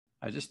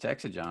I just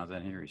texted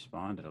Jonathan. He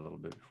responded a little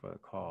bit before the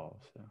call,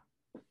 so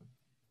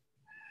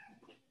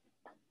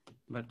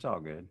but it's all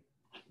good.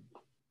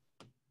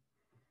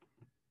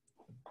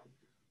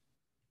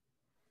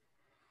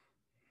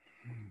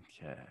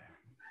 Okay,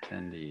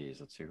 attendees.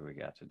 Let's see who we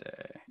got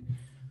today.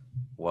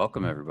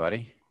 Welcome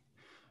everybody.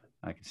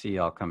 I can see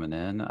y'all coming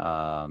in.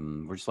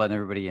 We're just letting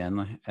everybody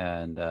in,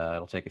 and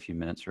it'll take a few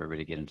minutes for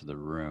everybody to get into the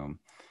room.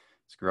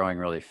 It's growing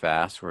really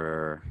fast.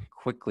 We're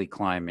quickly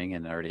climbing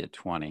and already at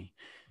 20.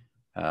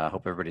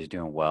 Hope everybody's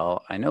doing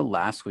well. I know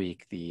last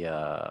week the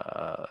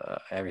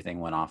everything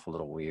went off a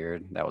little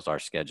weird. That was our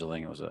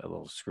scheduling. It was a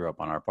little screw up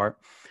on our part,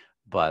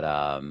 but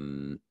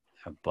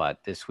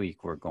this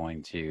week we're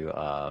going to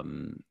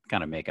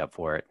kind of make up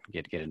for it,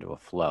 get into a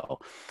flow.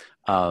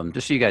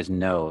 Just so you guys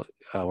know,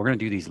 we're going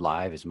to do these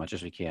live as much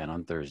as we can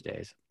on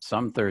Thursdays.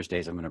 Some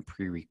Thursdays I'm going to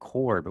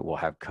pre-record, but we'll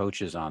have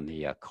coaches on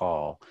the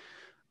call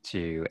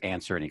to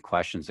answer any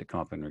questions that come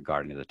up in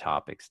regarding to the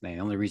topics. The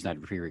only reason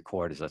I'd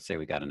pre-record is, let's say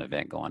we got an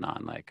event going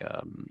on, like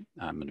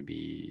I'm going to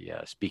be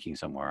speaking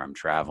somewhere, I'm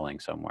traveling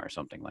somewhere,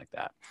 something like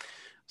that.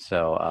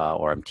 So,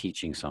 or I'm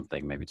teaching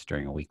something, maybe it's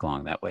during a week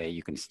long. That way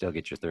you can still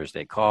get your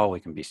Thursday call. We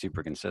can be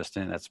super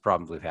consistent. That's the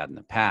problem we've had in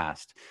the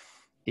past,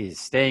 is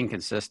staying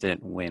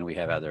consistent when we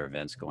have other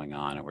events going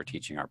on and we're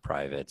teaching our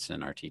privates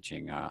and are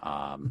teaching,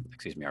 our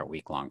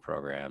week-long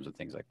programs and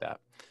things like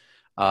that.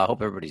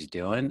 Hope everybody's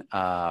doing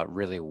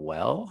really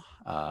well.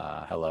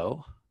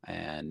 Hello.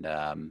 And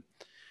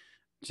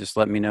just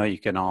let me know you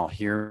can all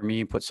hear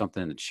me. Put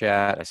something in the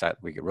chat. I saw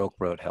Roke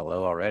wrote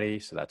hello already,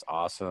 so that's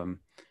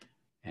awesome.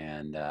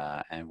 And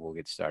we'll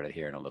get started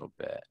here in a little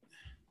bit.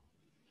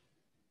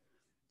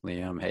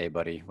 Liam, hey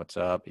buddy, what's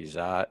up?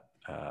 Izat,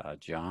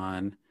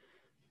 John,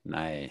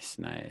 nice.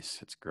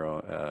 It's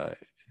growing.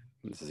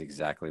 This is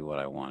exactly what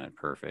I wanted.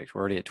 Perfect.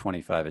 We're already at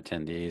 25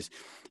 attendees.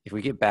 If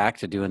we get back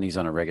to doing these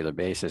on a regular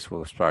basis,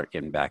 we'll start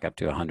getting back up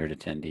to 100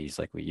 attendees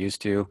like we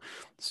used to.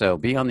 So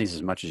be on these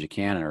as much as you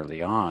can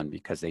early on,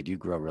 because they do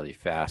grow really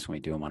fast when we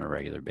do them on a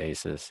regular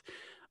basis.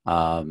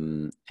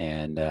 So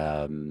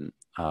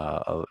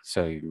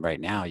right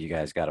now you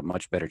guys got a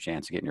much better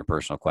chance of getting your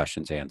personal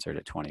questions answered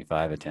at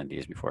 25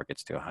 attendees before it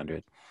gets to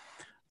 100.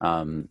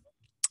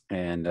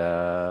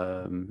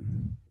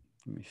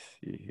 Let me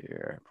see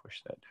here.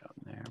 Push that down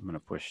there. I'm going to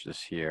push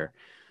this here.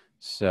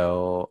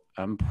 So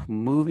I'm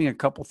moving a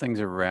couple things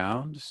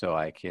around so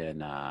I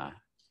can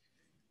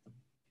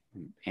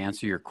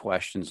answer your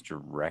questions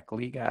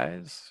directly,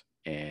 guys.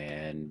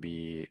 And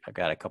I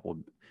got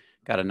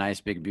a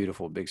nice, big,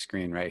 beautiful, big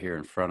screen right here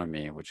in front of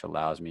me, which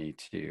allows me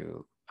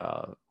to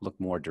look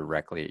more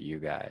directly at you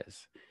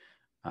guys,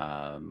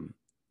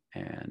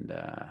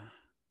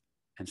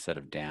 instead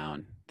of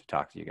down to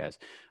talk to you guys.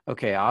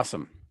 Okay,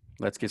 awesome.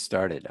 Let's get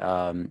started.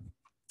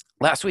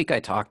 Last week I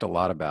talked a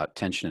lot about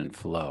tension and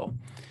flow.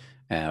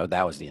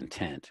 That was the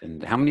intent.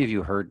 And how many of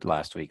you heard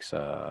last week's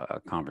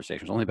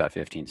conversation? It was only about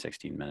 15,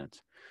 16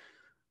 minutes.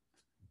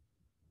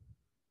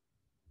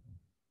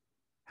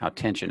 How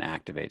tension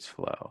activates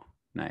flow.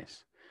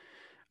 Nice.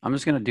 I'm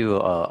just going to do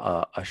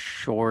a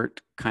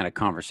short kind of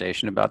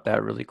conversation about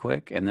that really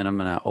quick, and then I'm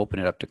going to open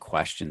it up to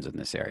questions in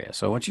this area.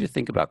 So I want you to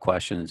think about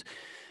questions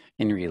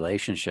in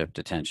relationship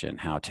to tension,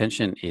 how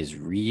tension is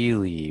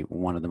really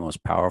one of the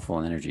most powerful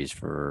energies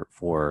for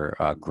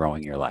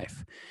growing your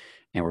life.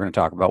 And we're going to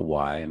talk about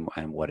why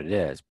and what it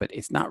is, but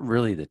it's not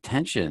really the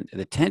tension.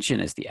 The tension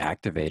is the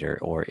activator,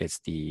 or it's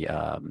the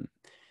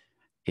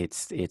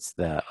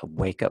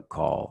wake up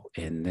call.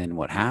 And then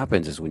what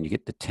happens is when you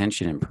get the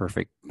tension in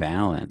perfect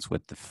balance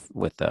with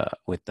the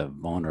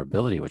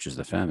vulnerability, which is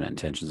the feminine,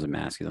 tension is the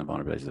masculine,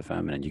 vulnerability is the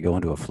feminine, you go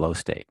into a flow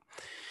state.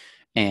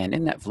 And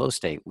in that flow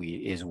state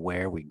is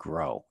where we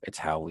grow. It's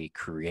how we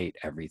create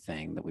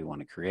everything that we want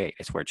to create.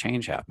 It's where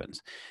change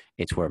happens.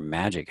 It's where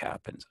magic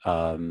happens.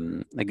 A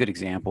good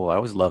example, I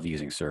always love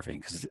using surfing,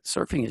 because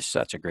surfing is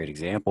such a great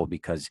example,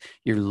 because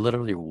you're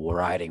literally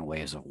riding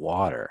waves of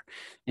water.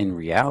 In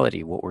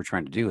reality, what we're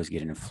trying to do is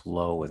get in a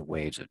flow with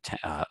waves of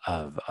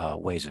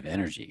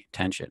energy,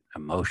 tension,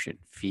 emotion,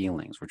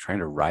 feelings. We're trying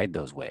to ride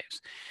those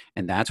waves,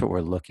 and that's what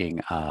we're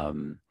looking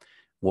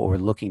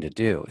to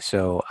do.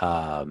 So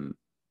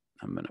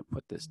I'm going to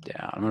put this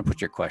down. I'm going to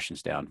put your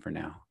questions down for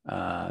now.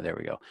 There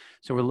we go.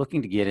 So we're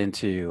looking to get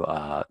into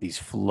these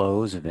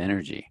flows of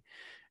energy.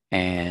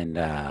 And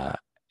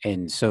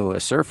so a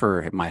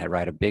surfer might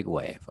ride a big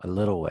wave, a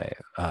little wave,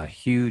 a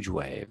huge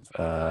wave.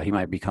 He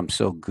might become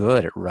so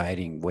good at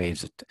riding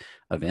waves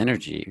of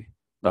energy,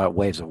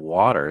 waves of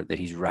water, that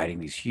he's riding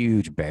these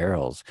huge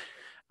barrels,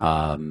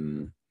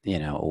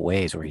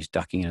 waves where he's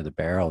ducking into the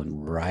barrel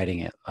and riding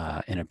it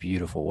in a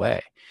beautiful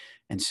way.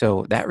 And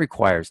so that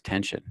requires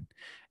tension.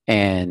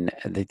 And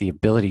the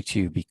ability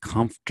to be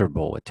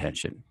comfortable with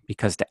tension,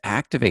 because to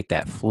activate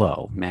that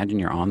flow, imagine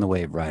you're on the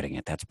wave riding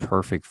it. That's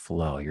perfect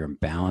flow. You're in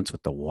balance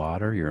with the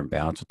water. You're in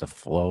balance with the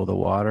flow of the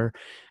water.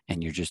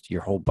 And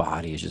your whole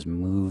body is just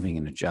moving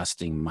and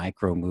adjusting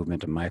micro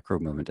movement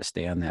to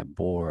stay on that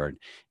board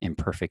in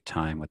perfect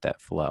time with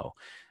that flow.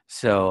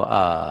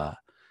 So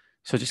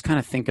just kind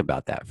of think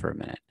about that for a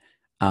minute.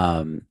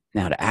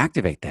 Now, to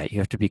activate that, you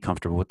have to be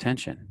comfortable with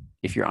tension.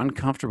 If you're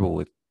uncomfortable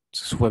with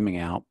swimming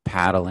out,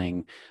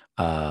 paddling,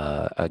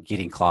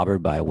 getting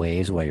clobbered by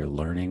waves while you're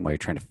learning, while you're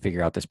trying to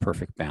figure out this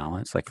perfect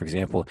balance, like for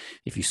example,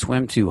 if you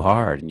swim too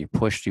hard and you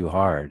push too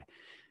hard,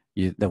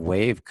 the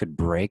wave could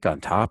break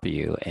on top of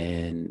you,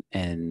 and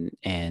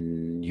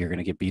you're going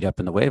to get beat up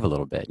in the wave a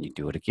little bit, and you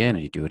do it again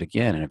and you do it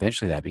again, and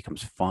eventually that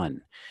becomes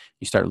fun.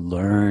 You start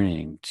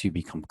learning to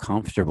become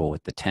comfortable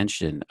with the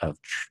tension of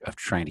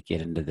trying to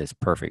get into this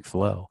perfect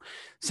flow.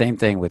 Same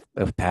thing with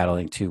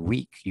paddling too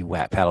weak. You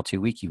paddle too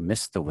weak, you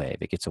miss the wave,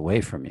 it gets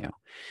away from you.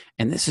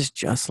 And this is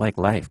just like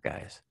life,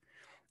 guys.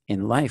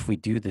 In life, we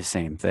do the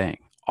same thing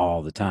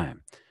all the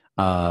time.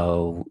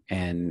 And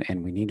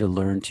we need to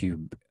learn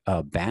to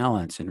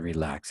balance and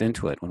relax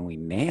into it. When we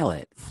nail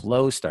it,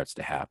 flow starts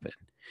to happen,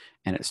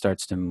 and it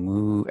starts to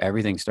move.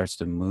 Everything starts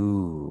to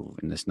move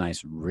in this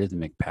nice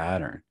rhythmic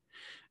pattern,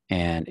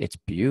 and it's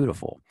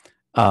beautiful.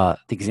 Another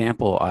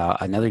example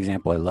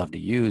I love to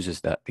use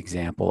is the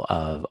example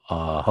of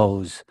a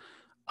hose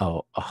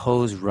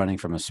running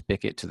from a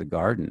spigot to the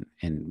garden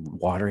and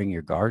watering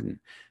your garden.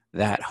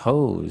 That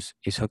hose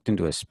is hooked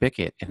into a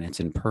spigot and it's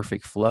in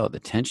perfect flow. The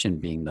tension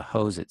being the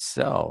hose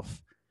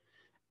itself,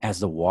 as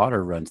the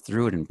water runs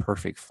through it in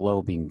perfect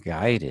flow, being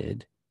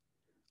guided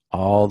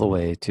all the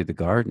way to the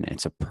garden.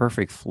 It's a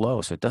perfect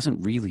flow. So it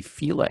doesn't really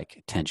feel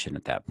like tension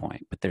at that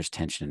point, but there's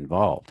tension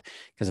involved,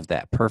 because if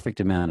that perfect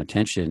amount of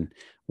tension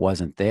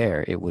wasn't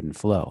there, it wouldn't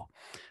flow.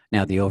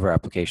 Now, the over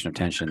application of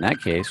tension in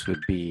that case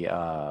would be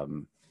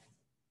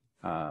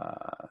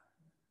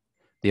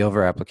the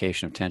over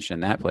application of tension in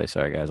that place.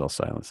 Sorry, guys, I'll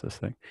silence this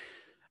thing.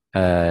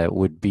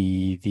 Would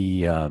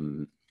be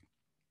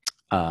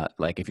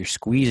like if you're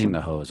squeezing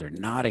the hose or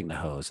knotting the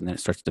hose, and then it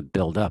starts to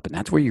build up, and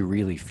that's where you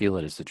really feel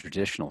it, is the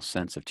traditional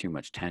sense of too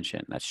much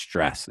tension. That's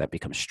stress. That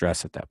becomes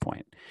stress at that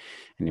point,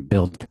 and you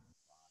build,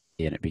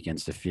 and it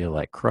begins to feel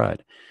like crud.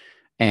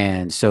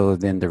 And so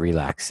then the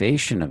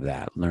relaxation of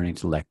that, learning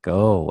to let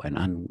go and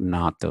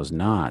unknot those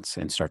knots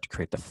and start to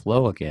create the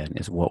flow again,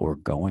 is what we're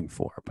going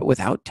for. But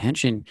without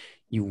tension,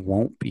 you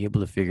won't be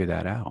able to figure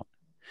that out.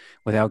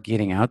 Without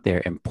getting out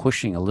there and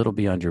pushing a little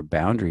beyond your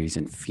boundaries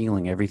and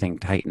feeling everything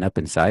tighten up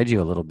inside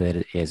you a little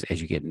bit as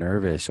you get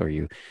nervous, or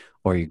you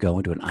go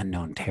into an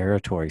unknown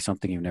territory,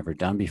 something you've never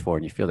done before,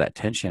 and you feel that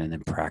tension, and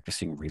then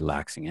practicing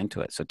relaxing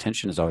into it. So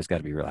tension has always got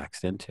to be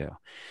relaxed into.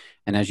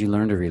 And as you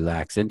learn to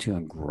relax into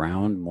and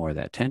ground more of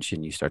that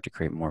tension, you start to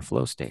create more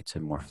flow states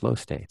and more flow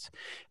states.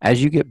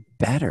 As you get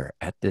better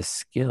at this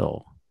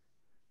skill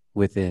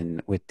with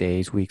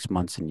days, weeks,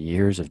 months, and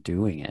years of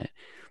doing it,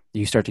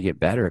 you start to get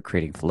better at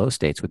creating flow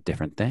states with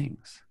different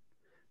things.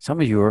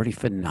 Some of you are already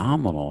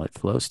phenomenal at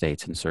flow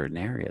states in certain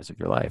areas of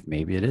your life.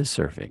 Maybe it is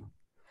surfing.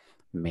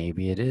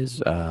 Maybe it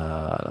is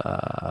art.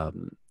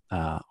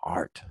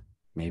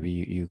 Maybe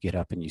you get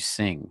up and you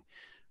sing,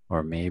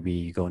 or maybe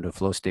you go into a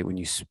flow state when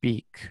you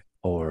speak,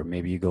 or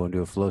maybe you go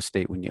into a flow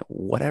state when you,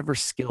 whatever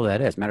skill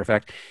that is. Matter of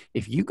fact,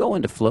 if you go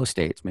into flow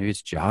states, maybe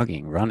it's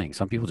jogging, running.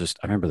 Some people just,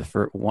 I remember the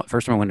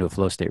first time I went into a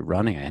flow state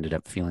running, I ended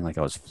up feeling like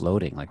I was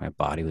floating, like my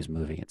body was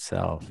moving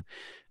itself.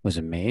 It was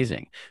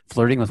amazing.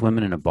 Flirting with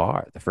women in a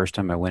bar. The first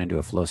time I went into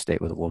a flow state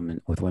with women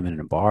in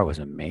a bar was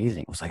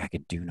amazing. It was like I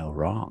could do no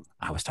wrong.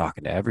 I was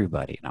talking to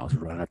everybody, and I was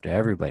running up to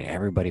everybody.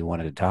 Everybody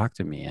wanted to talk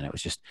to me, and it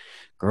was just,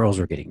 girls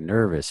were getting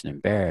nervous and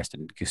embarrassed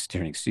and just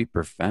turning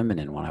super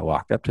feminine when I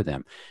walked up to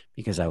them,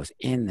 because I was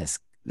in this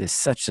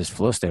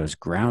flow state. I was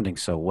grounding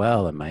so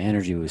well, and my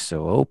energy was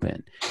so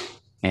open.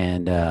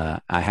 And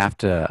I have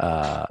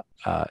to,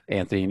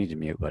 Anthony, you need to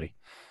mute, buddy.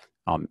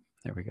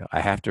 There we go. I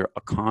have to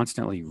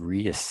constantly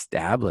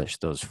reestablish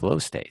those flow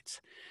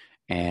states.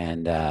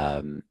 And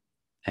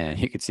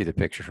you can see the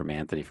picture from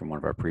Anthony from one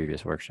of our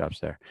previous workshops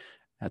there.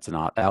 That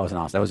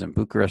was in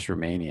Bucharest,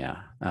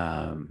 Romania.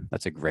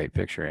 That's a great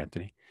picture,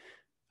 Anthony.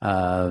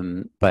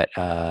 But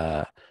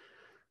the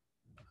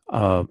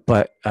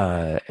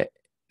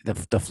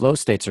flow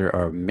states are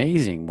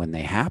amazing when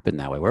they happen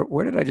that way.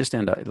 Where did I just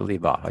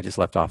leave off? I just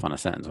left off on a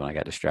sentence when I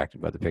got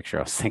distracted by the picture.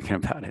 I was thinking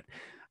about it.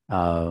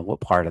 What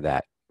part of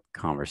that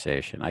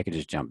conversation? I could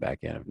just jump back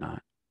in if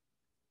not.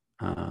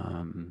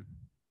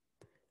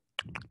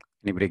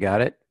 Anybody got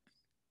it?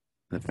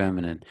 The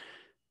feminine.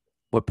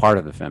 What part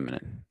of the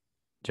feminine,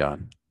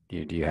 John?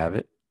 Do you have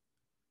it?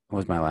 What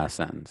was my last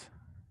sentence?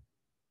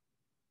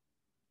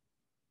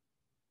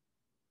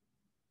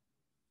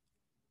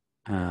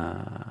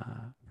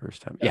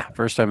 First time. Yeah,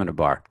 first time in a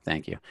bar.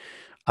 Thank you.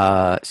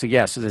 So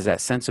there's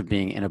that sense of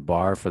being in a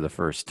bar for the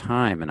first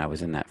time, and I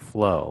was in that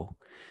flow.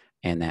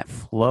 And that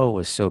flow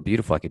was so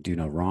beautiful, I could do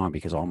no wrong,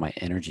 because all my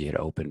energy had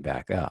opened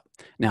back up.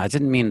 Now, it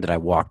didn't mean that I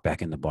walked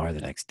back in the bar the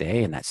next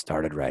day and that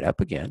started right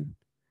up again.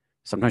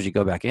 Sometimes you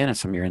go back in and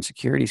some of your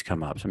insecurities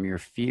come up, some of your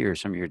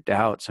fears, some of your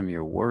doubts, some of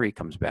your worry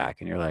comes back,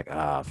 and you're like,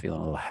 feeling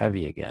a little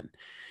heavy again.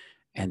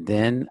 And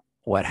then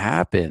what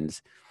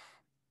happens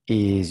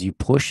is you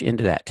push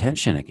into that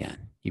tension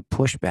again. You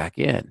push back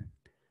in,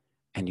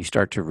 and you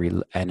start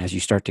to and as you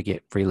start to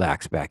get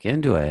relaxed back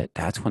into it,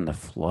 that's when the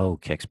flow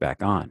kicks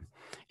back on.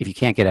 If you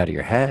can't get out of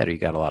your head or you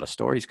got a lot of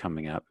stories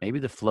coming up, maybe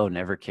the flow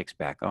never kicks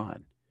back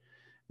on.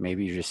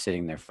 Maybe you're just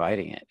sitting there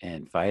fighting it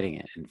and fighting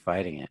it and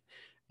fighting it.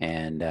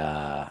 And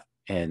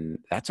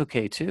that's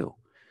okay too.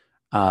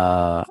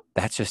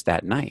 That's just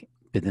that night.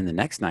 But then the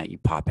next night you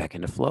pop back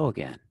into flow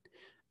again.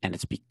 And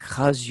it's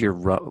because you're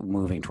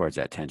moving towards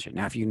that tension.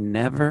 Now, if you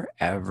never,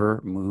 ever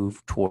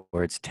move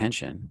towards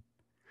tension,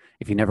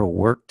 if you never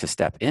work to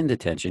step into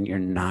tension, you're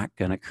not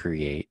going to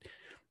create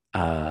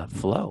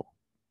flow.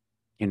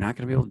 You're not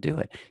going to be able to do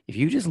it. If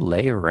you just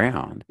lay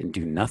around and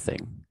do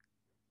nothing,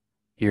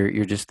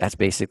 you're just, that's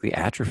basically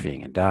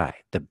atrophying and die.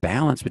 The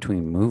balance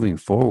between moving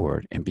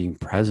forward and being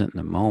present in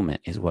the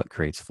moment is what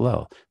creates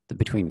flow.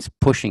 Between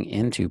pushing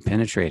into,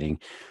 penetrating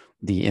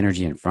the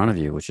energy in front of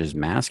you, which is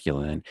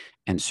masculine,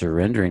 and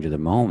surrendering to the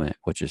moment,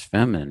 which is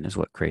feminine, is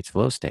what creates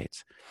flow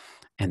states.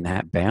 And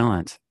that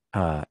balance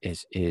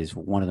is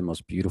one of the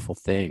most beautiful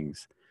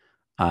things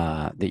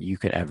that you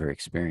could ever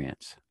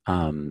experience.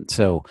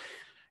 So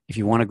if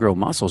you want to grow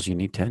muscles, you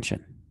need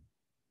tension.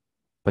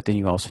 But then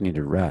you also need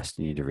to rest.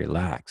 You need to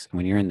relax. And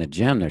when you're in the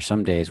gym, there's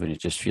some days when it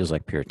just feels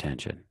like pure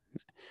tension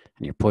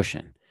and you're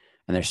pushing.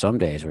 And there's some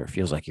days where it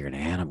feels like you're an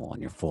animal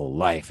and you're full of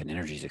life and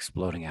energy is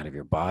exploding out of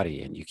your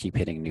body and you keep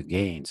hitting new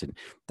gains. And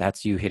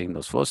that's you hitting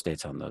those flow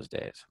states on those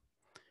days.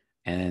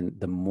 And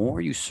the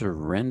more you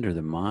surrender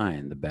the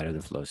mind, the better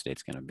the flow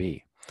state's going to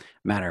be.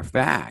 Matter of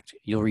fact,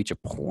 you'll reach a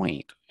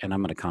point, and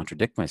I'm going to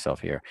contradict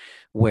myself here,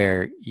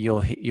 where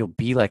you'll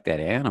be like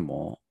that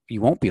animal. You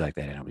won't be like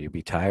that animal. You'll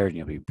be tired and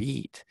you'll be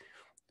beat,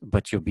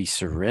 but you'll be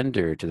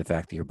surrendered to the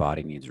fact that your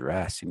body needs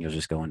rest, and you'll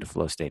just go into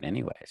flow state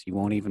anyways. You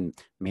won't even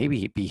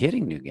maybe be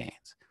hitting new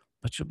gains,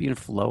 but you'll be in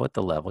flow at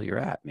the level you're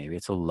at. Maybe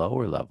it's a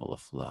lower level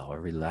of flow,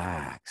 or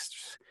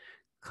relaxed,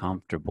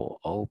 comfortable,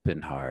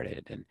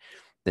 open-hearted. And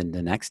then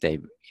the next day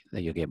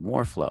you'll get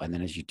more flow. And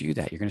then as you do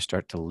that, you're going to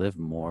start to live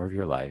more of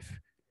your life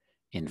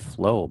in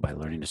flow by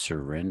learning to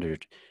surrender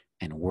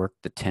and work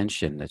the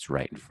tension that's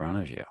right in front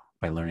of you,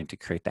 by learning to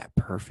create that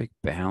perfect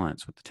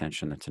balance with the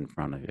tension that's in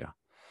front of you.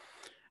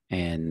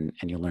 And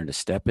you'll learn to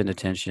step into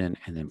tension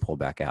and then pull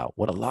back out.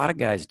 What a lot of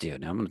guys do,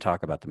 now I'm going to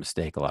talk about the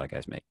mistake a lot of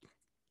guys make.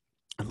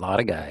 A lot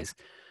of guys,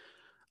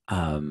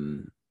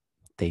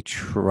 they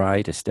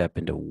try to step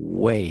into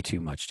way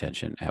too much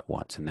tension at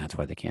once, and that's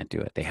why they can't do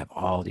it. They have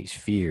all these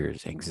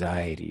fears,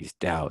 anxieties,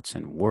 doubts,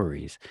 and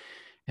worries.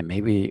 And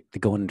maybe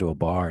going into a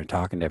bar and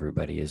talking to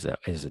everybody is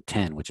a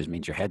 10, which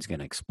means your head's going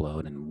to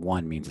explode, and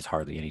 1 means it's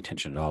hardly any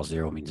tension at all,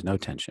 0 means no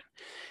tension.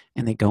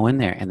 And they go in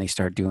there and they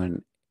start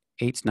doing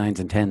 8s, 9s,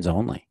 and 10s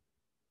only.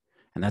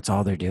 And that's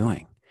all they're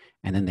doing.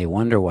 And then they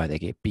wonder why they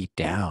get beat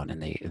down.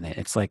 And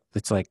it's like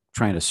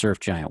trying to surf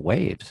giant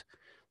waves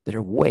that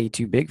are way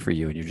too big for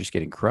you, and you're just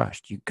getting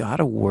crushed. You got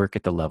to work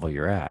at the level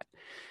you're at.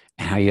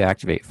 And how you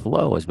activate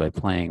flow is by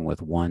playing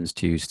with 1s,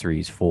 2s,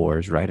 3s,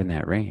 4s, right in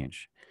that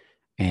range.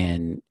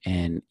 And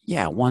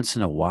yeah, once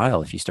in a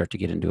while, if you start to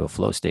get into a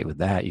flow state with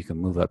that, you can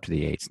move up to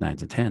the 8s,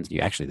 9s, and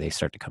 10s. They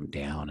start to come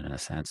down in a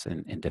sense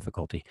in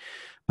difficulty.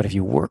 But if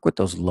you work with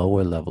those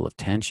lower level of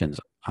tensions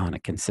on a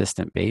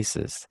consistent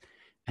basis,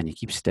 and you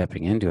keep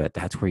stepping into it,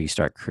 that's where you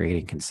start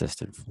creating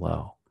consistent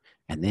flow.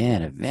 And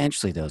then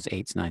eventually those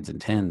 8s, 9s, and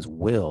 10s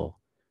will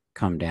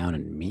come down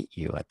and meet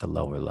you at the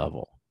lower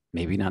level.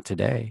 Maybe not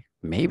today,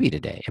 maybe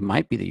today. It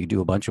might be that you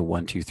do a bunch of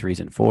 1, 2, 3s,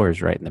 and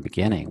 4s right in the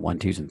beginning, 1,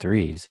 2s, and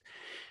 3s.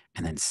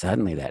 And then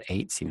suddenly that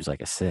 8 seems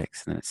like a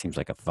 6, and then it seems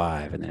like a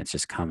 5, and then it's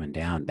just coming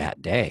down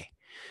that day.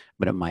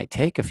 But it might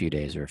take a few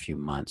days or a few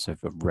months of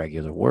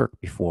regular work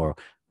before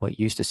what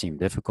used to seem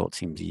difficult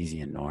seems easy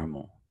and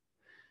normal.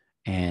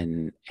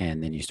 And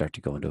then you start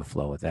to go into a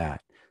flow with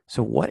that.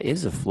 So what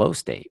is a flow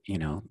state?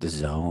 The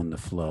zone, the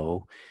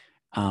flow.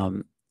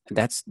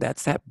 That's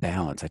that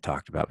balance I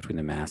talked about between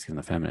the masculine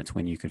and the feminine. It's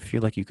when you can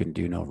feel like you can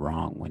do no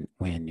wrong.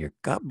 When your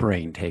gut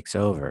brain takes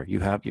over, you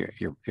have your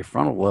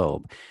frontal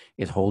lobe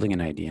is holding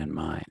an idea in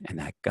mind, and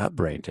that gut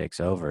brain takes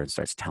over and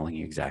starts telling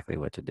you exactly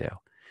what to do.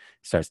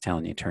 Starts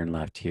telling you turn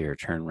left here,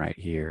 turn right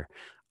here.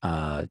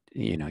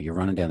 You're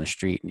running down the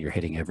street and you're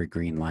hitting every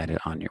green light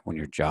when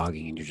you're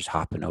jogging, and you're just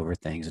hopping over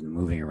things and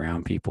moving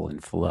around people in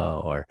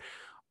flow.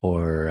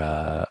 Or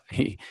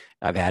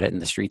I've had it in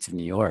the streets of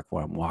New York,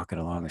 where I'm walking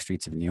along the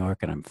streets of New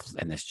York and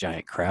this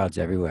giant crowds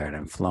everywhere, and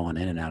I'm flowing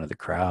in and out of the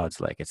crowds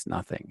like it's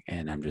nothing.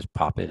 And I'm just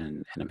popping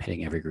and I'm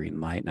hitting every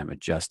green light, and I'm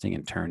adjusting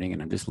and turning,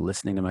 and I'm just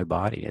listening to my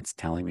body. It's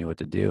telling me what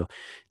to do.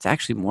 It's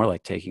actually more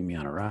like taking me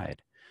on a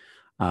ride.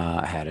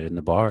 I had it in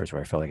the bars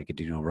where I felt like I could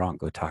do no wrong.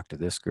 Go talk to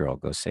this girl,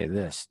 go say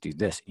this, do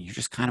this. And you're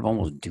just kind of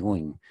almost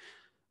doing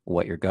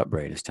what your gut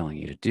brain is telling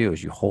you to do,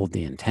 is you hold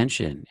the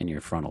intention in your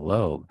frontal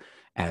lobe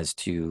as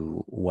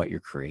to what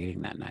you're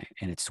creating that night.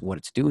 And what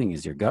it's doing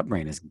is your gut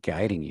brain is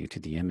guiding you to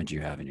the image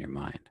you have in your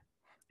mind.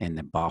 And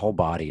the whole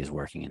body is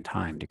working in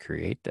time to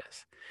create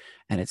this.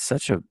 And it's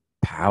such a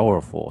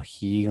powerful,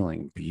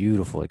 healing,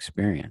 beautiful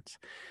experience.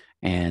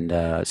 And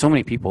so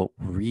many people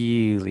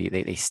really,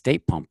 they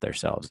state pump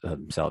themselves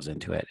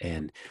into it.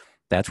 And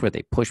that's where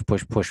they push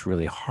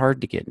really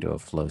hard to get into a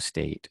flow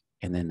state.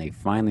 And then they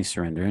finally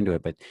surrender into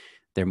it. But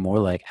They're more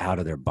like out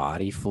of their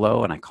body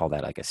flow. And I call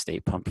that like a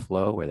state pump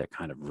flow, where they're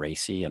kind of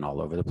racy and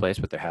all over the place,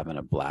 but they're having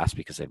a blast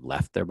because they've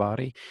left their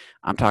body.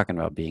 I'm talking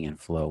about being in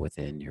flow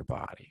within your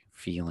body,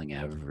 feeling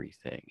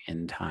everything,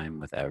 in time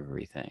with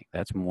everything.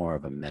 That's more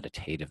of a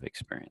meditative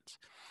experience.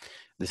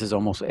 This is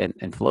almost,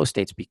 and flow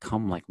states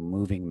become like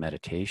moving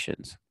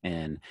meditations,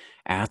 and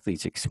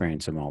athletes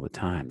experience them all the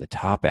time. The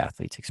top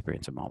athletes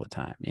experience them all the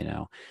time,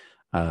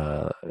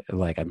 uh,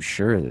 like I'm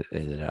sure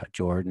that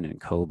Jordan and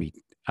Kobe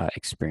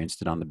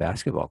experienced it on the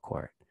basketball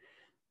court,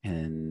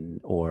 and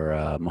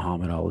or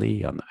Muhammad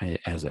Ali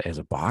as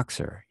a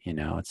boxer.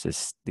 It's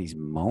just these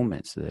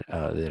moments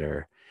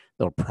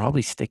that'll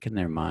probably stick in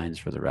their minds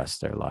for the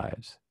rest of their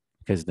lives,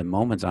 because the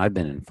moments I've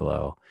been in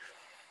flow,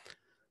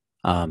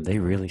 they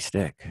really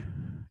stick.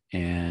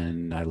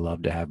 And I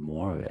love to have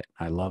more of it.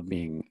 I love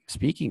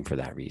speaking for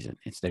that reason.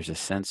 There's a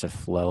sense of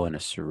flow and a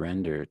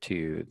surrender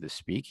to the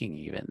speaking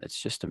even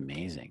that's just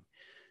amazing.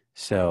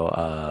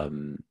 So,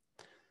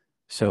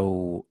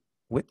 so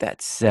with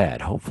that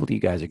said, hopefully you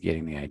guys are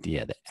getting the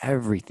idea that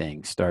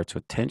everything starts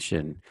with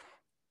tension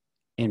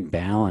in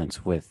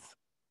balance with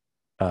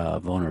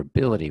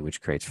vulnerability,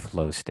 which creates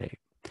flow state.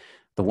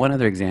 The one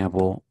other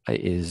example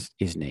is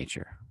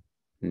nature.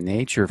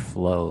 Nature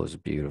flows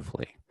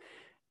beautifully.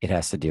 It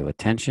has to deal with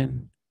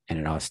tension, and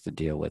it has to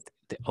deal with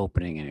the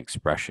opening and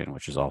expression,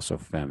 which is also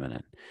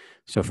feminine.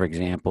 So, for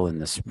example, in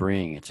the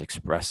spring, it's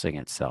expressing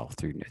itself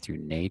through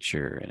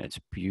nature, and it's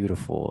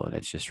beautiful, and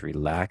it's just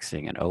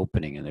relaxing and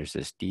opening, and there's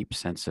this deep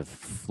sense of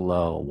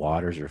flow.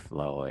 Waters are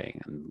flowing,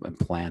 and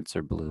plants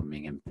are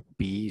blooming, and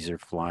bees are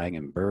flying,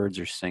 and birds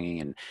are singing,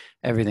 and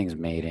everything's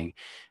mating.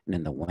 And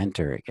in the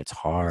winter, it gets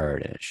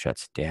hard and it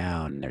shuts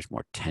down, and there's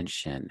more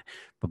tension.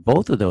 But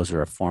both of those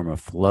are a form of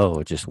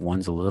flow. Just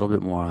one's a little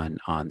bit more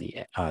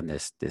on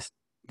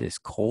this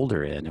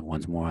colder end, and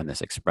one's more on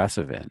this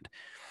expressive end.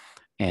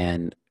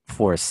 And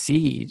for a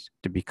seed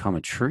to become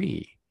a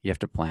tree, you have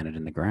to plant it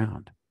in the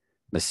ground.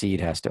 The seed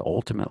has to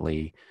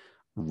ultimately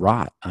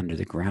rot under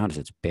the ground as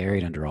it's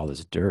buried under all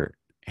this dirt.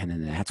 And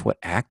then that's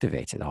what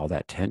activates it, all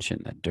that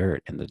tension, the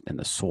dirt and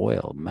the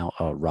soil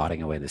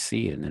rotting away the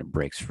seed, and then it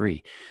breaks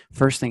free.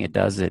 First thing it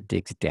does is it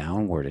digs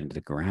downward into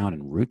the ground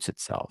and roots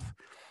itself,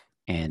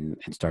 and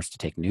starts to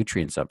take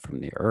nutrients up from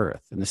the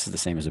earth. And this is the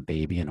same as a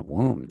baby in a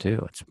womb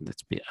too. It's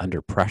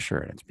under pressure,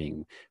 and it's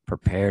being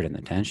prepared in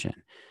the tension.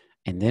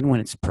 And then when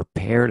it's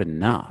prepared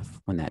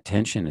enough, when that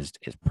tension is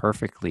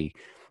perfectly,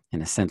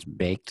 in a sense,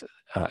 baked,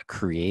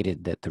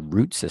 created, that the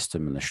root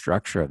system and the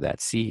structure of that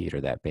seed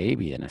or that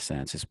baby, in a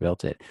sense, is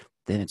built it,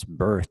 then it's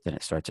birthed and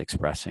it starts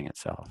expressing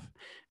itself.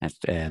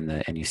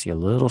 And you see a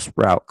little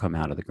sprout come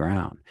out of the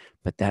ground.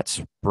 But that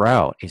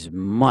sprout is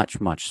much,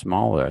 much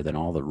smaller than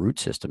all the root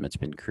system it's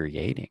been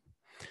creating.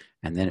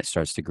 And then it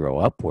starts to grow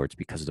upwards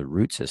because the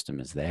root system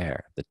is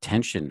there. The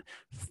tension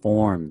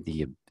formed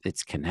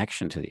its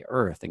connection to the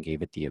earth and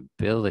gave it the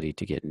ability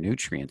to get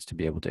nutrients to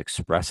be able to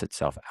express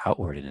itself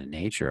outward into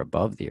nature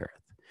above the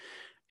earth.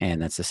 And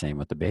that's the same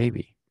with the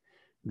baby.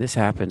 This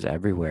happens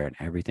everywhere in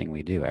everything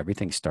we do.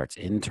 Everything starts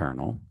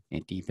internal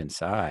and deep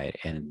inside,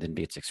 and then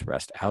gets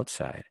expressed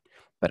outside.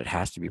 But it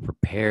has to be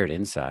prepared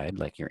inside,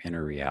 like your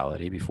inner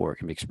reality, before it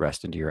can be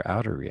expressed into your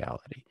outer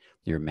reality.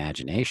 Your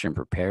imagination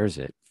prepares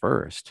it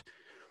first,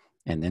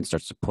 and then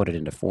starts to put it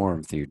into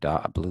form through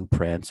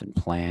blueprints and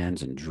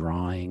plans and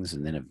drawings.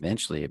 And then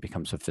eventually it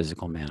becomes a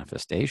physical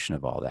manifestation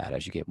of all that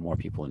as you get more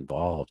people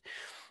involved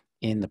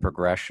in the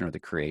progression or the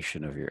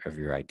creation of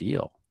your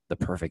ideal, the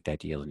perfect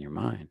ideal in your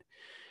mind.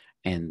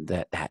 And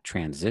that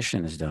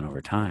transition is done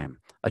over time.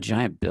 A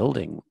giant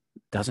building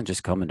doesn't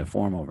just come into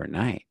form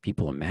overnight.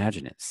 People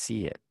imagine it,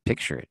 see it,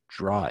 picture it,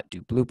 draw it,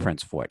 do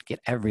blueprints for it,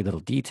 get every little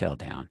detail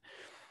down.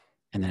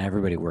 And then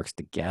everybody works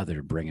together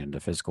to bring it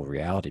into physical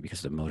reality,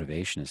 because the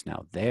motivation is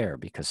now there,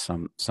 because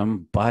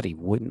somebody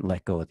wouldn't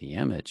let go of the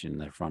image in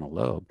their frontal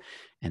lobe,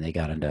 and they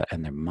got into,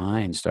 and their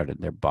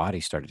body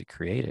started to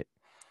create it.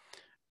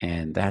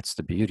 And that's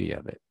the beauty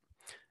of it.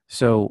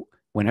 So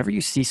whenever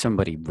you see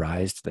somebody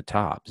rise to the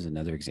top, is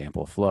another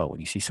example of flow. When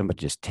you see somebody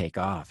just take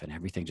off and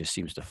everything just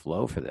seems to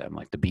flow for them,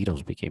 like the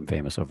Beatles became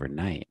famous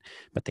overnight,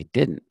 but they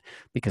didn't,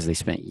 because they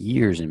spent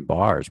years in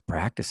bars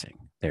practicing.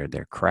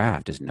 Their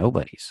craft is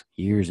nobody's.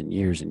 Years and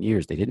years and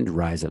years. They didn't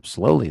rise up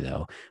slowly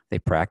though. They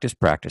practiced,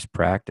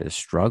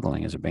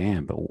 struggling as a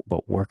band,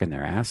 but working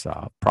their ass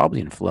off, probably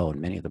in flow in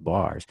many of the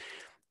bars,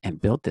 and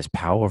built this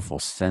powerful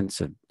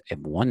sense of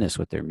oneness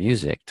with their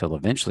music, till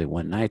eventually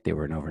one night they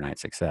were an overnight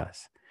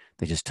success.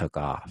 They just took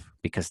off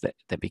because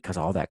because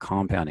all that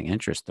compounding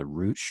interest, the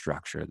root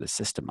structure, the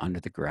system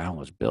under the ground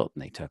was built,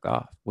 and they took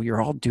off. Well,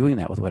 you're all doing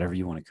that with whatever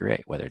you want to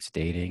create, whether it's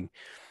dating,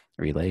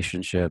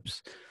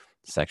 relationships,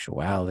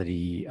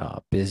 sexuality,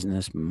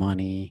 business,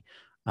 money,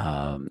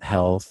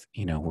 health.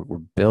 We're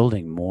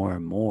building more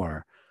and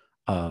more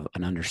of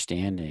an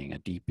understanding, a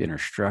deep inner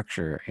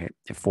structure,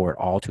 for it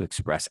all to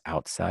express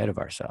outside of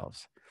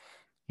ourselves.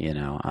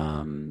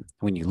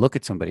 When you look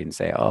at somebody and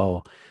say,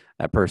 "Oh,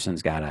 that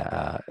person's got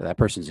that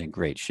person's in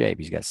great shape.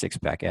 He's got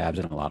six-pack abs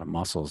and a lot of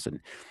muscles, and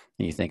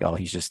you think, oh,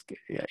 he's just,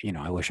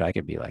 I wish I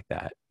could be like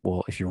that.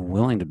 Well, if you're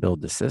willing to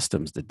build the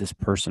systems that this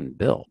person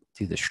built,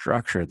 do the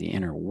structure, the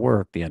inner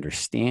work, the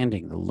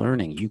understanding, the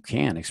learning, you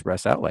can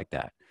express out like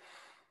that.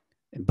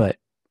 But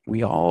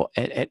we all,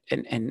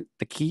 and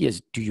the key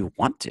is, do you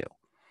want to?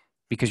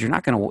 Because you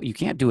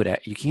can't do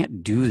it. You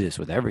can't do this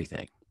with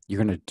everything.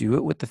 You're going to do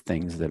it with the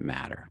things that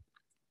matter.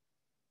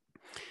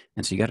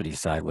 And so you got to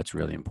decide what's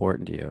really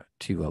important to you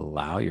to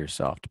allow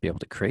yourself to be able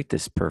to create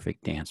this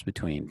perfect dance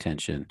between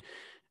tension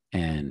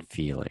and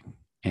feeling,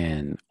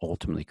 and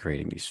ultimately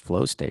creating these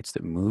flow states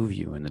that move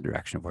you in the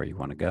direction of where you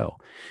want to go.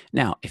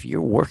 Now, if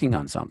you're working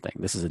on something,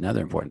 this is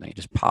another important thing. It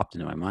just popped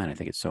into my mind. I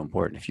think it's so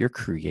important. If you're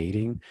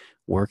creating,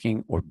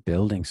 working, or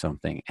building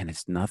something, and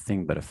it's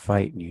nothing but a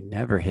fight, and you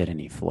never hit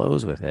any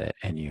flows with it,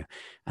 and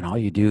all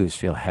you do is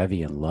feel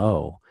heavy and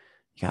low,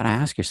 you got to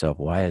ask yourself,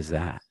 why is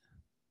that?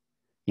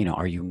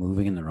 Are you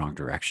moving in the wrong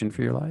direction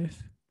for your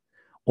life?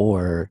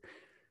 Or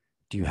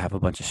do you have a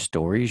bunch of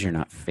stories you're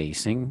not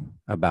facing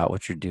about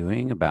what you're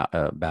doing, about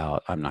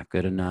I'm not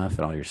good enough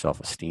and all your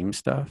self-esteem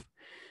stuff?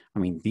 I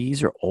mean,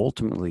 this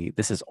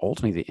is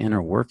ultimately the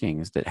inner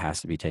workings that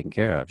has to be taken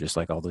care of, just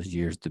like all those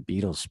years the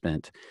Beatles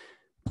spent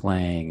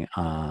playing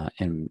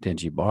in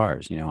dingy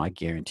bars. I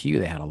guarantee you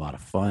they had a lot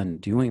of fun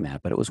doing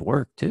that, but it was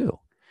work too.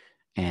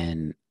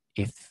 And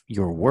if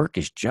your work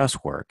is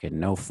just work and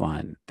no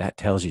fun, that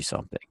tells you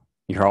something.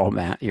 You're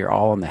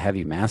all on the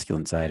heavy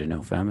masculine side and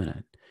no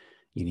feminine.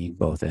 You need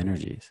both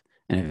energies.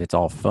 And if it's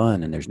all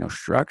fun and there's no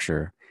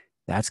structure,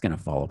 that's going to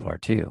fall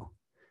apart too.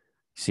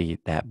 See,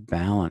 that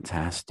balance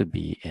has to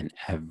be in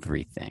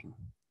everything.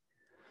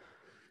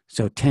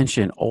 So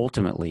tension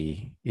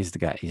ultimately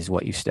is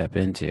what you step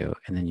into,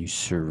 and then you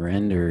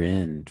surrender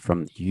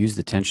use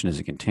the tension as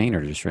a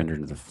container to surrender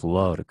into the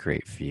flow to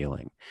create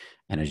feeling,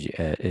 and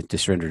to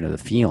surrender into the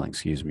feeling,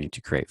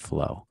 to create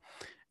flow.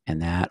 And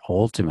that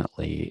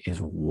ultimately is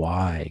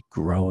why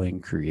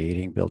growing,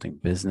 creating, building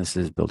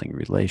businesses, building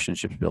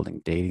relationships,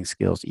 building dating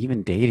skills,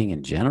 even dating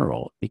in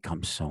general,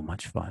 becomes so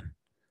much fun.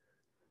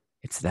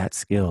 It's that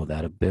skill,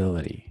 that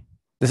ability.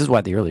 This is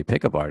why the early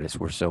pickup artists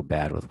were so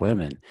bad with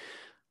women,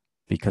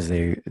 because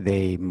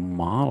they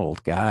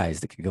modeled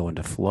guys that could go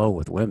into flow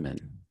with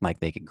women. Like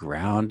they could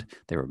ground,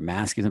 they were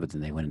masculine, but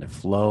then they went into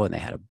flow and they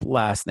had a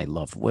blast and they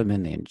loved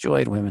women, they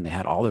enjoyed women, they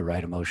had all the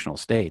right emotional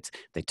states.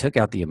 They took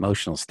out the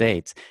emotional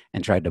states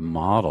and tried to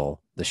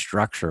model the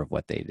structure of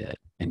what they did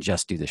and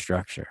just do the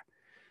structure.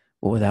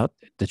 Well, without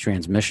the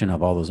transmission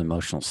of all those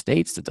emotional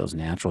states that those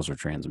naturals are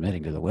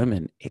transmitting to the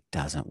women, it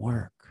doesn't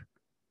work.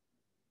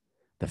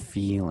 The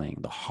feeling,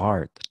 the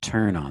heart, the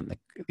turn on,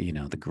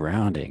 the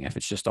grounding. If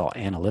it's just all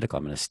analytical,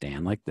 I'm going to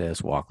stand like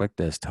this, walk like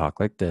this, talk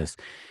like this.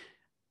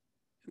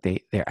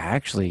 They're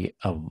actually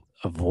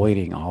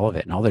avoiding all of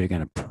it. And all they're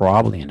going to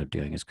probably end up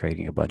doing is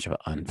creating a bunch of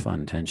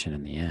unfun tension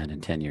in the end.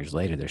 And 10 years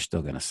later, they're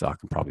still going to suck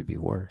and probably be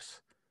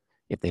worse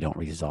if they don't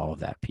resolve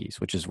that piece,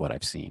 which is what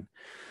I've seen.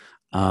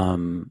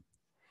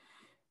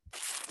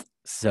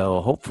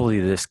 So hopefully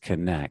this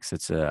connects.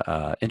 It's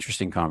a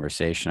interesting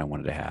conversation I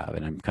wanted to have.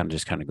 And I'm kind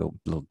of go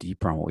a little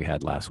deeper on what we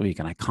had last week.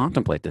 And I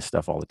contemplate this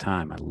stuff all the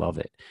time. I love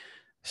it.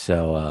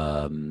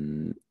 So,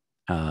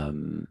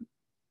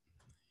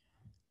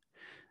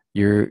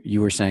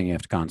 you were saying you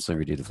have to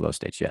constantly redo the flow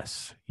states.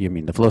 Yes. You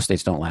mean the flow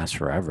states don't last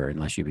forever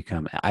unless you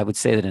become, I would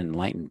say that an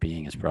enlightened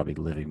being is probably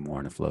living more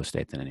in a flow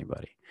state than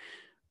anybody.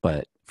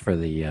 But for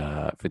the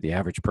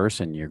average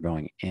person, you're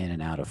going in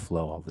and out of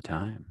flow all the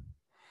time,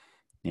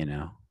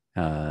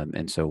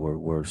 and so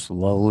we're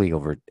slowly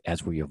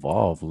as we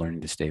evolve,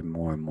 learning to stay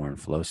more and more in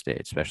flow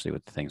state, especially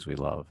with the things we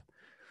love.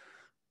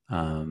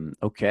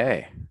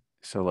 Okay.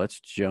 So let's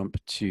jump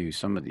to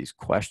some of these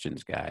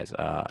questions, guys.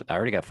 I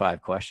already got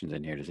 5 questions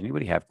in here. Does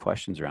anybody have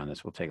questions around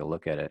this? We'll take a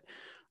look at it.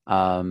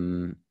 I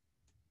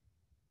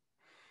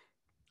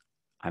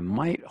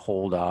might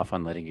hold off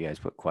on letting you guys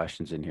put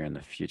questions in here in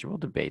the future. We'll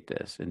debate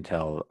this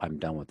until I'm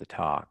done with the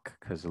talk,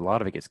 because a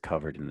lot of it gets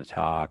covered in the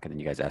talk, and then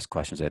you guys ask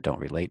questions that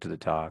don't relate to the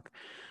talk.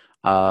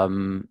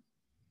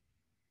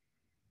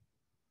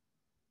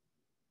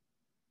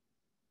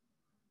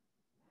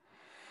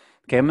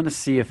 Okay, I'm going to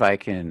see if I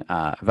can.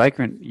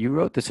 You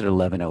wrote this at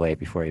 11:08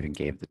 before I even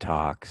gave the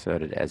talk. So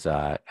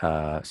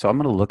so I'm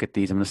going to look at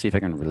these. I'm going to see if I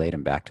can relate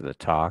them back to the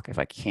talk. If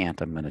I can't,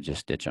 I'm going to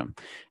just ditch them,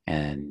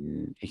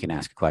 and you can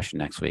ask a question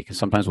next week. Because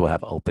sometimes we'll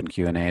have open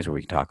Q&As where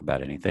we can talk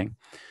about anything.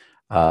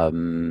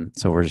 So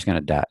we're just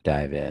going to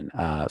dive in.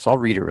 So I'll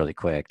read it really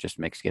quick, just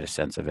to get a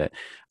sense of it.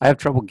 I have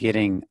trouble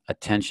getting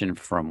attention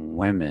from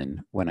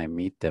women when I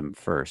meet them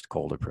first.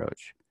 Cold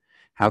approach.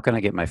 How can I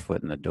get my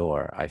foot in the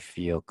door? I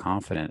feel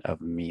confident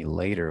of me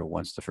later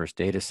once the first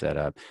date is set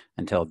up.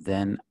 Until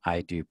then,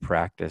 I do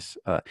practice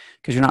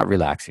because you're not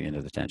relaxing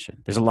into the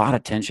tension. There's a lot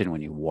of tension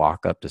when you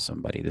walk up to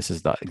somebody. This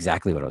is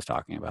exactly what I was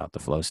talking about, the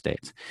flow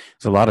states.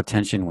 There's a lot of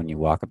tension when you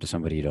walk up to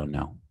somebody you don't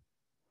know.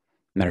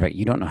 Matter of fact,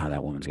 you don't know how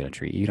that woman's going to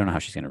treat you. You don't know how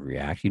she's going to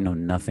react. You know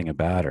nothing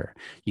about her.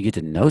 You get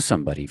to know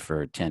somebody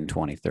for 10,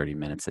 20, 30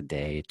 minutes a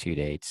day, 2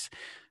 dates.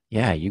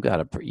 yeah, you've got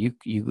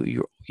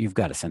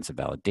a sense of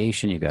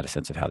validation, you've got a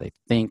sense of how they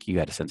think, you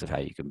got a sense of how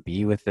you can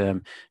be with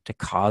them to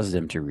cause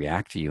them to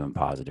react to you in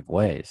positive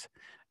ways.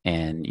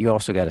 And you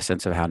also got a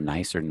sense of how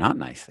nice or not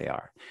nice they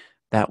are.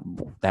 That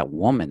that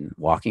woman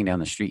walking down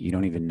the street, you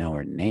don't even know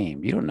her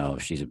name. You don't know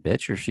if she's a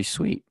bitch or she's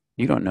sweet.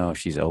 You don't know if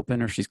she's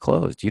open or she's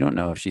closed. You don't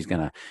know if she's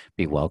gonna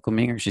be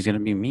welcoming or she's gonna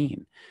be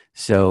mean.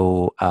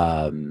 So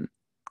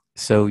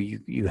so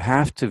you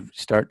have to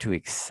start to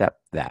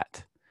accept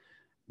that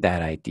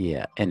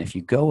idea. And if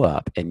you go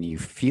up and you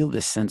feel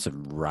this sense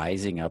of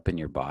rising up in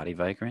your body,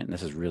 Vikrant, and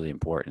this is really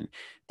important,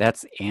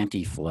 that's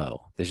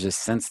anti-flow. There's this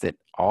sense that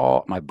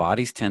all my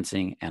body's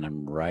tensing and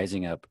I'm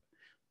rising up,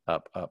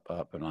 up, up,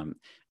 up,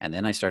 and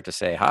then I start to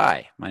say,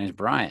 "Hi, my name is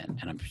Brian,"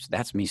 and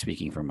that's me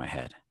speaking from my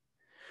head.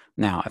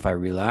 Now, if I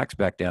relax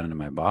back down into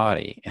my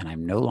body and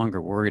I'm no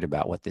longer worried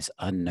about what this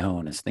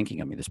unknown is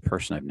thinking of me, this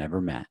person I've never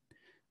met,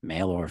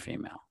 male or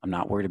female. I'm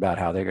not worried about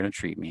how they're going to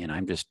treat me. And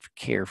I'm just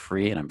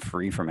carefree and I'm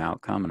free from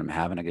outcome and I'm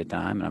having a good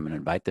time and I'm going to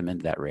invite them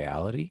into that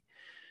reality.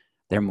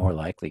 They're more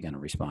likely going to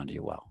respond to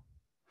you well.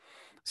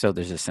 So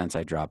there's a sense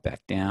I drop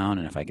back down.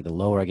 And if I get the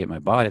lower I get my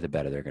body, the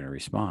better they're going to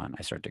respond.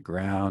 I start to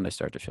ground. I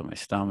start to feel my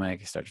stomach.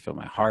 I start to feel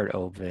my heart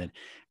open.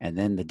 And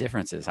then the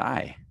difference is,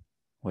 "Hi,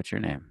 what's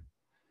your name?"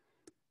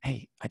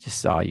 "Hey, I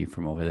just saw you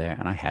from over there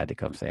and I had to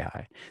come say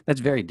hi." That's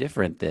very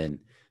different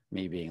than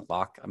me being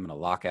locked. I'm going to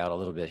lock out a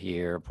little bit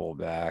here, pull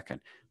back, and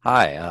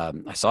 "Hi,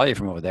 I saw you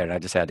from over there and I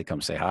just had to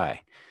come say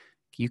hi."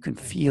 You can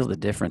feel the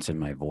difference in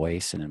my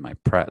voice and in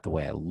the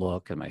way I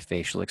look and my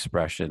facial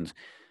expressions.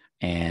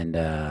 And,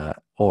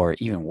 or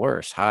even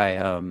worse, "Hi,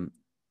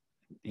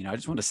 I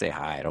just want to say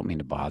hi. I don't mean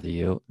to bother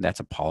you." That's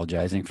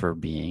apologizing for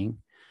being,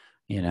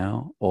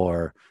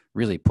 or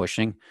really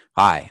pushing.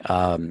 "Hi,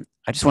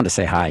 I just wanted to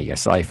say hi. I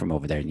saw you from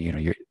over there."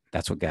 And,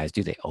 that's what guys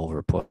do. They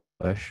over push.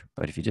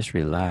 But if you just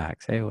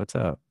relax, "Hey, what's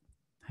up?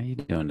 How you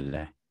doing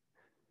today?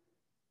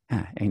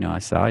 Yeah, I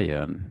saw you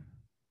and,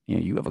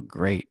 you have a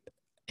great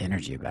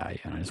energy about you.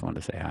 And I just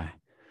wanted to say hi.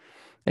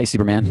 Hey,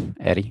 Superman,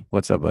 Eddie,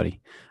 what's up, buddy?"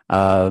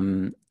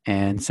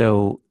 And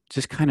so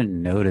just kind of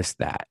notice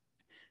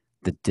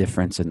the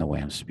difference in the way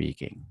I'm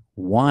speaking.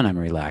 One, I'm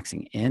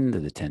relaxing into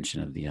the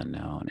tension of the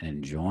unknown and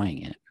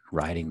enjoying it,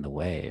 riding the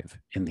wave.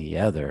 In the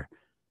other,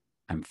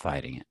 I'm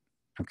fighting it.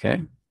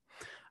 Okay.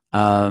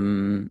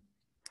 Izat,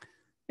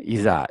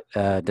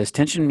 does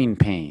tension mean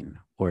pain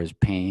or is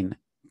pain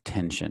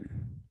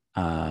tension?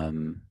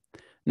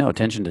 No,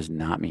 tension does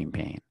not mean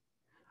pain.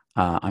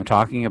 I'm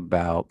talking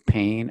about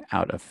pain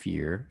out of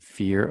fear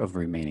of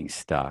remaining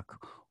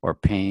stuck, or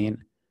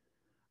pain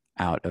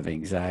out of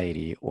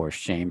anxiety or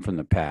shame from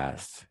the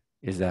past.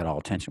 Is that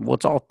all tension? Well,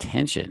 it's all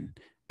tension,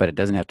 but it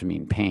doesn't have to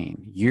mean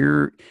pain.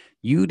 You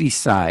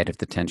decide if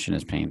the tension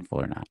is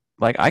painful or not.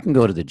 Like, I can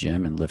go to the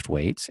gym and lift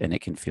weights and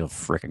it can feel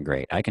freaking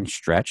great. I can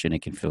stretch and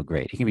it can feel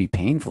great. It can be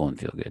painful and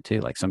feel good too.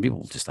 Like, some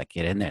people just like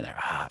get in there,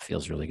 it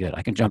feels really good.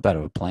 I can jump out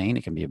of a plane.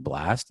 It can be a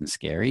blast and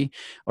scary,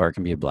 or it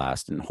can be a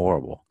blast and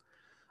horrible.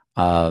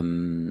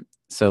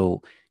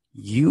 So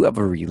you have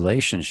a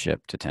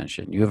relationship to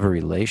tension. You have a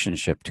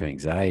relationship to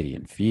anxiety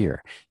and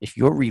fear. If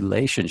your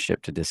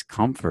relationship to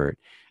discomfort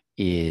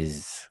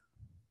is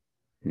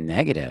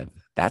negative,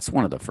 that's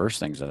one of the first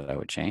things that I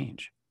would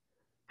change.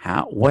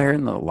 Where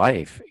in the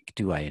life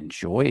do I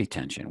enjoy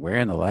tension? Where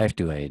in the life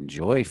do I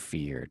enjoy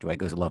fear? Do I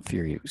go to love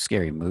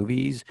scary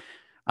movies?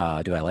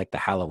 Do I like the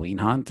Halloween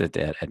hunt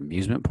at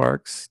amusement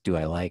parks? Do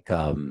I like,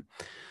 and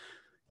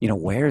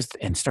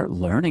start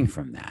learning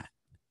from that?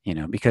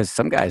 Because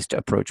some guys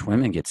approach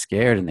women and get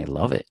scared and they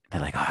love it.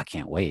 They're like, "Oh, I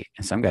can't wait."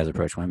 And some guys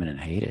approach women and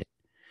hate it.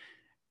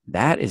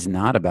 That is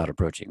not about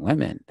approaching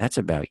women. That's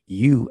about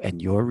you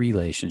and your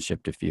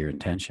relationship to fear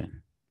and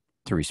tension,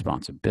 to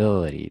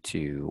responsibility,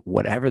 to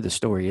whatever the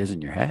story is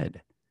in your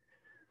head.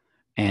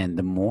 And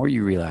the more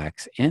you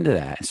relax into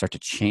that and start to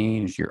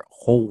change your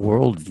whole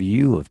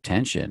worldview of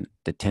tension,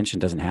 the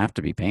tension doesn't have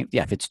to be painful.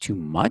 Yeah, if it's too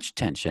much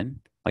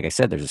tension, like I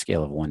said, there's a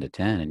scale of 1 to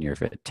 10, and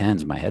if at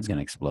 10s, my head's going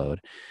to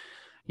explode.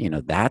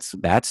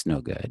 That's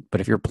no good. But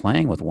if you're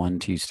playing with 1,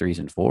 2s, 3s,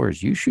 and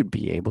 4s, you should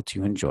be able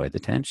to enjoy the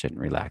tension,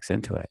 relax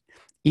into it.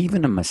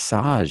 Even a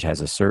massage has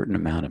a certain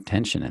amount of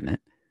tension in it,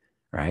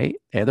 right?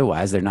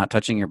 Otherwise, they're not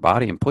touching your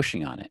body and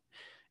pushing on it.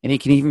 And it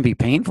can even be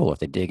painful if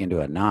they dig into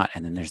a knot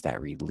and then there's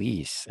that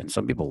release. And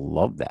some people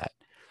love that.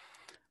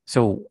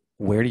 So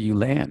where do you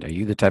land? Are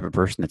you the type of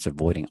person that's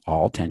avoiding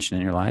all tension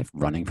in your life,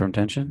 running from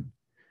tension?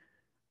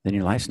 Then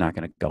your life's not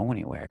going to go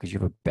anywhere because you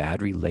have a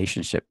bad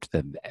relationship to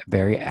the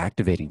very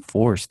activating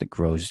force that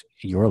grows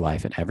your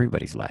life and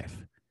everybody's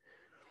life.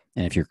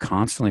 And if you're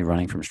constantly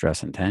running from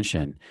stress and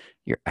tension,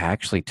 you're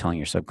actually telling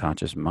your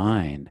subconscious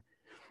mind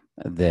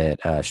that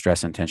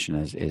stress and tension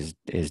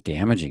is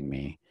damaging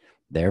me.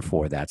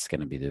 Therefore, that's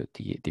going to be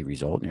the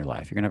result in your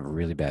life. You're going to have a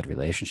really bad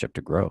relationship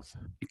to growth.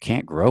 You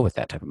can't grow with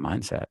that type of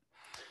mindset.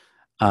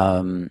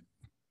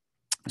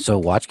 So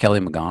watch Kelly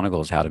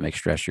McGonigal's How to Make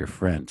Stress Your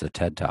Friend. It's a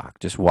TED Talk.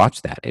 Just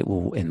watch that. It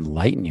will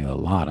enlighten you a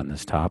lot on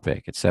this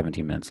topic. It's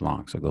 17 minutes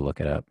long, so go look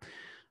it up.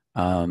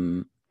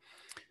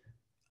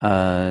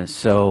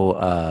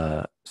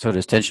 So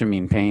does tension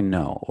mean pain?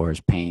 No. Or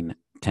is pain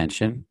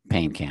tension?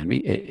 Pain can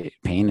be.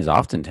 Pain is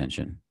often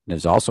tension.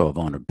 There's also a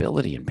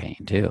vulnerability in pain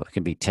too. It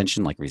can be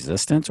tension like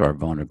resistance, or a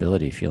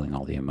vulnerability, feeling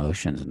all the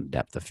emotions and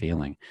depth of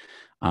feeling.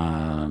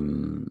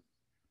 Um,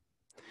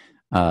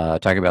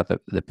 talk about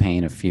the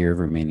pain of fear of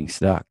remaining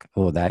stuck.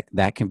 Oh,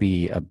 that can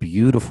be a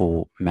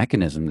beautiful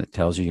mechanism that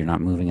tells you you're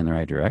not moving in the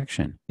right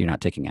direction. You're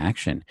not taking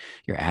action.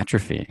 You're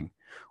atrophying,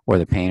 or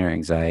the pain or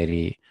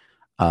anxiety,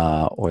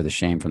 or the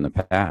shame from the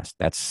past.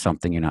 That's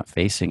something you're not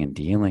facing and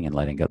dealing and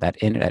letting go. That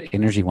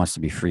energy wants to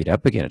be freed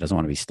up again. It doesn't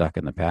want to be stuck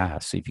in the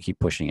past. So if you keep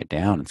pushing it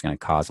down, it's going to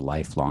cause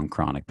lifelong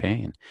chronic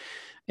pain.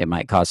 It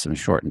might cause some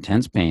short,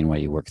 intense pain while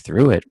you work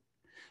through it,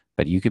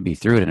 but you could be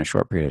through it in a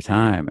short period of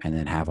time and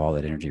then have all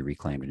that energy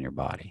reclaimed in your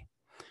body.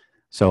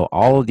 So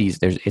all of these,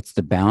 it's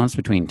the balance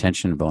between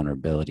tension and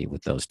vulnerability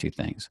with those two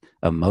things.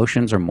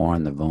 Emotions are more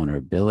on the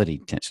vulnerability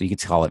tension. So you could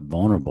call it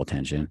vulnerable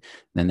tension.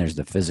 Then there's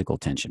the physical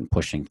tension,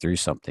 pushing through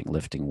something,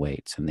 lifting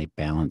weights, and they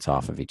balance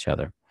off of each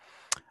other.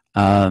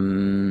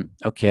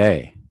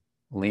 Okay.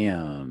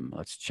 Liam,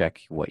 let's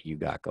check what you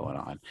got going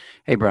on.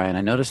 Hey, Brian,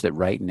 I noticed that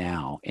right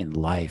now in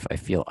life, I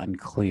feel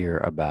unclear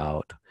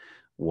about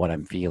what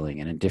I'm feeling.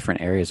 And in different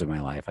areas of my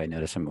life, I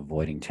notice I'm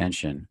avoiding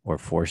tension or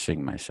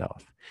forcing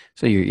myself.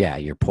 So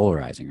you're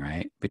polarizing,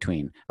 right?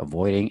 Between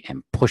avoiding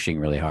and pushing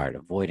really hard,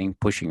 avoiding,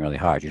 pushing really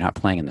hard. You're not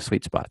playing in the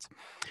sweet spots.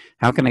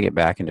 How can I get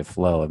back into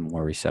flow and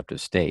more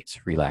receptive states,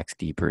 relax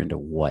deeper into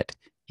what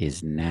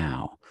is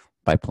now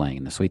by playing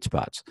in the sweet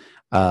spots?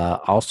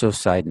 Also,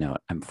 side note,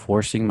 I'm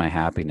forcing my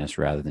happiness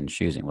rather than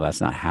choosing. Well,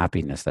 that's not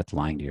happiness. That's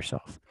lying to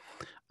yourself.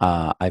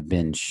 I've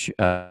been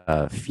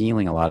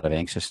feeling a lot of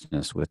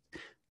anxiousness with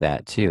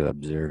that too,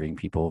 observing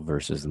people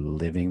versus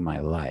living my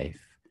life.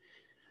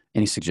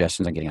 Any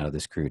suggestions on getting out of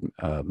this crude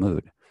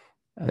mood?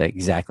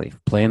 Exactly.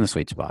 Play in the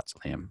sweet spots,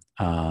 Liam.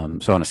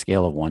 So on a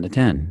scale of 1 to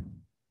 10,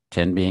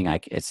 10 being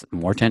it's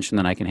more tension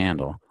than I can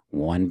handle,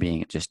 1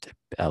 being just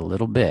a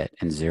little bit,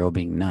 and 0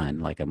 being none,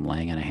 like I'm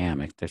laying in a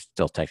hammock. There's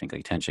still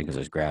technically tension because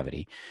there's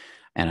gravity,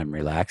 and I'm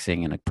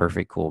relaxing in a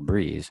perfect cool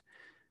breeze.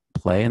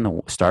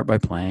 Start by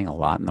playing a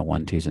lot in the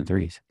 1, 2s, and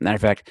 3s. Matter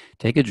of fact,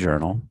 take a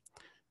journal,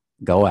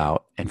 go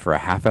out, and for a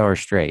half hour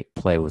straight,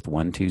 play with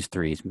 1, 2s,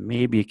 3s,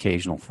 maybe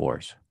occasional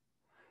 4s,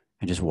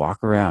 and just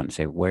walk around and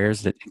say,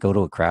 go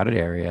to a crowded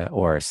area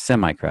or a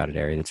semi-crowded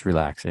area that's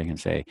relaxing, and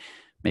say,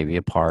 maybe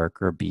a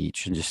park or a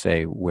beach, and just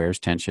say, where's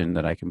tension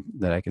that I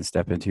can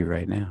step into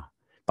right now,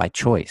 by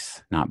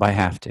choice, not by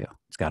have to.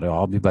 It's got to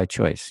all be by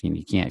choice.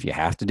 You can't, if you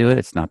have to do it,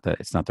 it's not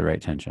the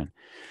right tension.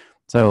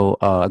 So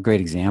a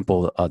great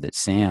example that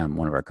Sam,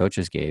 one of our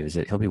coaches, gave is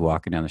that he'll be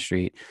walking down the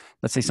street.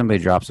 Let's say somebody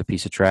drops a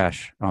piece of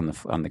trash on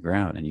the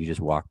ground, and you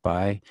just walk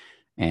by,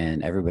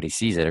 and everybody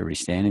sees it. Everybody's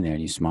standing there,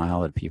 and you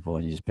smile at people,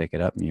 and you just pick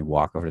it up, and you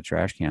walk over to the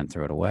trash can and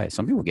throw it away.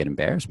 Some people get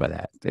embarrassed by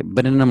that,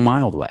 but in a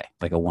mild way,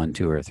 like a 1,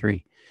 2, or a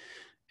 3.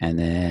 And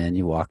then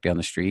you walk down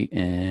the street,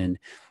 and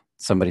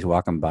somebody's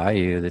walking by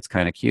you that's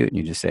kind of cute, and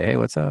you just say, hey,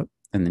 what's up?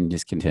 And then you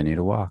just continue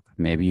to walk.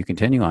 Maybe you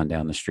continue on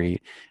down the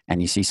street, and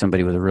you see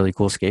somebody with a really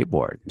cool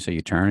skateboard. So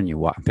you turn and you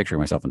walk. I'm picturing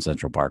myself in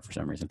Central Park for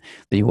some reason.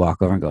 Then you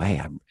walk over and go,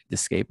 hey,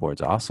 this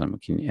skateboard's awesome.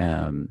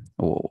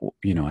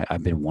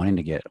 I've been wanting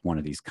to get one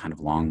of these kind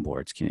of long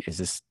boards. Is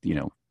this,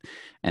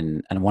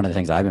 and one of the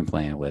things I've been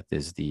playing with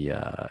is these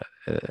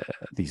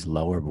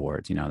lower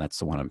boards. That's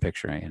the one I'm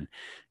picturing.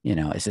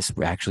 And, is this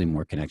actually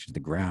more connected to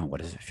the ground?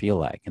 What does it feel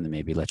like? And then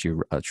maybe let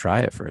you try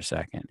it for a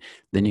second.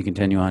 Then you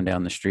continue on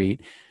down the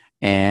street,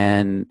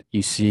 and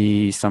you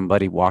see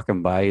somebody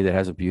walking by you that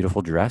has a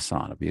beautiful dress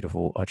on, a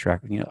beautiful,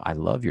 attractive, I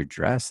love your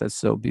dress. That's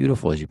so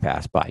beautiful, as you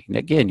pass by. And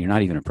again, you're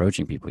not even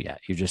approaching people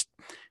yet. You're just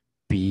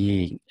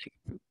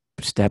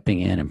stepping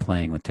in and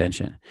playing with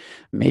tension.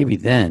 Maybe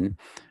then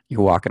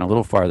you're walking a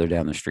little farther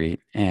down the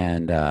street,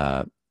 and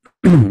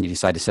you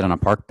decide to sit on a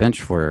park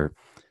bench for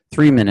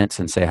 3 minutes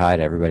and say hi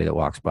to everybody that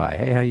walks by.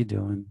 Hey, how you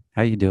doing?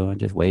 How you doing?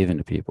 Just waving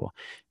to people.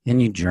 Then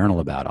you journal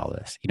about all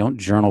this. You don't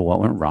journal what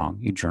went wrong.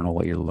 You journal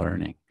what you're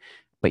learning.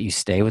 But you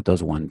stay with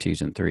those 1,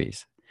 2s, and 3s.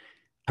 As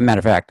a matter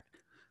of fact,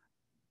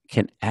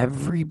 can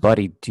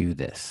everybody do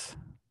this?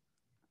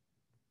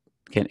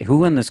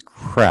 Who in this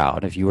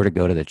crowd, if you were to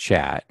go to the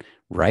chat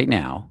right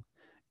now,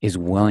 is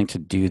willing to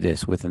do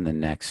this within the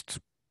next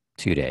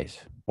 2 days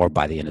or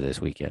by the end of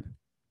this weekend?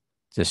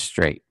 Just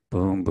straight.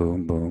 Boom,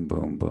 boom, boom,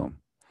 boom, boom.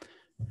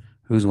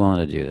 Who's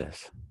willing to do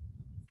this?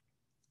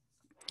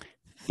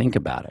 Think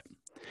about it.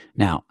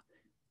 Now,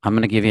 I'm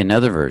going to give you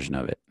another version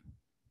of it.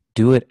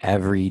 Do it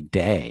every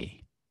day.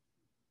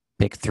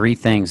 Pick 3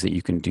 things that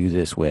you can do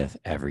this with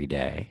every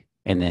day.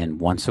 And then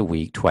once a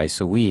week, twice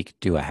a week,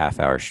 do a half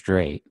hour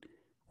straight.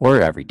 Or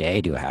every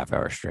day, do a half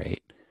hour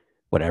straight.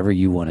 Whatever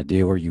you want to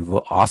do, or you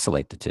will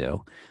oscillate the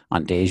two.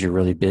 On days you're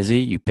really busy,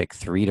 you pick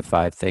 3 to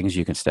 5 things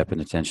you can step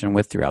into tension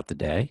with throughout the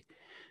day.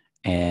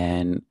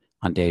 And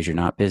on days you're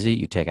not busy,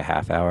 you take a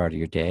half hour out of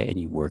your day and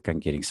you work on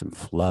getting some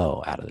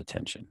flow out of the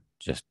tension.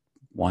 Just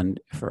one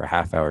for a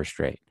half hour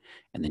straight.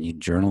 And then you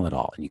journal it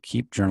all, and you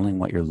keep journaling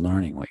what you're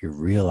learning, what you're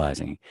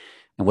realizing.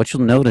 And what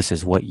you'll notice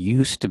is what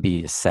used to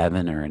be a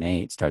 7 or an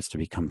 8 starts to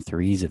become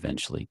 3s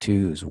eventually,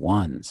 2s,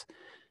 1s.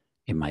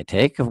 It might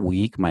take a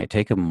week, might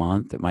take a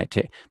month, it might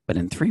take, but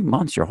in 3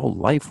 months, your whole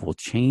life will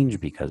change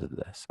because of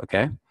this.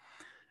 Okay.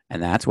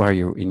 And that's why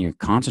you're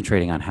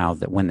concentrating on how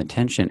that when the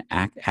tension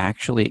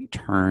actually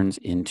turns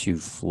into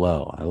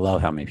flow. I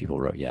love how many people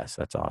wrote yes.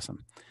 That's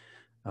awesome.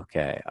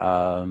 Okay.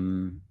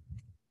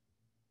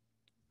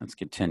 Let's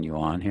continue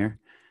on here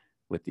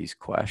with these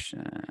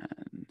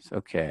questions.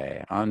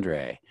 Okay,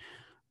 Andre.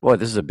 Boy,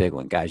 this is a big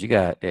one, guys. You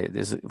got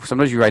this.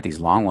 Sometimes you write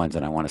these long ones,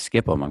 and I want to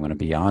skip them. I'm going to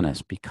be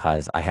honest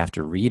because I have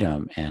to read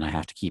them, and I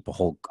have to keep a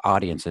whole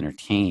audience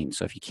entertained.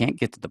 So if you can't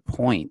get to the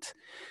point,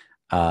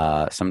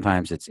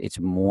 sometimes it's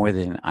more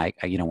than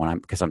when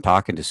because I'm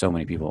talking to so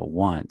many people at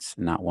once,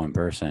 not one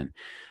person.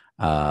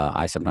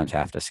 I sometimes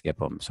have to skip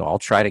them. So I'll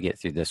try to get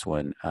through this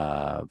one.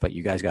 But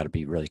you guys got to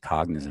be really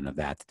cognizant of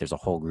that there's a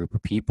whole group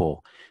of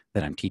people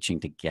that I'm teaching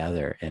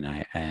together.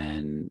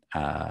 And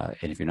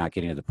if you're not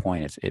getting to the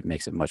point, it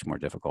makes it much more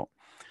difficult.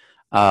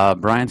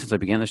 Brian, since I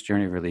began this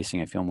journey of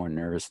releasing, I feel more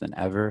nervous than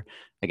ever.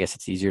 I guess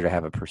it's easier to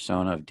have a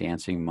persona of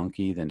dancing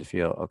monkey than to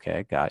feel,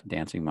 okay, got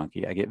dancing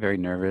monkey. I get very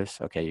nervous.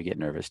 Okay, you get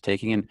nervous.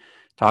 Talking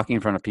in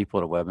front of people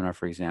at a webinar,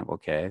 for example,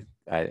 okay.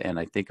 And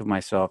I think of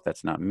myself,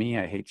 that's not me.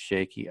 I hate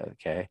shaky.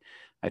 Okay.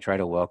 I try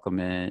to welcome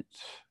it.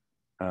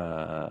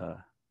 The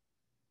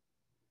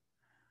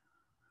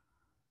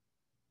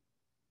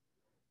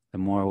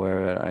more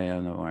aware I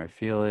am, the more I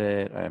feel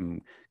it.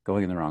 I'm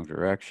going in the wrong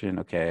direction.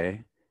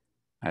 Okay.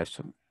 I have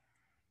some.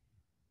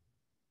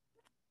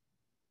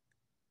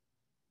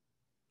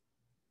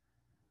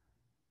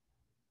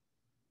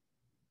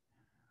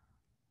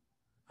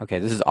 Okay,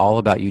 this is all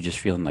about you just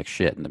feeling like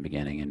shit in the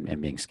beginning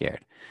and being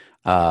scared.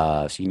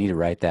 So you need to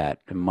write that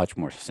much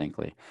more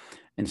succinctly.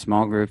 In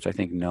small groups, I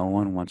think no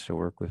one wants to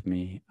work with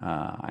me.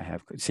 I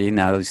have see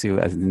now. See,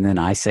 and then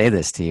I say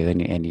this to you,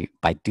 and you,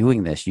 by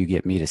doing this, you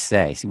get me to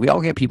say. See, we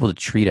all get people to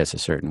treat us a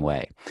certain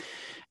way,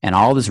 and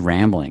all this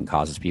rambling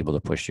causes people to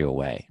push you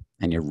away.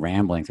 And you're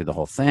rambling through the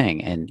whole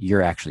thing, and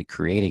you're actually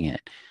creating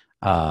it.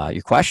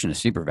 Your question is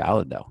super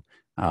valid, though.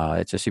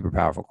 It's a super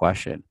powerful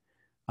question.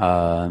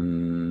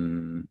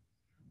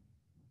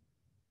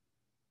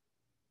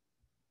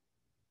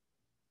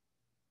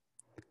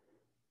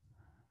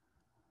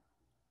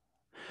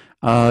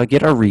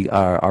 Get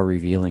our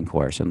revealing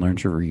course and learn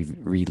to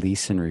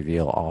release and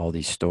reveal all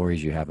these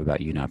stories you have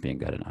about you not being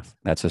good enough.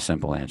 That's a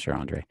simple answer,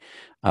 Andre.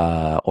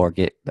 Or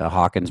get the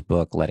Hawkins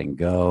book, Letting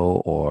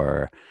Go,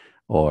 or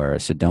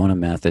Sedona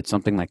Method,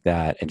 something like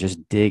that, and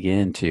just dig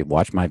into.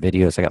 Watch my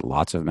videos. I got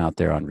lots of them out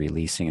there on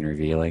releasing and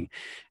revealing,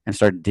 and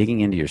start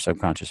digging into your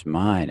subconscious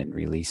mind and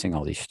releasing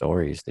all these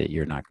stories that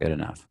you're not good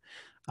enough.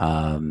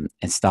 And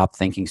stop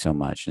thinking so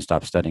much and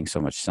stop studying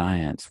so much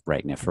science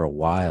right now for a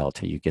while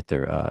till you get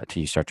there,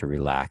 till you start to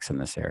relax in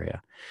this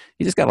area.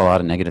 You just got a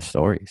lot of negative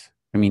stories.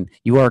 I mean,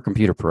 you are a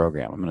computer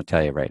program. I'm going to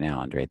tell you right now,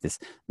 Andre,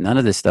 none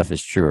of this stuff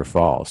is true or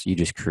false. You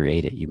just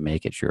create it. You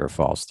make it true or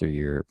false through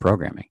your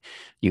programming.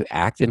 You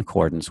act in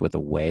accordance with a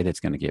way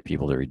that's going to get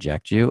people to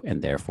reject you, and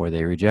therefore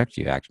they reject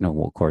you. Act in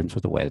accordance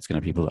with a way that's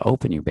going to get people to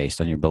open you based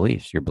on your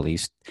beliefs. Your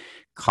beliefs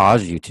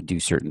cause you to do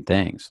certain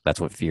things.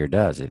 That's what fear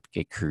does.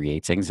 It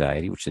creates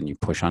anxiety, which then you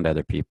push onto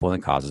other people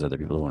and causes other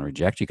people to want to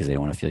reject you because they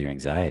don't want to feel your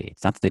anxiety.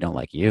 It's not that they don't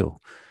like you.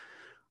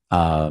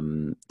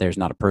 There's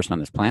not a person on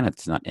this planet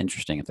that's not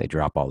interesting if they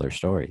drop all their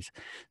stories.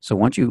 So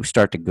once you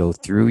start to go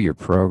through your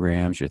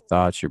programs, your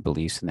thoughts, your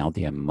beliefs, and all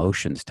the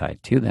emotions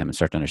tied to them, and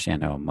start to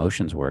understand how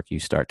emotions work, you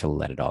start to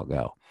let it all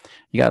go.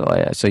 You got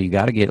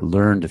to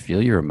learn to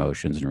feel your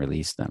emotions and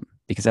release them,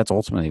 because that's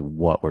ultimately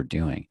what we're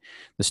doing.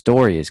 The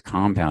story is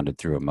compounded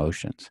through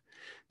emotions.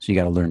 So you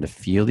got to learn to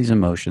feel these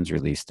emotions,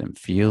 release them,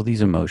 feel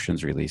these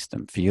emotions, release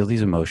them, feel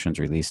these emotions,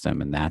 release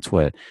them. And that's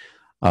what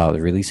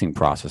the releasing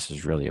process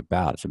is really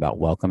about. It's about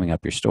welcoming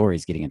up your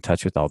stories, getting in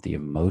touch with all the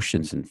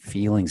emotions and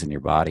feelings in your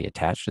body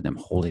attached to them,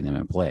 holding them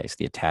in place.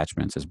 The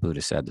attachments, as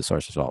Buddha said, the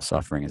source of all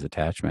suffering is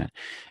attachment,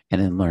 and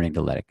then learning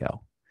to let it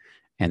go.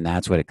 And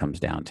that's what it comes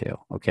down to.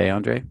 Okay,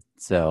 Andre?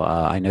 So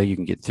I know you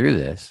can get through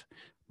this,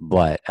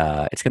 but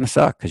it's going to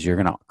suck because you're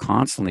going to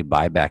constantly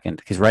buy back in.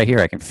 Because right here,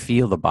 I can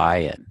feel the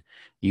buy-in.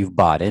 You've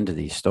bought into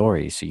these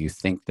stories, so you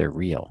think they're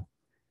real.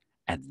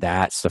 And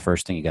that's the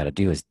first thing you got to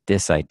do is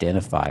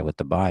disidentify with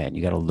the buy-in.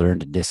 You got to learn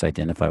to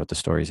disidentify with the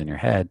stories in your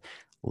head,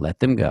 let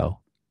them go,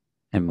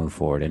 and move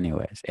forward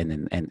anyways. And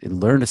then and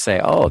learn to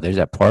say, oh, there's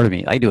that part of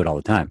me. I do it all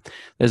the time.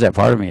 There's that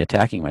part of me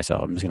attacking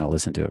myself. I'm just going to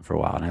listen to it for a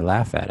while. And I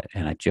laugh at it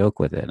and I joke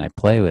with it and I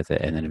play with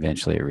it. And then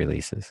eventually it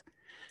releases.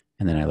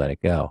 And then I let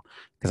it go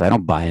because I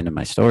don't buy into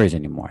my stories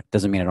anymore. It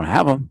doesn't mean I don't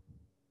have them.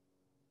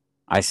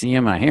 I see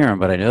them, I hear them,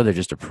 but I know they're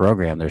just a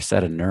program. They're a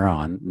set of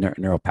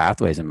neural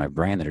pathways in my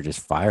brain that are just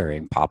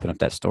firing, popping up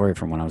that story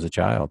from when I was a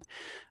child.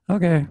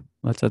 Okay,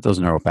 let's let those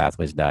neural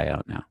pathways die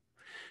out now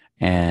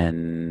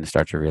and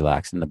start to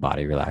relax, and the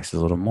body relaxes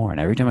a little more.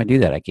 And every time I do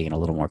that, I gain a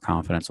little more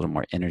confidence, a little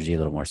more energy, a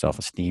little more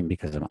self-esteem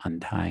because I'm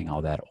untying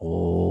all that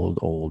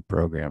old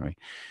programming.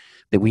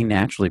 that we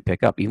naturally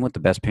pick up. Even with the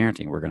best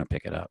parenting, we're going to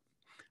pick it up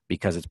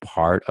because it's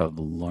part of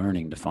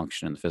learning to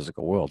function in the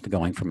physical world, to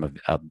going from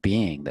a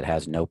being that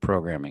has no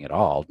programming at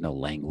all, no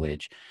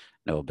language,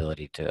 no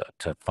ability to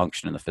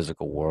function in the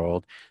physical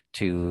world,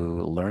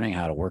 to learning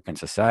how to work in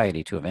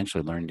society, to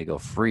eventually learning to go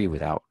free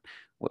without,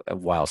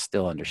 while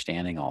still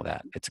understanding all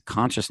that. It's a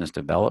consciousness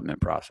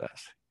development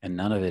process, and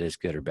none of it is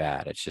good or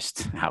bad. It's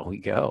just how we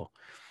go.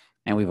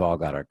 And we've all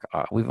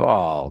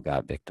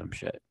got victim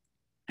shit.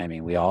 I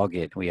mean, we all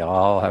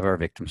have our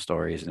victim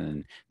stories,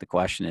 and the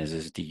question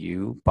is do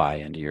you buy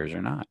into yours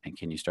or not, and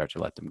can you start to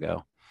let them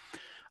go?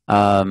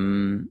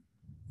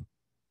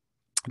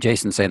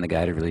 Jason's saying the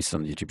guided releases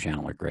on the YouTube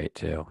channel are great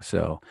too.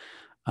 So,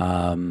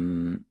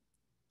 and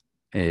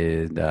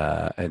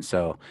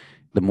so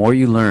the more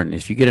you learn,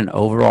 if you get an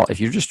overall, if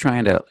you're just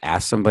trying to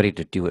ask somebody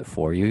to do it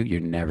for you, you're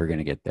never going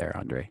to get there,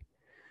 Andre.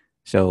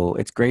 So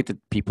it's great that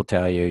people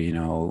tell you,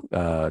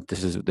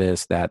 this is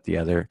this, that, the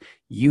other.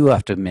 You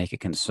have to make a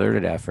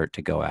concerted effort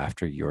to go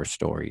after your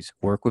stories.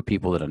 Work with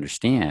people that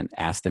understand.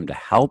 Ask them to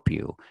help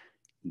you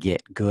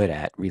get good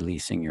at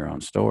releasing your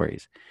own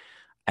stories.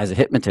 As a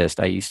hypnotist,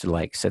 I used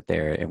to sit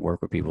there and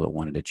work with people that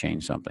wanted to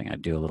change something.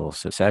 I'd do a little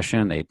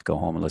session. They'd go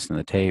home and listen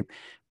to the tape.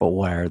 But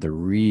where the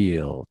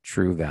real,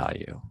 true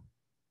value,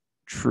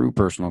 true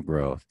personal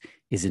growth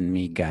is in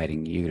me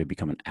guiding you to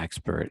become an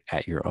expert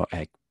at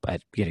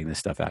at getting this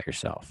stuff out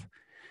yourself.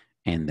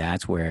 And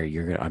that's where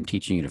I'm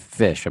teaching you to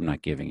fish. I'm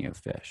not giving you a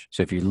fish.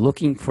 So if you're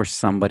looking for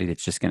somebody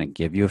that's just going to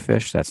give you a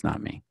fish, that's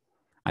not me.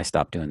 I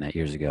stopped doing that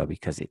years ago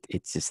because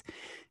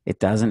it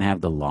doesn't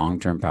have the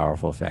long-term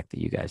powerful effect that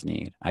you guys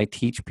need. I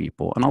teach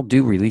people, and I'll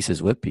do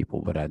releases with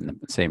people, but in the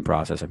same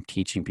process, I'm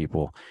teaching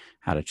people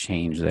how to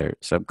change their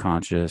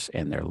subconscious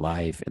and their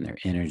life and their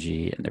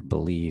energy and their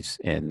beliefs.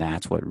 And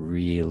that's what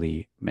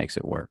really makes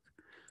it work.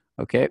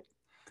 Okay.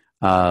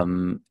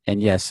 And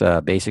yes,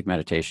 basic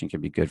meditation can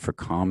be good for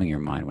calming your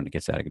mind when it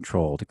gets out of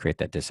control to create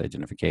that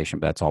disidentification,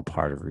 but that's all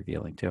part of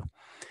revealing too.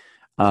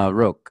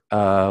 Roke,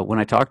 when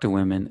I talk to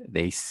women,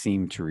 they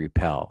seem to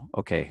repel.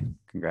 Okay,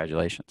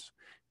 congratulations.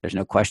 There's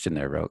no question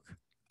there, Roke.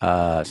 So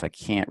I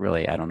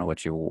don't know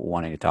what you're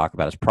wanting to talk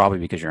about. It's probably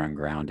because you're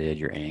ungrounded,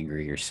 you're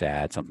angry, you're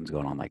sad, something's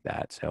going on like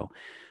that. So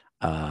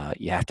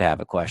you have to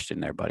have a question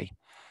there, buddy.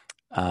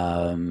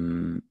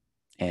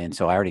 And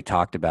so I already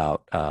talked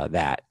about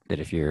that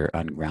if you're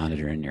ungrounded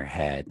or in your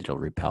head, it'll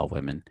repel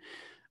women.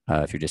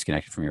 If you're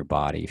disconnected from your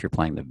body, if you're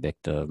playing the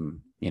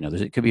victim,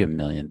 it could be a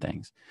million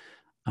things.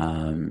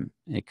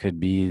 It could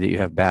be that you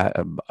have bad,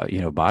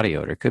 body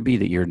odor. It could be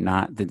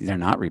that they're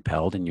not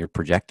repelled and you're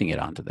projecting it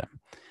onto them.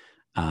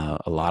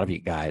 A lot of you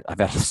guys, I've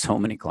had so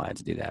many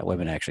clients do that.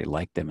 Women actually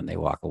like them and they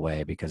walk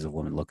away because a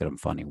woman look at them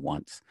funny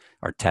once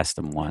or test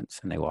them once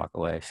and they walk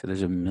away. So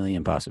there's a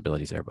million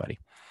possibilities there, buddy.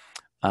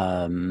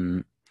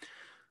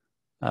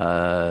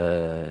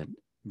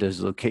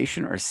 Does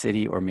location or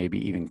city or maybe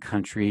even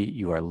country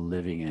you are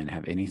living in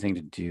have anything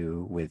to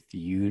do with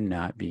you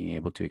not being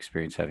able to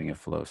experience having a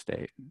flow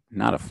state?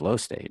 Not a flow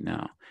state,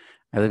 no.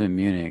 I live in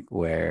Munich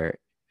where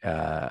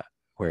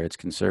it's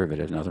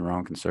conservative. Nothing wrong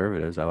with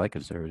conservatives. I like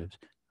conservatives.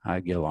 I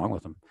get along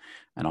with them.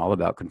 And all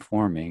about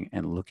conforming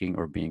and looking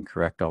or being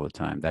correct all the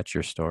time. That's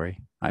your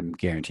story. I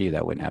guarantee you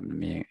that wouldn't happen to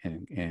me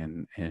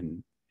in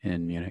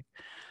Munich.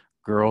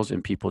 Girls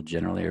and people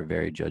generally are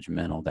very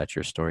judgmental. That's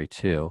your story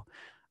too.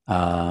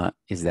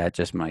 Is that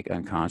just my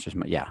unconscious?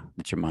 Yeah,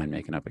 that's your mind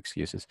making up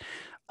excuses.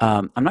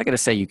 I'm not going to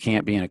say you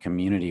can't be in a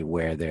community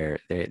where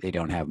they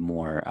don't have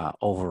more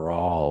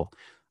overall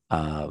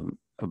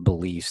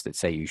beliefs that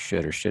say you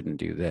should or shouldn't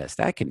do this.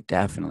 That can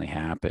definitely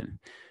happen.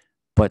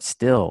 But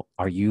still,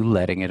 are you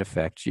letting it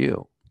affect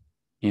you?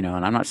 And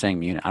I'm not saying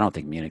Munich. I don't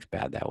think Munich's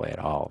bad that way at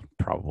all,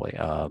 probably.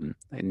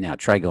 Now,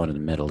 try going to the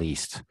Middle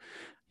East.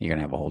 You're going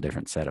to have a whole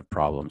different set of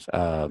problems.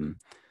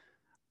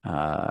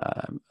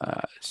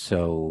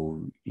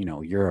 So,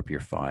 Europe, you're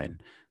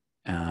fine.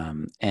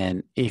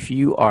 And if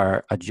you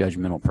are a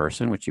judgmental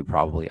person, which you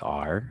probably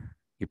are,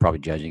 you're probably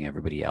judging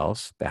everybody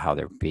else, how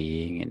they're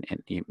being,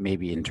 and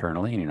maybe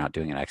internally, and you're not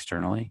doing it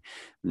externally,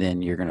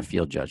 then you're going to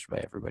feel judged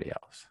by everybody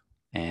else.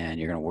 And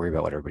you're going to worry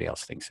about what everybody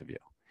else thinks of you.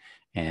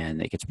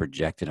 And it gets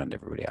projected onto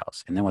everybody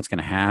else. And then what's going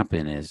to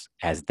happen is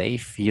as they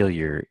feel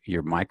your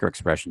micro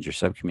expressions, your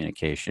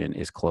subcommunication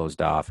is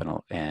closed off,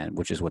 and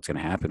which is what's going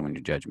to happen when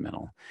you're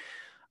judgmental.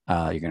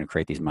 You're going to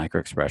create these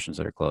micro expressions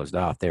that are closed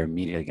off. They're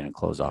immediately going to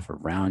close off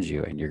around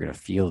you, and you're going to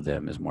feel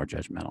them as more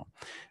judgmental.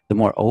 The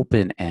more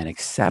open and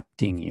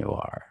accepting you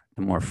are,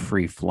 the more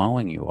free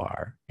flowing you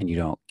are, and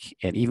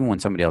even when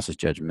somebody else is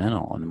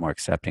judgmental, and the more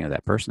accepting of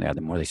that person they are,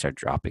 the more they start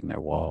dropping their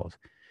walls.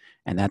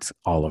 And that's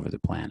all over the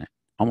planet.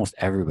 Almost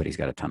everybody's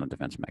got a ton of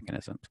defense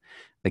mechanisms.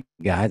 The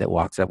guy that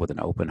walks up with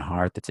an open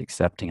heart that's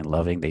accepting and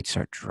loving, they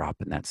start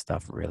dropping that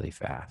stuff really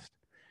fast.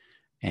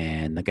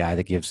 And the guy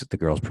that gives the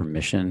girls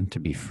permission to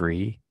be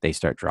free, they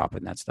start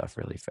dropping that stuff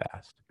really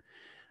fast.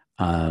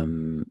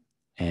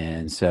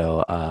 And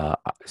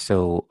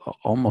so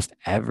almost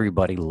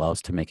everybody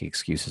loves to make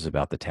excuses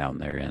about the town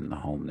they're in, the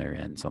home they're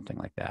in, something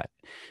like that.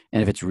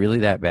 And if it's really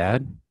that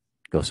bad,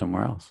 go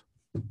somewhere else.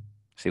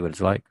 See what it's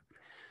like.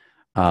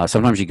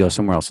 Sometimes you go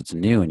somewhere else that's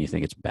new and you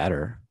think it's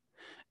better.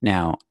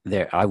 Now,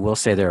 I will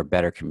say there are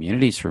better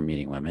communities for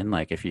meeting women.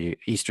 Like if you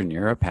Eastern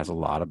Europe has a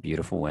lot of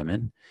beautiful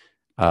women,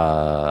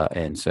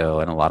 and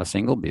a lot of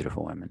single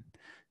beautiful women.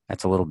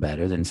 That's a little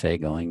better than say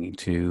going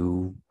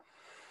to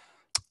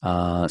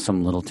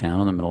some little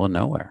town in the middle of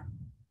nowhere,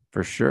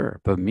 for sure.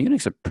 But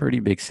Munich's a pretty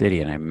big city,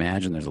 and I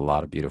imagine there's a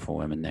lot of beautiful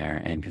women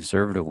there. And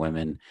conservative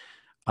women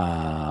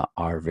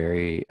are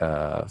very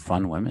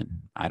fun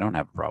women. I don't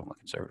have a problem with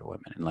conservative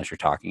women, unless you're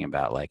talking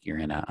about like you're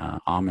in a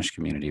Amish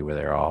community where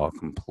they're all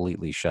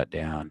completely shut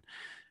down,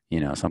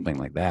 something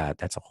like that.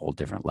 That's a whole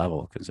different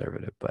level of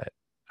conservative. But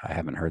I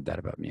haven't heard that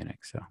about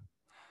Munich. So,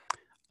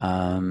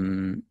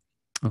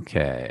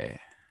 okay.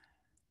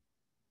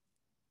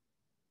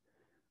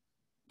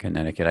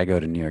 Connecticut. I go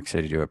to New York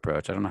City to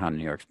approach. I don't know how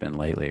New York's been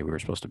lately. We were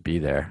supposed to be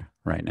there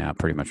right now,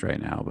 pretty much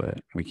right now, but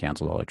we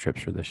canceled all our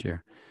trips for this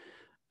year.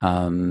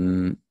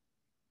 And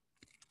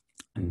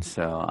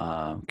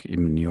so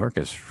New York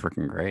is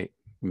freaking great.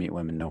 Meet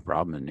women, no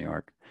problem in New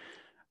York.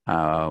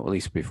 At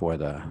least before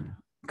the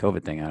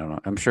COVID thing. I don't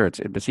know. I'm sure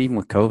it's even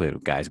with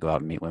COVID, guys go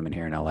out and meet women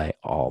here in LA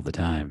all the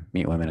time.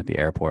 Meet women at the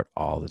airport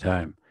all the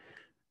time.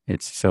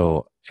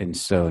 So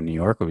New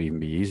York would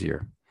even be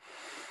easier.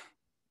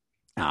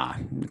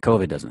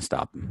 COVID doesn't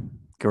stop them.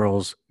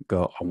 Girls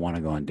want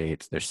to go on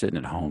dates. They're sitting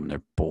at home.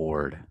 They're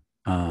bored.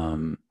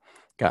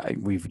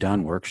 We've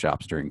done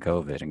workshops during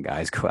COVID, and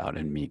guys go out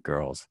and meet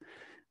girls.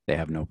 They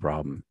have no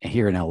problem.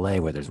 Here in LA,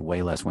 where there's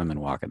way less women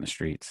walking the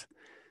streets.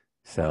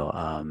 So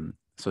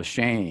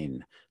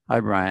Shane, hi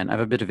Brian. I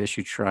have a bit of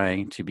issue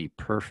trying to be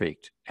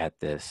perfect at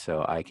this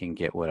so I can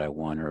get what I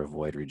want or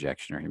avoid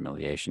rejection or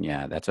humiliation.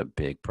 Yeah, that's a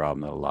big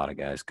problem that a lot of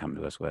guys come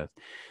to us with.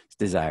 It's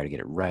desire to get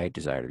it right,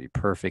 desire to be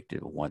perfect,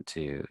 want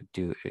to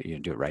do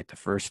it right the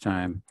first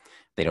time.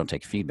 They don't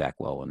take feedback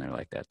well when they're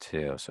like that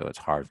too. So it's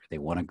hard. They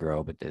want to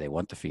grow, but they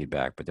want the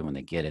feedback. But then when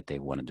they get it, they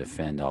want to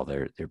defend all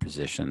their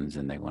positions,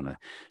 and they want to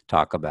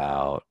talk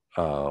about,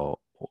 a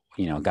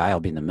guy will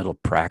be in the middle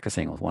of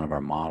practicing with one of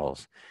our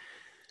models,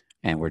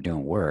 and we're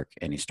doing work,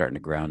 and he's starting to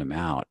ground him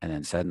out. And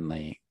then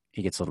suddenly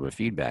he gets a little bit of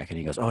feedback and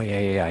he goes, oh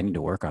yeah, I need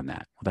to work on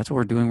that. Well, that's what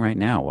we're doing right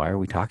now. Why are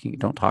we talking?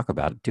 Don't talk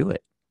about it. Do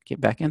it. Get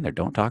back in there.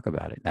 Don't talk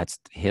about it. That's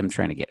him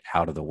trying to get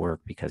out of the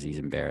work because he's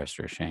embarrassed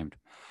or ashamed.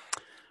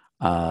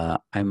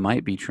 I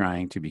might be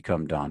trying to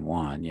become Don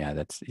Juan.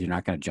 Yeah, you're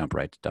not going to jump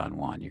right to Don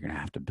Juan. You're going to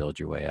have to build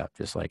your way up,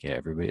 just like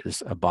everybody.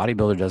 A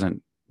bodybuilder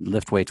doesn't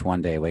lift weights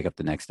one day, wake up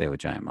the next day with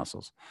giant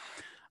muscles.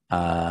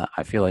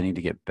 I feel I need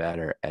to get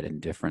better at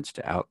indifference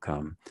to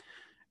outcome,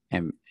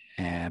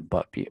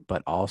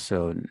 but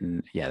also,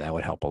 yeah, that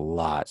would help a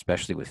lot,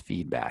 especially with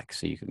feedback,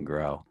 so you can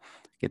grow,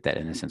 get that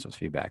innocence with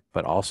feedback,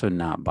 but also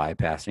not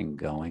bypassing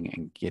going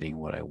and getting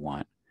what I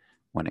want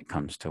when it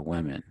comes to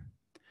women.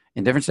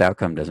 Indifference to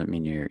outcome doesn't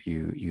mean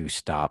you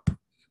stop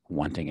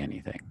wanting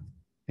anything.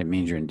 It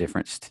means you're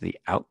indifference to the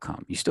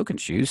outcome. You still can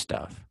choose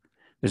stuff.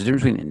 There's a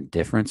difference between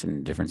indifference and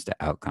indifference to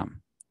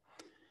outcome.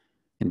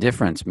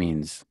 Indifference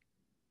means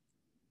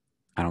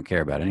I don't care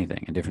about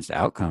anything. Indifference to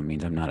outcome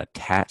means I'm not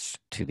attached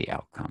to the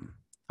outcome.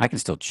 I can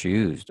still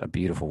choose a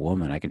beautiful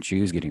woman. I can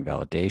choose getting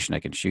validation.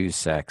 I can choose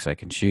sex. I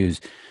can choose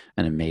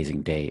an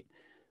amazing date.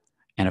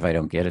 And if I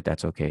don't get it,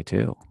 that's okay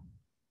too.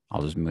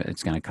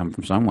 It's going to come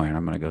from somewhere, and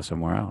I'm going to go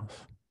somewhere else.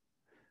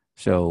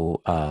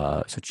 So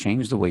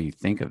change the way you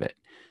think of it.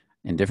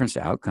 Indifference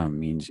to outcome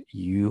means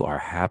you are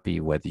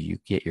happy whether you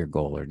get your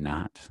goal or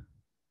not.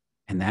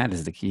 And that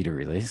is the key to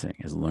releasing,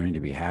 is learning to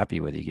be happy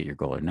whether you get your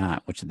goal or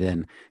not, which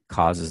then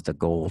causes the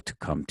goal to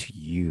come to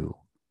you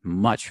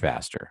much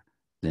faster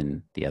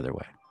than the other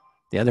way.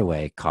 The other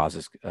way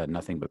causes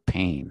nothing but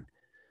pain.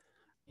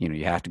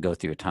 You have to go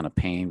through a ton of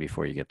pain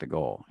before you get the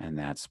goal, and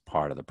that's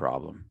part of the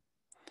problem.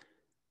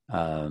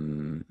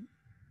 I'm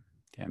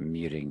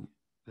muting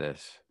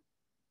this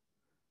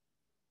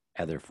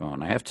other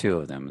phone. I have two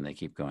of them, and they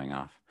keep going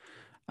off.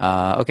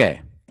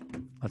 Okay,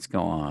 let's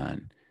go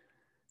on.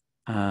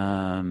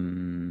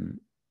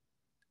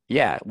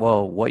 Yeah,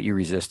 well, what you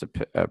resist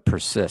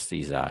persists,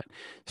 Izat.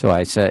 So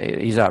I said,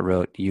 Izat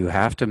wrote,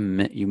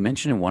 you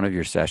mentioned in one of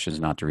your sessions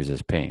not to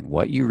resist pain.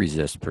 What you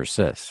resist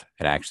persists.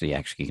 It actually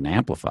can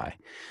amplify.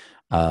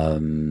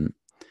 And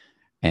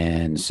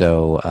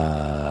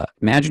so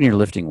imagine you're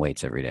lifting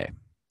weights every day.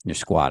 You're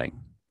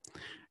squatting,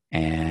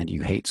 and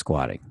you hate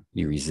squatting.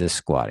 You resist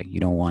squatting.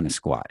 You don't want to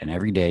squat. And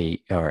every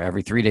day or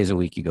every 3 days a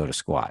week, you go to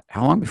squat.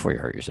 How long before you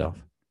hurt yourself?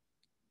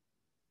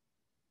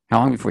 How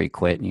long before you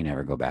quit and you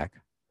never go back?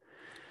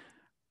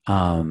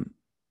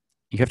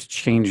 You have to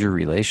change your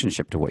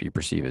relationship to what you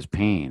perceive as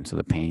pain, so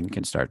the pain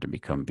can start to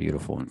become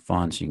beautiful and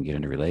fun, so you can get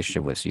into a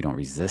relationship with, so you don't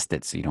resist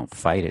it, so you don't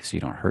fight it, so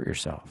you don't hurt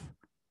yourself.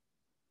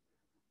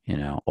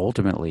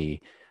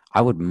 Ultimately,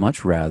 I would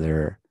much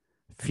rather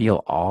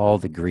feel all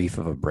the grief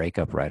of a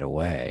breakup right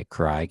away,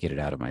 cry, get it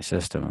out of my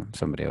system,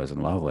 somebody I was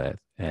in love with,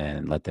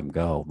 and let them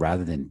go,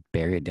 rather than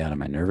bury it down in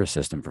my nervous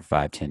system for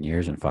 5-10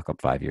 years and fuck up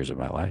 5 years of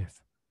my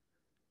life.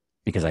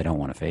 Because I don't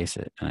want to face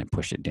it, and I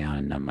push it down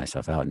and numb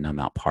myself out and numb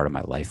out part of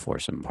my life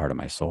force and part of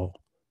my soul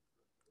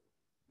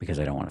because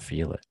I don't want to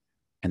feel it.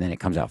 And then it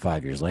comes out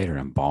 5 years later and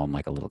I'm bawling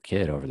like a little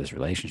kid over this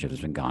relationship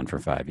that's been gone for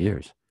 5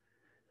 years.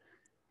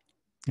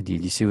 Do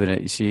you see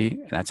what you see?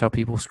 That's how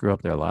people screw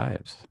up their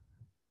lives.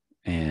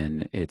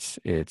 And it's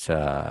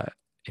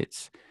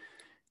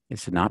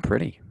not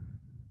pretty.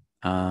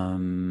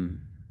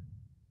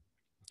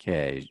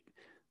 Okay,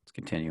 let's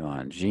continue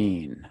on.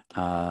 Gene,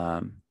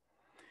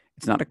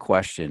 it's not a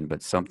question,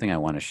 but something I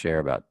want to share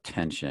about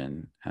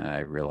tension. I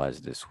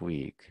realized this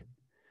week.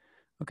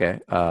 Okay,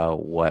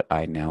 what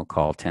I now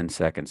call 10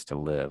 seconds to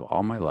live.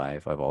 All my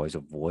life, I've always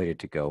avoided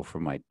to go for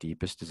my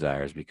deepest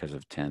desires because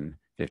of 10,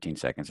 15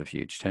 seconds of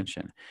huge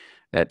tension.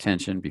 That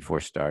tension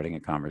before starting a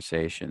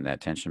conversation,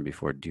 that tension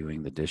before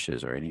doing the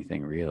dishes or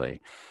anything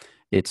really.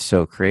 It's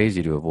so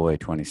crazy to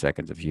avoid 20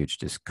 seconds of huge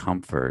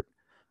discomfort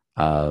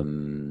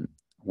um,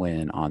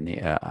 when on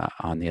the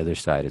other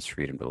side is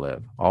freedom to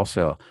live.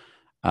 Also,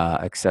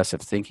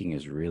 excessive thinking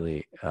is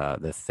really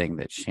the thing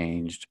that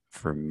changed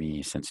for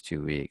me since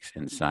 2 weeks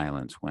in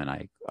silence. When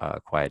I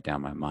quiet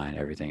down my mind,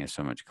 everything is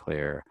so much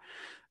clearer.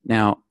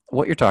 Now,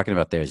 what you're talking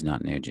about there is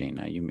not new,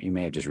 Gene. You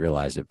may have just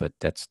realized it, but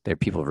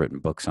people have written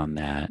books on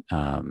that.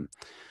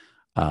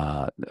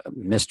 Uh,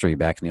 Mystery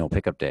back in the old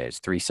pickup days,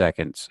 3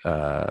 seconds,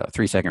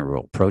 3 second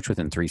rule, approach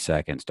within 3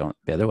 seconds. Don't,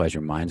 otherwise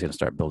your mind's going to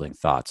start building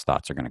thoughts.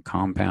 Thoughts are going to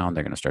compound.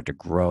 They're going to start to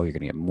grow. You're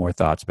going to get more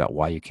thoughts about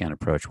why you can't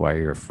approach, why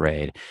you're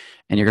afraid.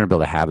 And you're going to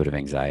build a habit of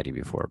anxiety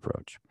before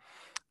approach.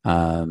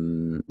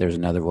 There's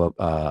another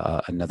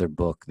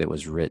book that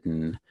was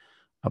written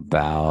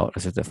about,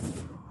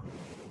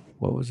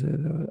 what was it?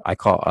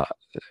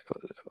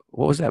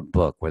 What was that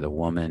book where the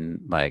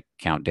woman like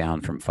count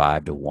down from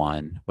 5 to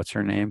 1? What's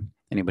her name?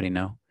 Anybody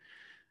know?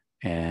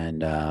 And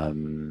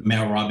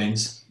Mel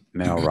Robbins.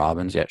 Mel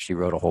Robbins, yeah, she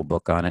wrote a whole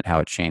book on it, how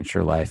it changed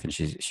her life, and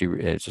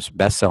it's just a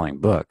best-selling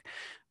book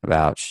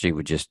about she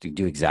would just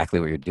do exactly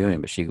what you're doing,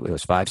 but it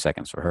was 5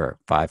 seconds for her,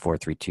 5, 4,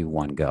 3, 2,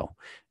 1, go,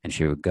 and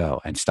she would go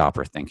and stop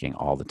her thinking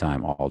all the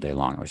time, all day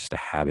long. It was just a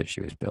habit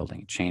she was building.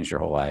 It changed her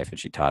whole life, and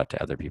she taught it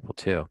to other people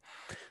too.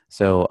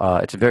 So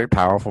it's a very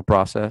powerful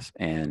process,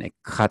 and it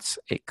cuts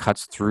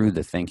through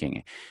the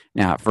thinking.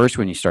 Now, at first,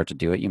 when you start to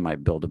do it, you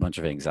might build a bunch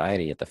of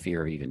anxiety at the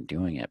fear of even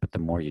doing it. But the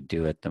more you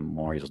do it, the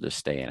more you'll just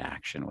stay in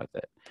action with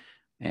it,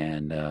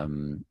 and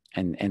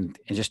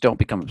just don't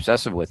become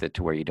obsessive with it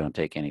to where you don't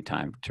take any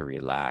time to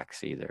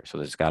relax either. So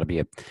there's got to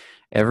be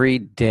every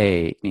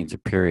day needs a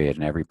period,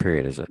 and every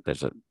period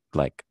there's a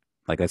like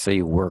let's say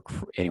you work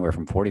for anywhere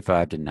from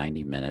 45 to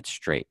 90 minutes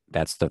straight.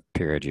 That's the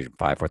period. You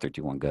 5, 4, 3,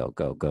 2, 1, go,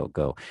 go, go,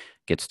 go,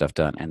 get stuff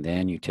done. And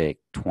then you take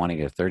 20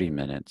 to 30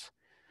 minutes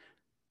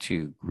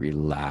to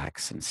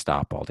relax and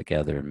stop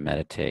altogether and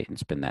meditate and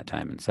spend that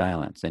time in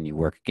silence. Then you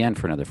work again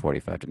for another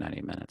 45 to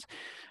 90 minutes.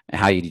 And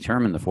how you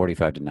determine the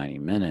 45 to 90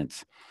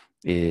 minutes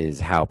is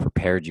how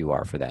prepared you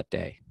are for that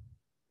day.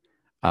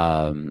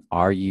 Did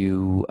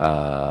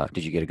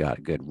you get a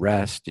good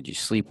rest? Did you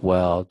sleep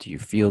well? Do you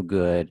feel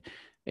good?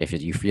 If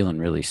you're feeling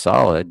really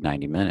solid,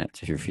 90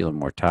 minutes. If you're feeling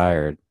more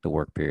tired, the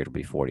work period will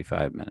be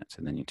 45 minutes.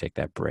 And then you take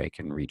that break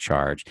and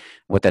recharge.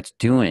 What that's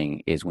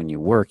doing is when you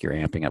work, you're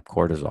amping up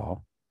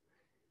cortisol.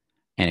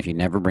 And if you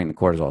never bring the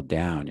cortisol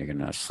down, you're going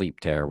to sleep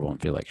terrible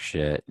and feel like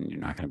shit, and you're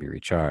not going to be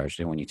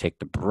recharged. And when you take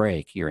the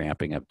break, you're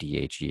amping up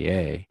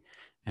DHEA,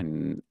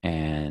 and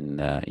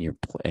you're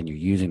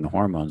using the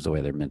hormones the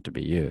way they're meant to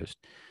be used.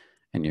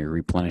 And you're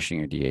replenishing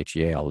your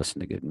DHEA. I'll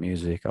listen to good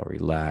music. I'll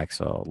relax.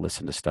 I'll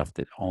listen to stuff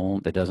that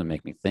doesn't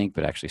make me think,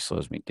 but actually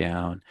slows me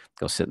down.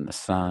 Go sit in the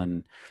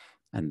sun,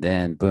 and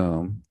then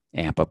boom,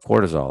 amp up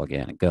cortisol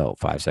again. And go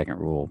 5 second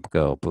rule.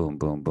 Go boom,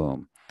 boom,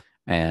 boom,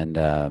 and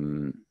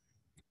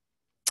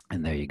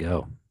there you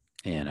go.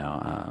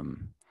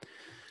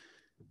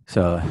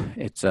 So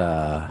it's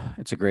a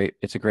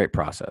great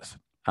process.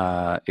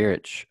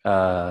 Erich,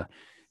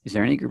 is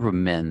there any group of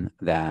men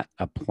that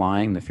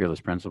applying the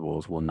fearless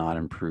principles will not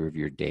improve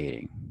your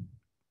dating?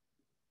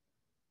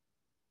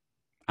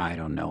 I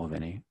don't know of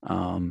any.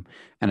 And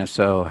if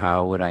so,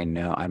 how would I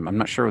know? I'm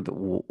not sure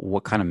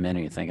what kind of men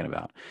are you thinking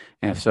about?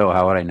 And if so,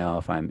 how would I know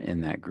if I'm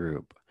in that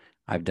group?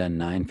 I've done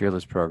 9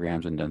 fearless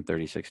programs and done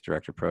 36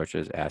 direct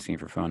approaches, asking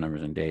for phone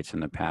numbers and dates in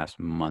the past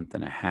month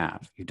and a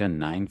half. You've done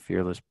 9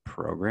 fearless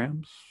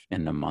programs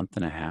in a month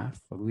and a half?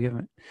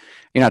 You're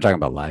not talking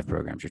about live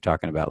programs. You're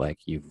talking about like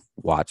you've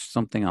watched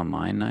something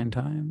online 9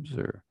 times,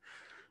 or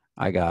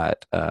I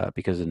got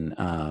because in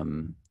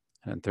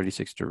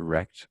 36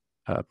 direct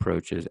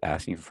approaches,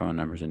 asking for phone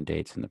numbers and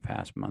dates in the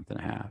past month and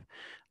a half,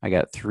 I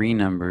got 3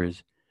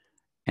 numbers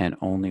and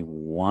only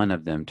one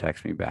of them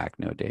text me back,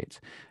 no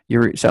dates.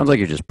 Sounds like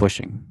you're just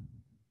pushing.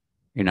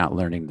 You're not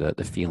learning the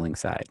feeling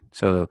side.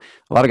 So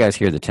a lot of guys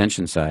hear the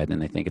tension side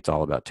and they think it's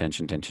all about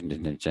tension.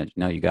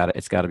 No,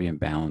 it's got to be in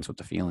balance with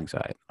the feeling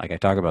side. Like I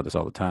talk about this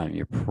all the time.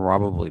 You're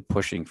probably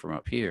pushing from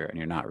up here and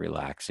you're not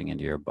relaxing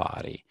into your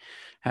body.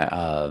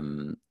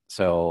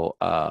 So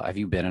have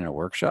you been in a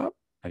workshop?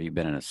 Have you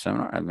been in a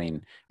seminar? I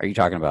mean, are you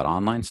talking about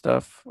online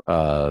stuff?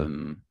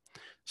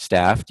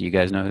 Staff, do you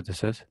guys know who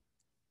this is?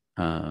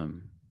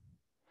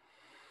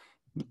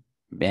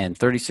 And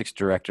 36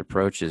 direct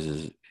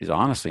approaches is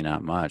honestly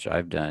not much.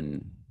 I've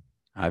done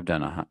I've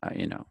done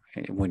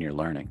when you're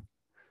learning,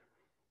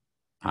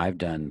 I've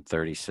done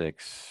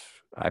 36.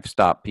 I've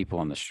stopped people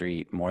on the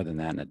street more than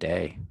that in a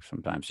day,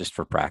 sometimes just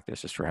for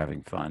practice, just for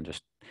having fun,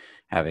 just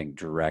having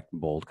direct,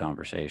 bold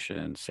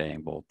conversations,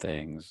 saying bold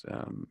things.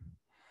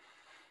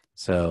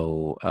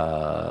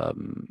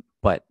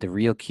 But the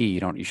real key,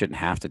 you shouldn't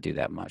have to do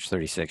that much.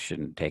 36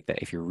 shouldn't take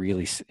that. If you're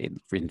really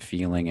in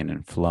feeling and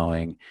in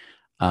flowing,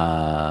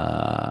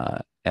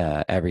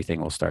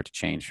 everything will start to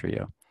change for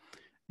you,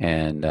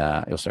 and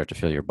you'll start to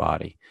feel your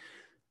body.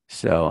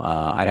 So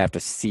I'd have to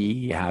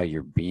see how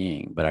you're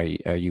being, but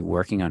are you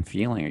working on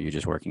feeling, or are you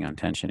just working on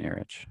tension,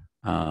 Rich?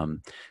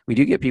 We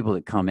do get people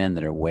that come in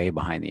that are way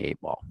behind the eight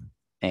ball,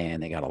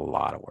 and they got a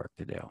lot of work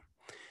to do.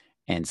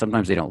 And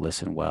sometimes they don't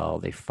listen well.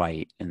 They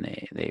fight, and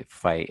they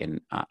fight.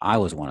 And I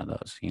was one of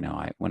those.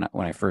 When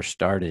I first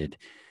started,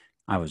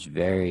 I was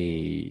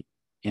very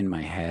in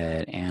my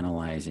head,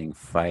 analyzing,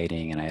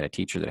 fighting, and I had a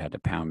teacher that had to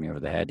pound me over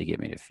the head to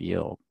get me to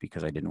feel,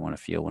 because I didn't want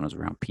to feel when I was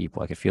around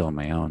people. I could feel on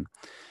my own.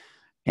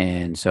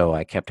 And so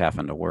I kept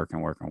having to work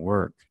and work and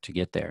work to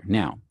get there.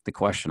 Now, the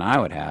question I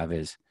would have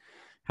is,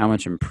 how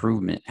much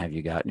improvement have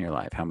you got in your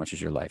life? How much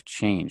has your life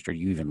changed? Or do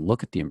you even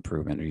look at the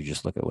improvement, or you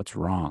just look at what's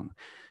wrong?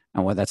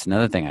 And that's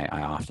another thing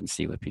I often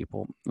see with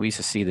people. We used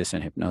to see this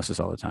in hypnosis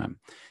all the time.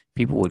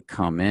 People would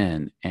come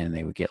in and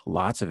they would get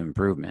lots of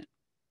improvement,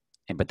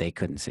 but they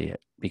couldn't see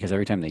it, because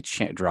every time they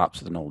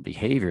drops an old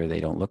behavior, they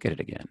don't look at it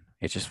again.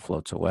 It just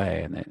floats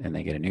away, and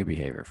they get a new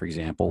behavior. For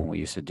example, when we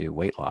used to do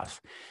weight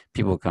loss,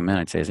 people would come in,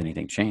 I'd say, has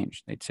anything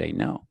changed? They'd say,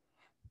 no,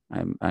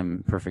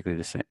 I'm perfectly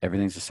the same.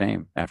 Everything's the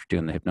same after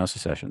doing the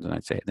hypnosis sessions.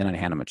 And then I'd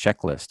hand them a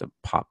checklist of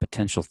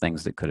potential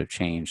things that could have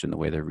changed in the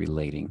way they're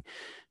relating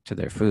to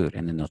their food.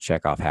 And then they'll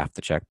check off half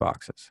the check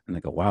boxes, and they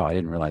go, wow, I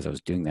didn't realize I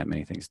was doing that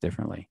many things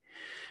differently.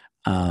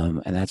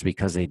 And that's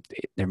because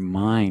their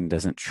mind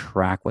doesn't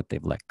track what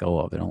they've let go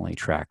of. It only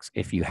tracks.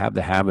 If you have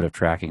the habit of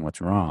tracking what's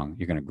wrong,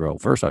 you're going to grow.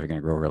 First off, you're going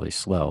to grow really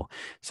slow.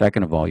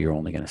 Second of all, you're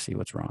only going to see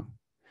what's wrong,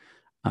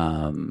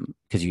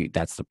 because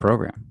that's the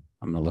program.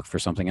 I'm going to look for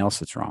something else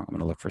that's wrong. I'm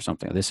going to look for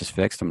something. This is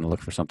fixed. I'm going to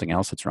look for something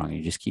else that's wrong. And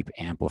you just keep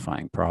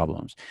amplifying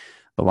problems.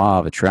 The law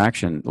of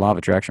attraction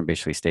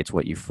basically states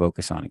what you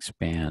focus on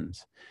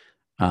expands.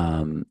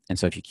 And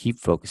so if you keep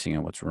focusing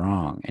on what's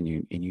wrong,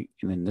 and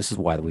then this is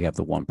why we have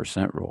the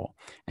 1% rule,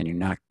 and you're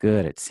not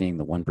good at seeing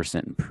the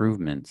 1%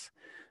 improvements,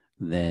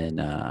 then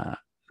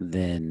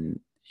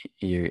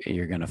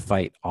you're going to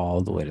fight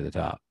all the way to the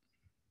top.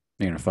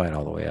 You're going to fight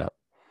all the way up.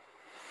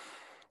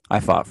 I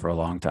fought for a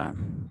long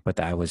time, but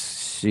I was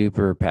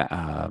super,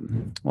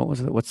 what was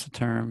it? What's the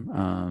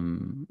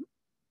term?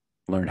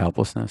 Learned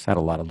helplessness. I had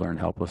a lot of learned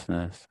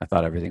helplessness. I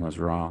thought everything was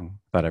wrong,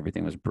 thought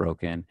everything was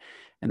broken.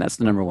 And that's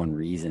the number one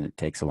reason it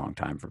takes a long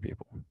time for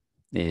people,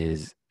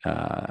 is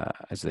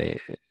as how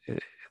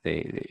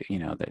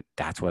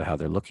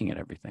they're looking at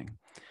everything.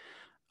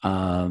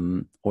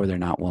 Or they're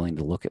not willing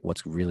to look at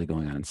what's really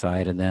going on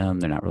inside of them.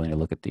 They're not willing to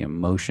look at the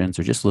emotions.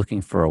 They're just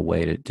looking for a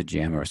way to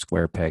jam a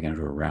square peg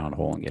into a round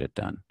hole and get it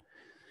done.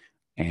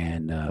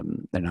 And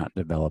they're not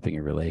developing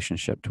a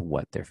relationship to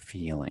what they're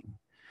feeling.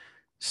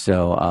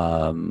 So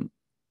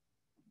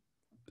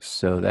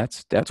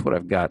that's what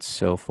I've got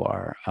so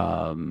far.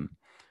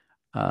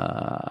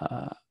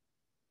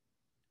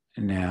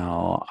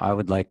 Now I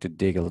would like to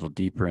dig a little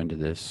deeper into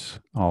this.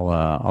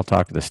 I'll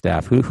talk to the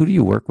staff. Who do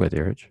you work with,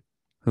 Erich?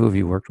 Who have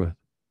you worked with?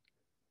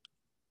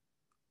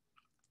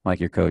 Like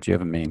your coach, you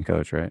have a main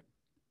coach, right?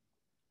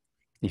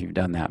 If you've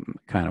done that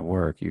kind of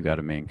work, you got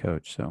a main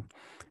coach. So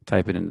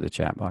type it into the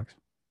chat box.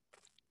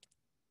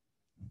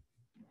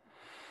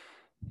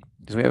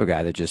 Because we have a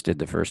guy that just did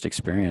the first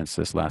experience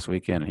this last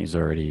weekend, and he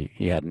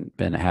hadn't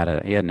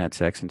had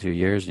sex in 2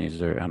 years, and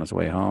he's on his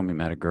way home. He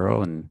met a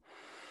girl, and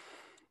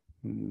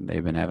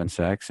they've been having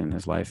sex, and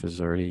his life has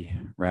already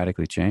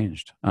radically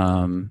changed.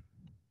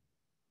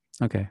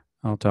 Okay,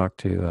 I'll talk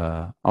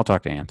to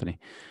Anthony,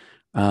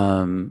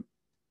 and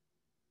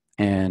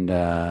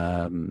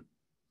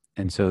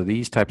so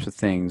these types of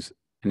things.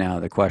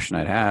 Now, the question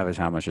I'd have is,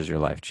 how much has your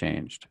life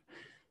changed?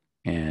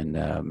 And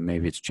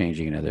maybe it's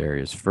changing in other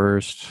areas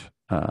first.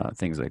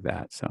 Things like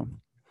that. So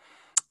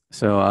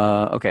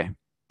okay,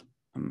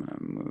 I'm gonna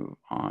move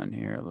on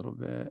here a little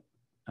bit.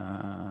 As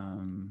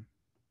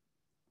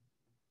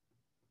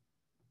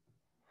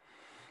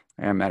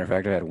a matter of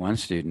fact, I had one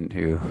student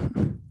who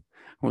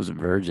was a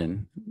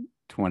virgin,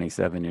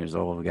 27 years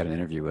old. We got an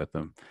interview with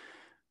him,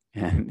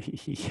 and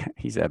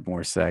he's had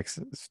more sex.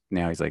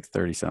 Now he's like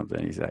 30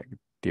 something. He's like,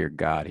 dear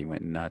God, he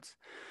went nuts.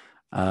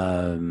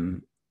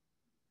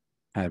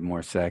 Had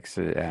more sex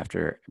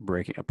after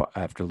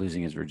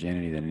losing his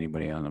virginity than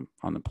anybody on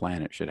the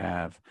planet should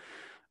have.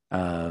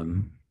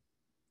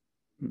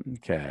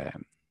 Okay,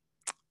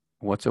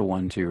 what's a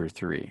 1, 2, or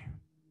 3?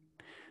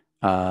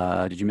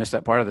 Did you miss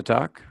that part of the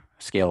talk?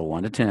 Scale of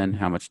 1 to 10.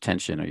 How much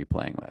tension are you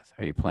playing with?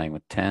 Are you playing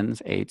with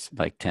 10s, 8s?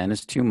 Like 10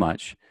 is too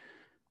much.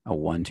 A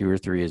 1, 2, or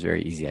 3 is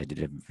very easy. I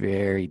did a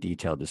very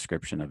detailed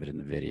description of it in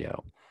the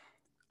video.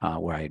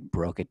 Where I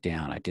broke it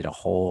down. I did a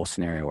whole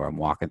scenario where I'm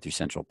walking through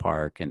Central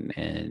Park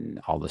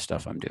and all the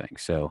stuff I'm doing.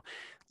 So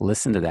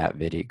listen to that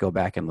video. Go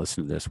back and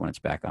listen to this when it's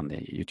back on the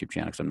YouTube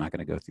channel, because I'm not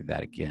going to go through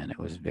that again. It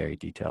was very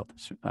detailed,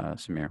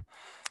 Samir.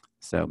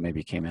 So maybe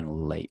you came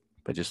in late,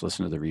 but just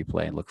listen to the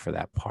replay and look for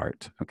that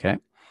part. Okay.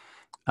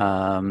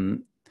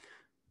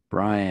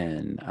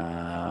 Brian,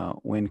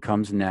 when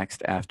comes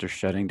next after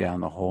shutting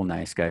down the whole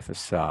nice guy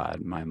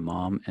facade? My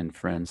mom and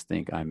friends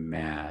think I'm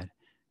mad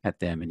at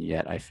them, and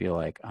yet I feel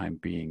like I'm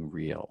being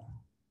real.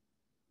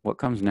 What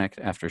comes next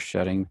after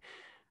shutting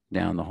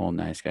down the whole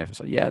nice guy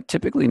facade? Yeah,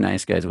 typically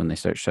nice guys, when they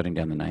start shutting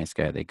down the nice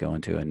guy, they go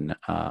into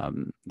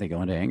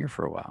anger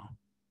for a while.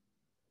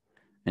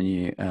 And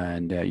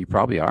you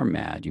probably are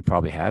mad. You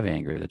probably have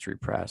anger that's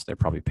repressed. They're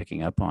probably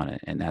picking up on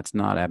it, and that's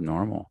not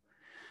abnormal.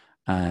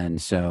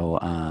 And so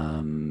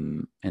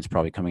it's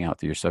probably coming out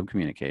through your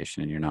subcommunication,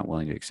 and you're not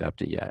willing to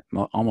accept it yet.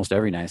 Almost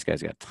every nice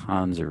guy's got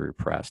tons of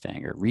repressed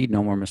anger. Read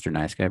No More Mr.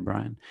 Nice Guy,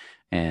 Brian.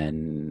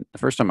 And the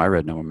first time I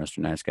read No More Mr.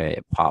 Nice Guy,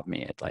 it popped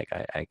me. It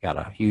I got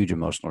a huge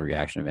emotional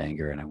reaction of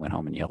anger, and I went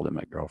home and yelled at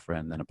my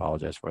girlfriend, then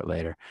apologized for it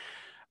later.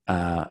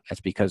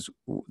 It's because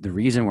the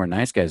reason we're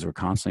nice guys, we're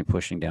constantly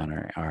pushing down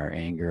our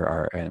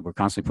anger, we're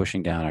constantly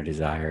pushing down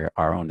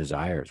our own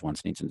desires,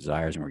 wants, needs, and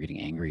desires, and we're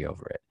getting angry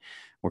over it.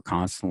 We're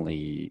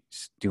constantly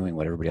doing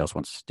what everybody else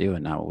wants to do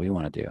and not what we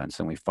want to do. And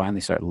so when we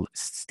finally start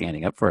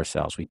standing up for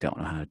ourselves, we don't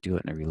know how to do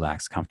it in a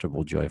relaxed,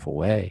 comfortable, joyful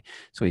way.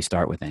 So we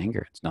start with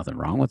anger. There's nothing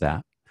wrong with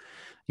that.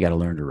 You got to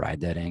learn to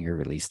ride that anger,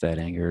 release that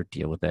anger,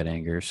 deal with that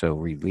anger. So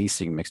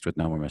releasing mixed with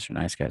No More Mr.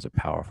 Nice Guy is a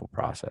powerful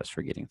process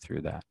for getting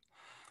through that.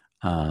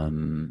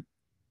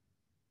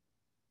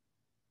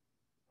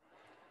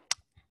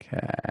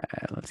 Okay,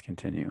 let's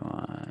continue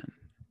on.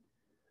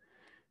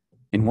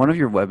 In one of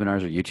your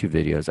webinars or YouTube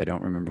videos, I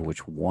don't remember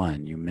which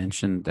one, you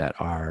mentioned that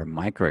our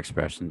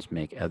microexpressions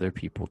make other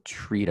people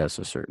treat us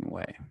a certain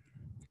way.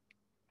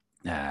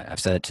 I've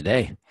said it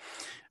today.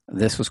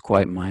 This was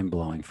quite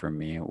mind-blowing for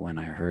me when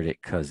I heard it,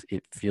 because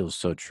it feels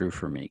so true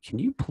for me. Can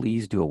you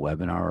please do a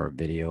webinar or a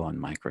video on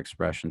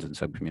microexpressions and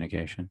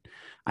subcommunication?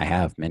 I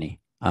have many.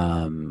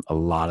 A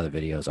lot of the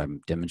videos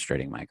I'm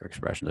demonstrating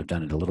microexpressions. I've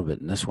done it a little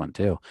bit in this one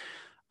too.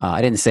 I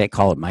didn't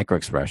call it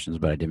microexpressions,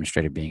 but I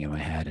demonstrated being in my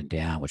head and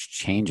down, which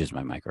changes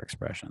my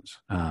microexpressions.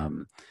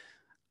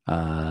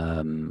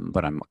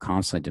 But I'm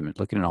constantly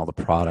looking at all the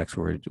products.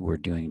 We're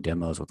doing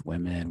demos with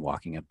women,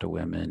 walking up to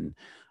women,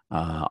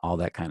 all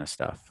that kind of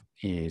stuff.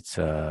 It's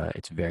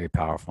very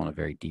powerful and a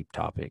very deep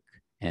topic.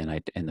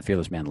 And the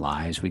Fearless Man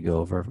Lives, we go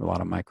over a lot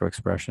of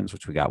microexpressions,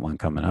 which we got one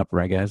coming up,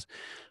 right, guys?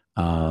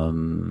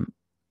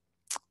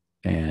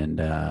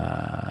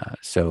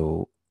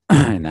 So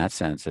in that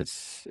sense,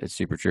 it's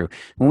super true.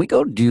 When we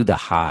go do the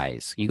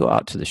highs, you go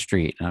out to the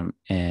street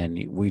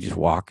and we just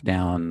walk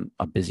down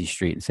a busy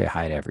street and say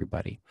hi to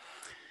everybody.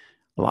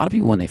 A lot of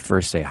people, when they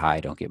first say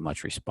hi, don't get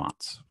much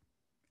response.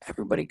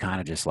 Everybody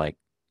kind of just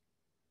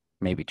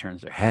maybe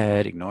turns their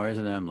head, ignores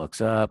them,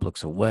 looks up,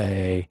 looks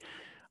away,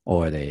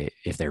 or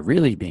if they're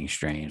really being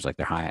strange,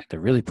 they're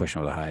really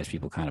pushing over the highs,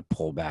 people kind of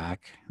pull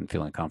back and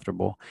feel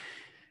uncomfortable.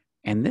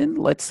 And then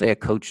let's say a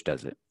coach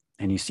does it.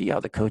 And you see how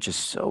the coach is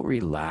so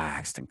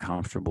relaxed and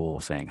comfortable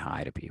saying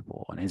hi to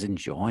people and is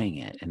enjoying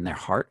it, and their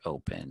heart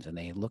opens and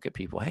they look at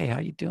people. Hey,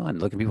 how you doing?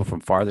 Look at people from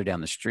farther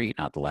down the street,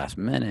 not the last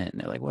minute. And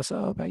they're like, what's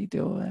up? How you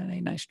doing?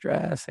 Hey, nice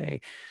dress.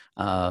 Hey,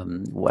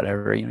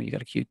 whatever, you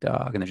got a cute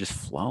dog, and they're just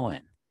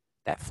flowing.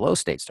 That flow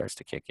state starts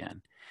to kick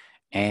in,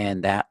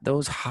 and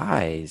those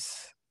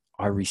highs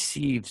are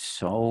received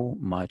so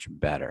much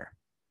better.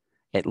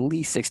 At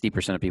least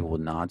 60% of people will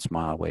nod,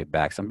 smile, wave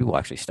back. Some people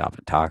actually stop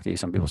and talk to you.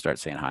 Some people start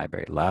saying hi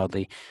very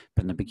loudly.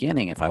 But in the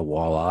beginning, if I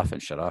wall off and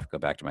shut off, go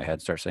back to my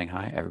head, start saying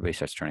hi, everybody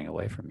starts turning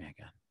away from me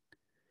again.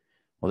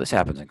 Well, this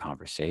happens in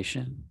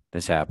conversation.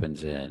 This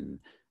happens in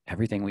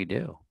everything we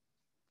do.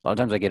 A lot of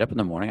times I get up in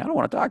the morning, I don't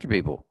want to talk to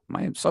people.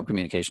 My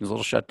subcommunication is a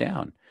little shut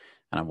down.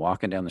 And I'm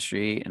walking down the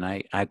street, and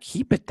I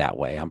keep it that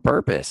way on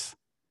purpose.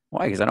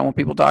 Why? Because I don't want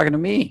people talking to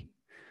me.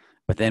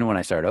 But then when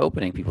I start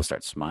opening, people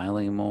start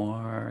smiling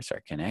more,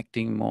 start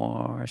connecting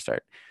more,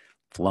 start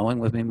flowing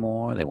with me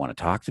more. They want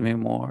to talk to me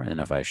more. And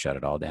if I shut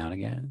it all down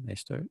again,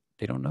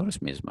 they don't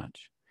notice me as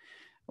much.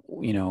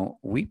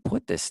 We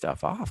put this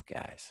stuff off,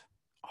 guys,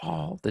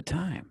 all the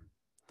time.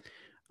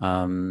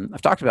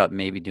 I've talked about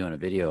maybe doing a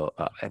video.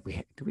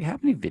 Do we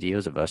have any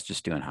videos of us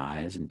just doing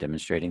highs and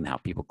demonstrating how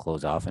people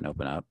close off and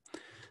open up?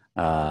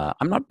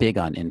 I'm not big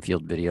on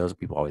infield videos.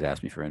 People always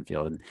ask me for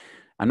infield, and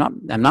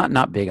I'm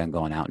not big on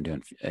going out and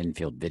doing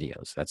infield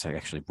videos. That's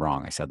actually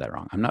wrong. I said that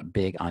wrong. I'm not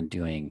big on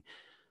doing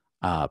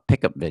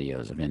pickup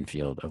videos of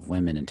infield of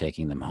women and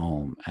taking them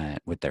home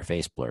with their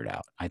face blurred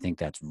out. I think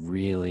that's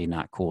really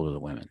not cool to the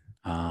women.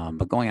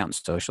 But going out and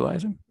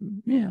socializing,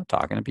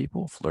 talking to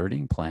people,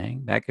 flirting,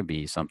 playing, that could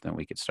be something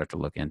we could start to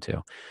look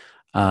into,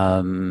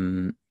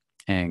 and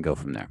go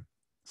from there.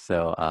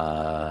 So,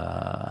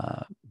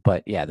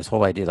 but yeah, this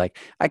whole idea,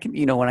 I can,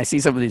 when I see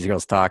some of these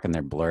girls talk and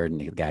they're blurred and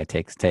the guy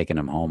taking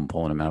them home,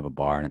 pulling them out of a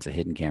bar, and it's a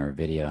hidden camera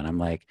video. And I'm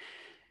like,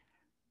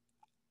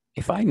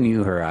 if I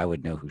knew her, I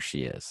would know who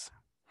she is.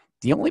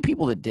 The only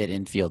people that did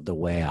infield the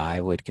way I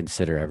would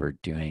consider ever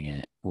doing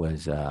it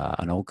was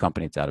an old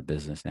company that's out of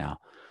business now.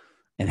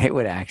 And they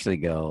would actually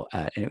go,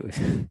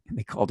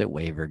 they called it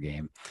waiver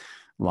game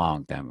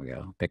long time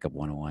ago, pickup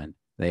 101.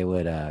 They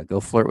would go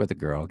flirt with a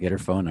girl, get her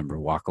phone number,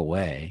 walk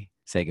away,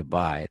 say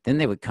goodbye. Then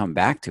they would come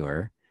back to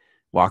her,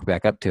 walk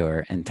back up to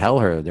her and tell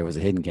her there was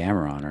a hidden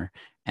camera on her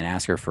and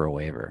ask her for a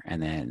waiver.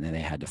 And then they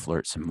had to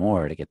flirt some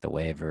more to get the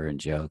waiver and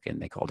joke.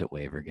 And they called it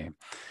waiver game.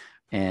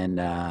 And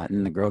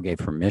then the girl gave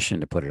permission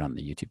to put it on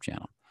the YouTube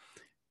channel.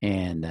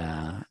 And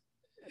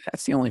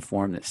that's the only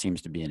form that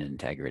seems to be in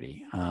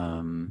integrity.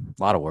 A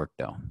lot of work,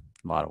 though.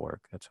 A lot of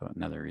work. That's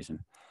another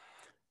reason.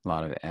 A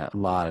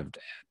lot of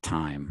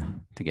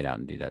time to get out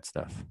and do that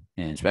stuff,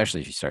 and especially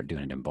if you start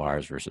doing it in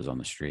bars versus on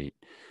the street,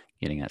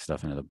 getting that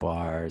stuff into the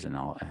bars and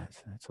all.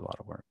 It's a lot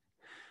of work.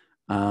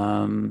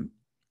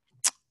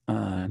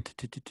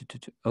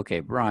 Okay,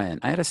 Brian,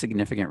 I had a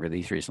significant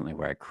release recently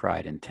where I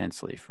cried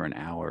intensely for an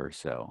hour or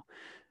so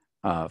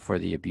for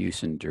the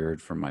abuse endured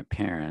from my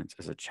parents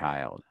as a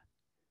child.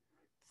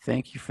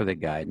 Thank you for the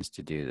guidance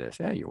to do this.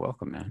 Yeah, you're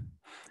welcome, man.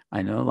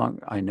 I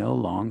no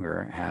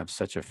longer have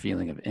such a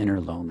feeling of inner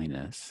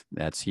loneliness.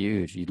 That's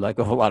huge. You'd let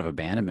go of a lot of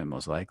abandonment,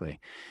 most likely.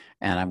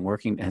 And I'm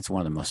working. That's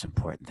one of the most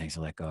important things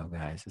to let go of,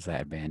 guys, is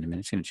that abandonment.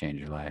 It's going to change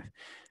your life.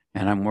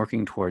 And I'm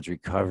working towards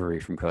recovery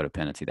from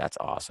codependency. That's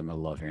awesome. I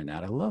love hearing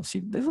that.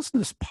 Listen to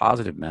this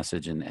positive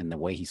message and the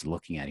way he's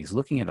looking at it. He's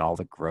looking at all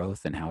the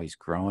growth and how he's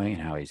growing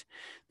and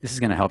this is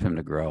going to help him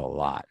to grow a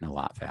lot and a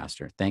lot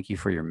faster. Thank you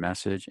for your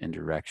message and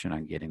direction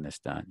on getting this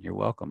done. You're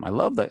welcome. I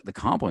love the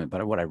compliment,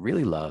 but what I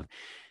really love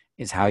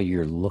is how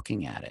you're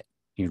looking at it.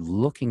 You're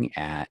looking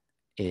at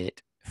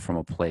it from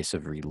a place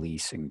of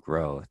release and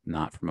growth,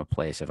 not from a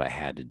place of I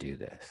had to do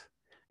this.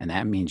 And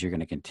that means you're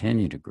going to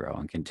continue to grow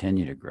and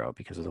continue to grow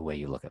because of the way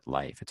you look at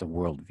life. It's a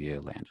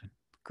worldview, Landon.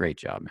 Great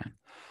job,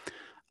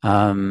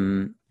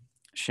 man.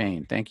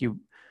 Shane, thank you.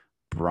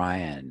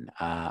 Brian,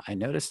 I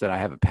noticed that I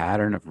have a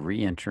pattern of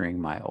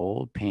re-entering my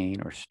old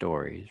pain or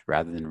stories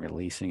rather than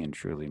releasing and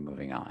truly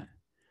moving on.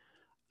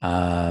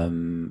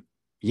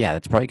 Yeah,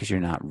 that's probably because you're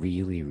not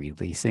really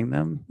releasing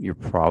them. You're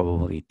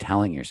probably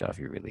telling yourself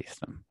you released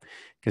them.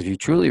 Because if you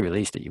truly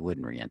released it, you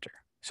wouldn't re-enter.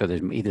 So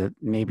there's either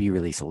maybe you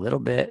release a little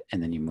bit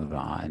and then you move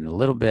on a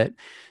little bit.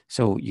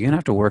 So you're going to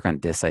have to work on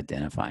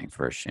disidentifying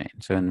first, Shane.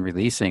 So in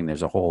releasing,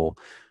 there's a whole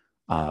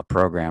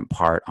program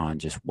part on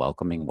just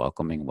welcoming,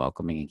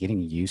 and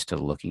getting used to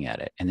looking at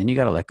it. And then you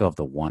got to let go of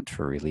the want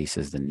for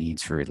releases, the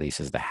needs for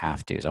releases, the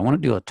have tos. I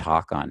want to do a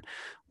talk on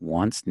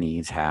wants,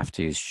 needs, have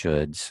tos,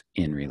 shoulds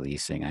in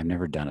releasing. I've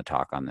never done a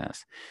talk on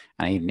this.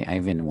 I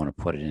even want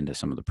to put it into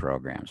some of the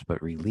programs,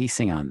 but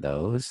releasing on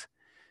those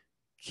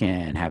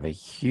can have a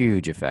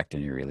huge effect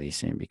in your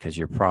releasing because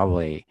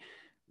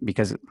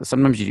because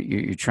sometimes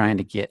you're trying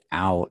to get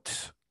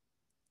out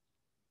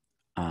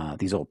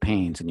these old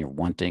pains and you're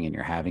wanting and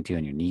you're having to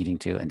and you're needing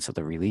to. And so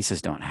the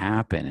releases don't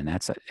happen.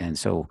 And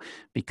so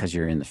because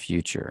you're in the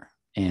future.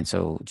 And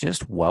so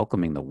just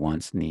welcoming the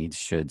wants, needs,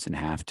 shoulds, and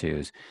have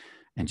tos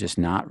and just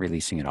not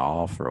releasing it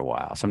all for a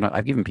while. Sometimes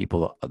I've given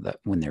people that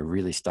when they're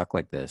really stuck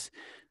like this,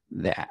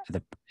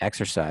 the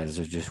exercises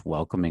are just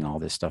welcoming all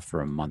this stuff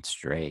for a month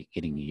straight,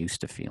 getting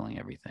used to feeling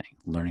everything,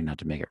 learning not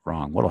to make it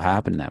wrong. What'll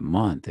happen in that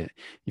month if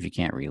you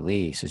can't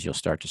release is you'll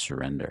start to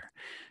surrender.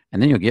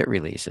 And then you'll get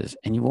releases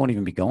and you won't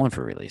even be going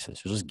for releases.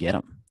 You'll just get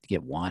them. You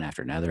get one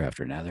after another,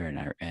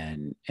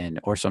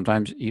 or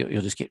sometimes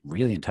you'll just get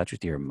really in touch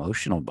with your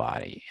emotional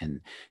body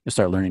and you'll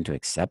start learning to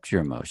accept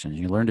your emotions.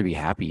 You learn to be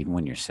happy even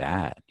when you're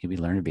sad.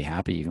 You'll learn to be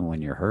happy even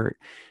when you're hurt.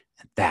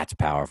 And that's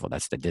powerful.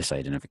 That's the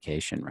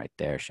disidentification right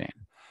there, Shane.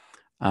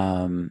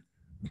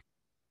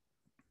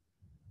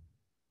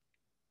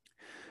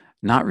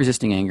 Not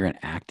resisting anger and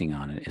acting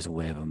on it is a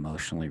way of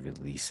emotionally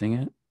releasing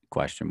it.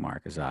 Question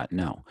mark is that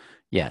no,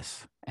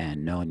 yes,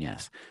 and no, and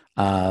yes.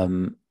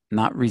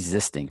 Not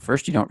resisting.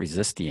 First, you don't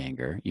resist the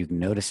anger. You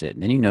notice it,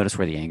 and then you notice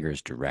where the anger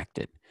is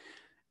directed.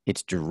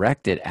 It's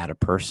directed at a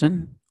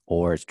person,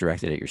 or it's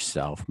directed at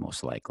yourself.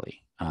 Most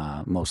likely.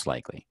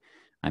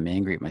 I'm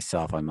angry at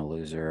myself. I'm a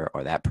loser,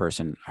 or that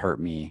person hurt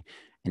me,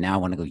 and now I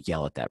want to go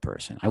yell at that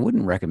person. I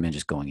wouldn't recommend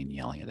just going and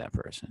yelling at that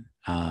person.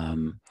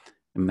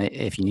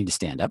 If you need to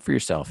stand up for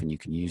yourself and you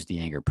can use the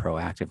anger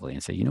proactively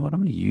and say, you know what,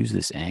 I'm going to use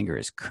this anger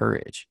as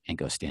courage and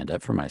go stand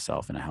up for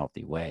myself in a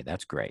healthy way.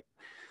 That's great.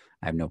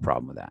 I have no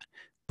problem with that.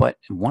 But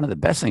one of the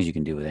best things you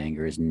can do with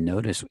anger is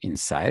notice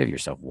inside of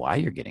yourself why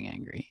you're getting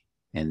angry.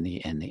 And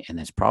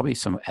there's probably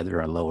some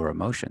other lower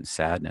emotions,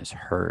 sadness,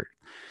 hurt,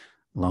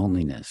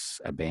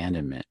 loneliness,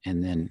 abandonment,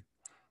 and then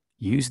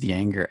use the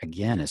anger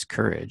again as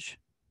courage,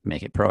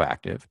 make it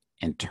proactive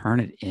and turn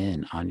it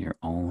in on your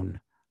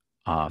own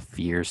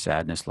fear,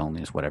 sadness,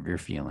 loneliness, whatever you're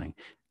feeling,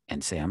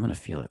 and say, I'm going to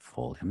feel it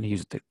fully. I'm going to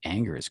use the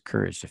anger as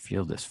courage to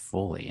feel this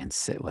fully and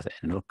sit with it.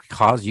 And it'll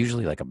cause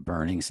usually like a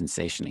burning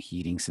sensation, a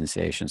heating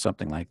sensation,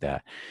 something like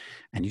that.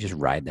 And you just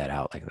ride that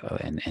out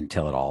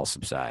until it all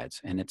subsides.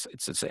 And it's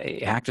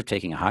an act of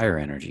taking a higher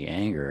energy,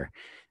 anger,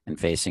 and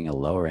facing a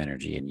lower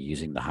energy and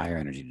using the higher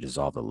energy to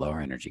dissolve the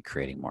lower energy,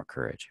 creating more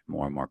courage,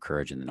 more and more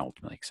courage, and then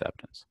ultimately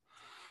acceptance.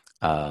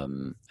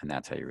 And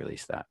that's how you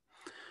release that.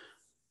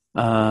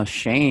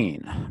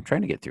 Shane, I'm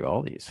trying to get through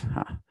all these.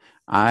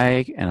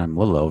 I'm a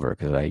little over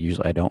because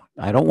I don't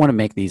want to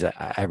make these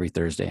every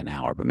Thursday an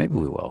hour, but maybe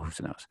we will.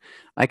 Who knows?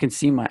 I can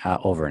see my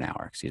over an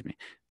hour. Excuse me.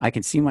 I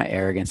can see my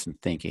arrogance in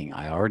thinking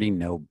I already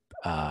know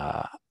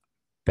uh,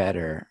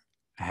 better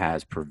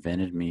has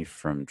prevented me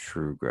from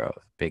true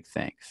growth. Big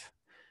things.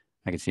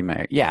 I can see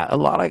my a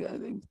lot of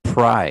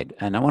pride,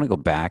 and I want to go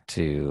back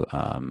to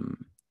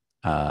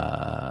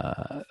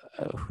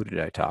who did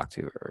I talk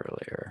to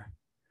earlier?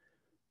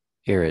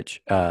 Irich.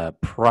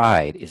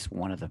 Pride is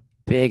one of the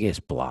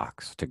biggest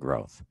blocks to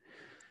growth.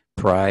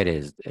 Pride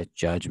is a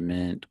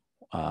judgment,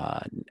 uh,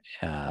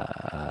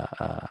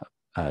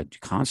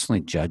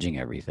 constantly judging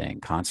everything,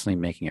 constantly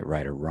making it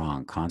right or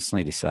wrong,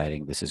 constantly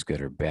deciding this is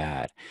good or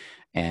bad.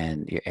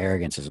 And your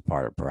arrogance is a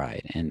part of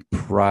pride. And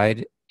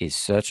pride is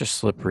such a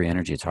slippery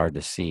energy, it's hard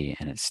to see,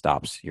 and it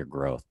stops your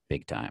growth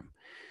big time.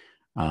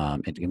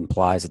 It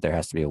implies that there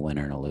has to be a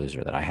winner and a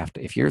loser. That I have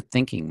to, if you're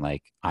thinking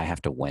like I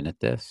have to win at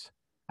this,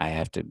 I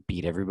have to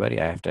beat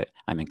everybody,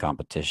 I'm in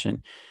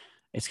competition,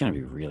 it's going to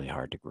be really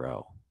hard to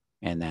grow.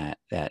 And that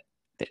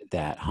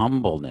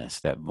humbleness,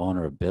 that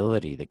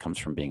vulnerability that comes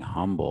from being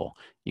humble,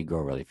 you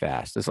grow really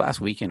fast. This last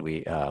weekend,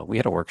 we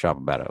had a workshop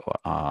about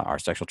our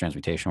sexual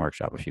transmutation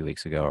workshop a few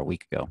weeks ago or a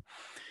week ago.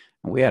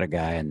 And we had a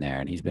guy in there,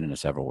 and he's been in a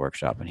several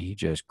workshop, and he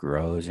just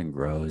grows and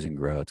grows and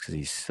grows because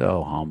he's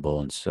so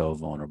humble and so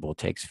vulnerable.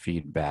 Takes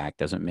feedback,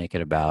 doesn't make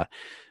it about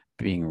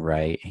being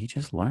right. He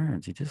just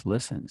learns. He just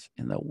listens,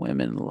 and the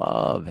women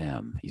love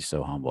him. He's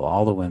so humble.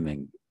 All the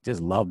women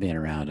just love being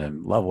around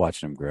him, love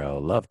watching him grow,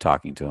 love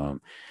talking to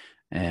him,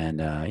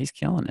 and he's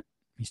killing it.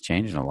 He's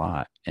changing a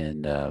lot,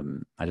 and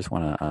I just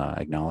want to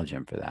acknowledge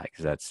him for that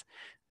because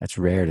that's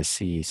rare to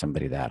see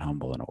somebody that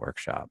humble in a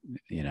workshop,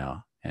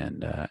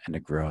 and to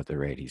grow at the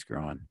rate he's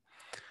growing.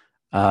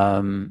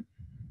 Um,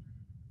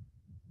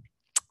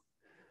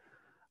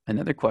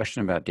 Another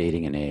question about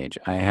dating and age.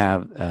 I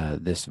have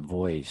this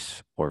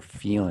voice or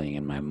feeling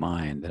in my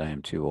mind that I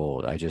am too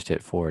old. I just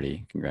hit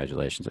 40.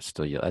 Congratulations.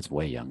 That's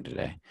way young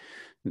today,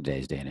 in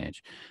today's day and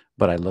age.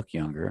 But I look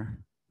younger.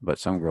 But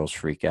some girls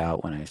freak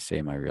out when I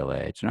say my real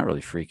age. They're not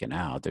really freaking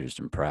out. They're just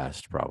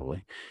impressed,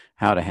 probably.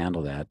 How to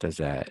handle that? Does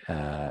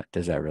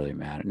that really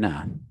matter?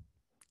 Nah.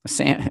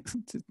 Sam,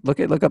 look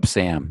up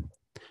Sam.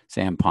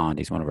 Sam Pond.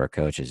 He's one of our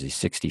coaches. He's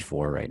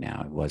 64 right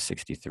now. He was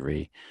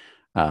 63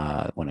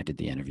 when I did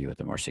the interview with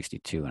him, or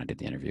 62 when I did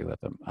the interview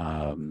with him.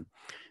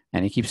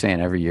 And he keeps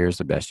saying every year is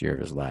the best year of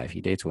his life.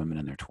 He dates women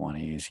in their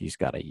 20s. He's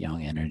got a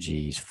young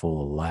energy. He's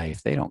full of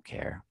life. They don't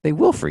care. They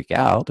will freak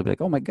out. They'll be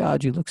like, "Oh my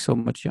God, you look so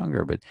much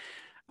younger." But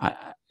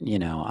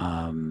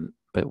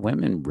but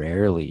women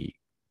rarely.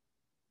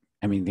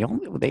 I mean,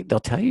 they'll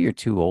tell you you're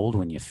too old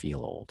when you feel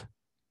old.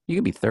 You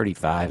can be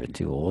 35 and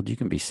too old. You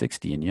can be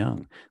 60 and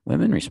young.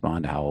 Women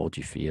respond to how old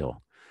you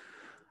feel.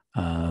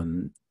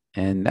 Um,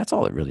 and that's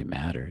all that really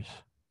matters.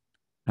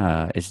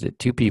 Is that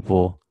two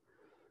people,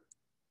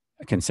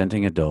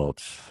 consenting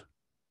adults,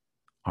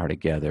 are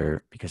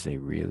together because they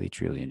really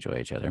truly enjoy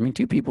each other. I mean,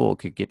 two people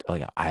could get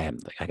like I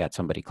got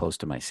somebody close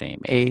to my same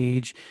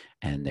age,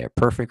 and they're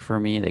perfect for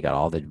me. They got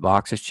all the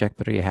boxes checked,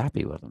 but are you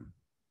happy with them?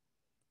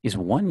 Is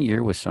 1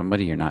 year with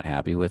somebody you're not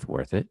happy with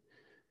worth it?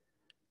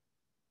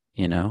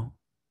 You know.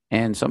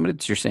 And somebody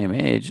that's your same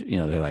age,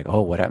 they're like,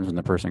 oh, what happens when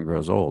the person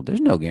grows old?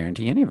 There's no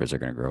guarantee any of us are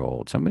going to grow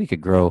old. Somebody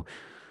could grow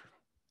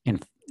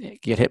and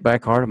get hit by a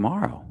car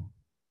tomorrow.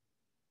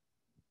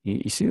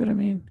 You see what I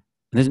mean?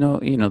 There's no,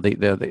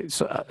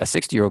 so a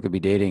 60-year-old could be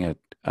dating a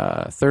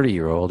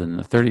 30-year-old, and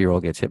the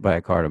 30-year-old gets hit by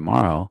a car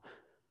tomorrow.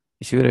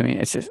 You see what I mean?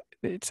 It's just,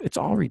 it's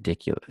all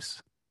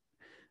ridiculous.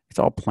 It's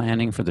all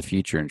planning for the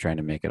future and trying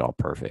to make it all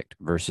perfect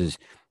versus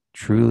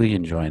truly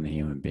enjoying the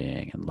human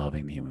being and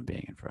loving the human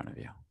being in front of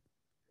you.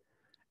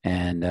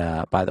 And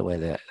by the way,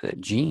 the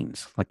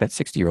genes, like that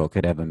 60-year-old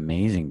could have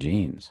amazing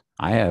genes.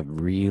 I have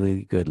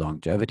really good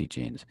longevity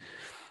genes.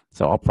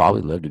 So I'll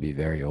probably live to be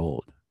very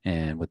old.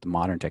 And with the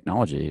modern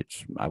technology,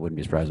 I wouldn't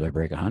be surprised if I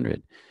break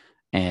 100.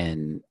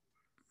 And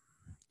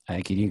I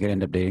think you could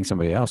end up dating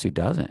somebody else who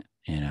doesn't,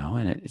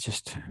 and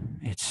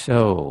it's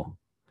so,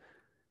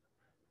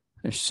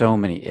 there's so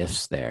many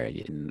ifs there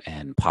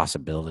and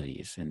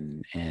possibilities.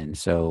 And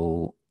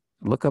so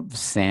look up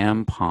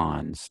Sam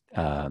Pond's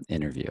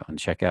interview and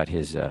check out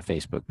his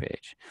Facebook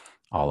page,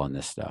 all on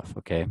this stuff.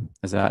 Okay.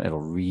 It'll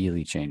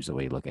really change the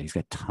way you look at it. He's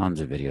got tons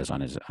of videos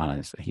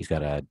he's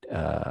got a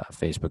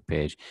Facebook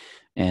page,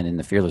 and in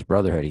the Fearless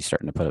Brotherhood, he's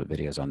starting to put up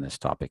videos on this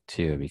topic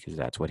too, because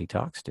that's what he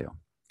talks to.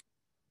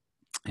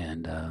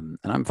 And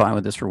I'm fine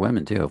with this for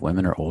women too. If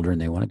women are older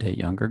and they want to date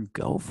younger,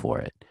 go for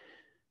it.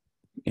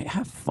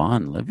 Have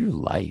fun, live your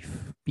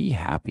life, be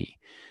happy.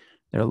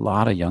 There are a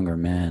lot of younger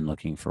men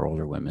looking for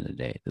older women to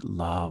date that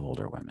love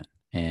older women.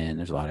 And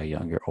there's a lot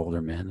of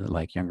older men that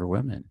like younger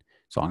women.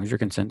 As long as you're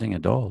consenting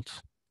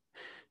adults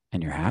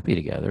and you're happy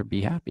together,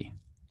 be happy.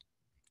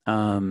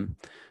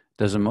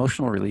 Does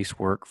emotional release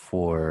work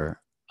for,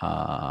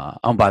 by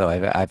the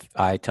way,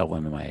 I tell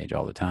women my age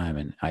all the time,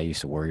 and I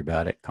used to worry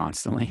about it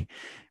constantly.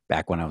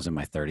 Back when I was in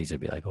my 30s,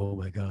 I'd be like, oh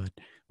my God,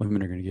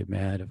 women are going to get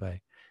mad if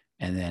I,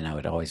 And then I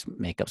would always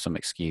make up some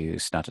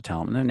excuse not to tell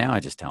them. And then now I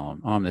just tell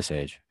them, oh, I'm this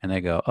age. And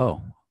they go,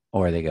 oh,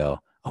 or they go,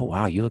 oh,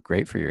 wow, you look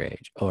great for your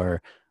age.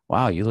 Or,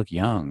 wow, you look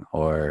young.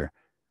 Or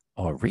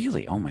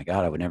really, oh my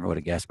God, I would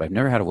have guessed. But I've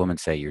never had a woman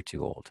say you're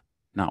too old.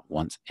 Not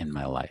once in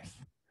my life.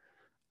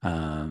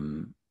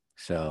 Um,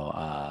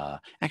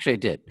 Actually I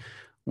did.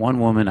 One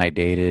woman I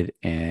dated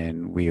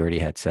and we already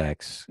had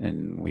sex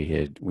and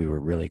we were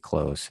really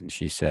close. And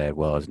she said,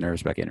 well, I was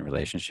nervous about getting a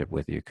relationship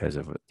with you because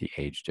of the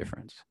age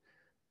difference.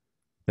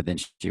 But then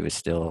she was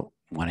still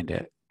wanting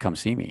to come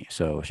see me.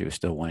 So she was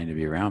still wanting to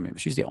be around me.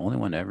 But she's the only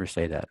one to ever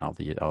say that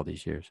in all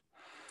these years.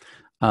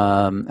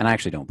 And I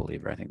actually don't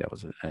believe her. I think that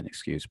was an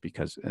excuse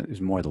because it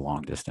was more the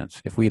long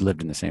distance. If we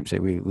lived in the same city,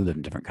 we lived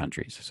in different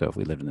countries. So if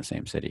we lived in the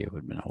same city, it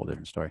would have been a whole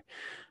different story.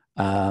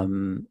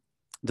 Um,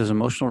 does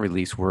emotional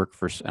release work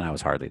for, and I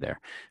was hardly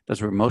there.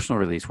 Does emotional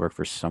release work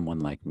for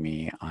someone like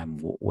me? I'm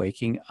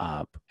waking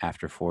up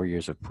after 4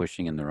 years of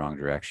pushing in the wrong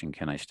direction.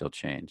 Can I still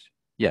change?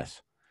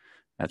 Yes.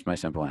 That's my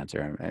simple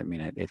answer. I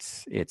mean,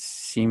 it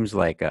seems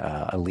like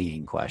a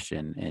leading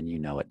question, and you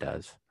know it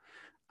does,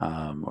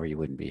 or you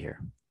wouldn't be here.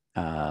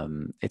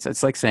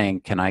 It's like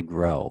saying, "Can I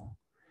grow?"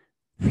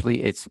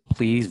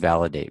 Please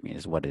validate me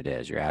is what it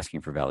is. You're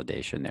asking for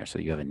validation there, so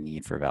you have a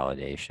need for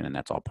validation, and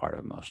that's all part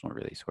of emotional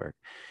release work.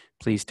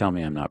 Please tell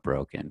me I'm not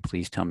broken.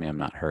 Please tell me I'm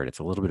not hurt. It's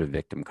a little bit of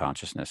victim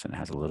consciousness, and it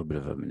has a little bit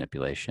of a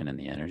manipulation in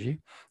the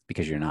energy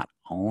because you're not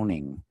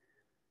owning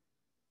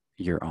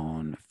your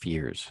own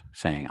fears,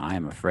 saying I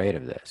am afraid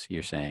of this.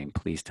 You're saying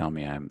please tell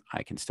me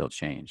I can still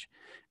change.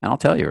 And I'll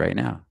tell you right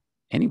now,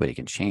 anybody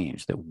can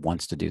change that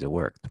wants to do the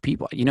work. The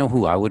people, you know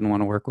who I wouldn't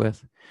want to work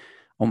with?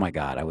 Oh my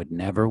God, I would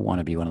never want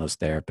to be one of those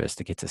therapists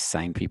that gets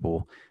assigned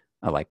people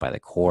like by the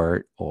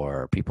court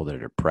or people that are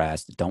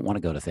depressed that don't want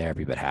to go to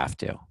therapy but have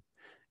to.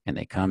 And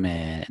they come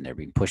in and they're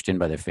being pushed in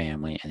by their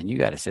family, and then you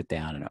got to sit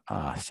down and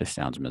it just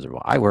sounds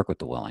miserable. I work with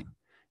the willing.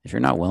 If you're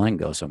not willing,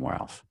 go somewhere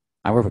else.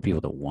 I work with people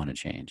that want to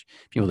change,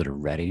 people that are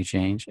ready to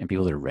change, and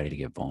people that are ready to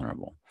get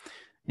vulnerable.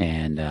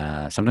 And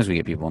sometimes we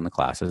get people in the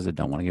classes that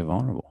don't want to get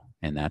vulnerable,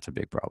 and that's a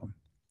big problem.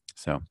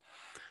 So,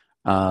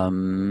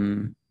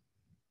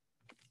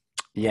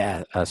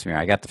 yeah, Samir,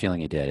 I got the feeling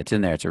you did. It's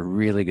in there. It's a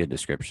really good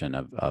description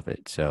of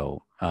it.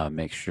 So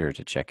make sure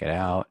to check it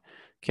out.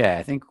 Okay,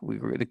 I think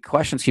the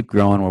questions keep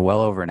growing. We're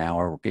well over an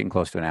hour. We're getting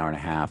close to an hour and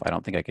a half. I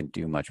don't think I can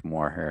do much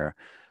more here.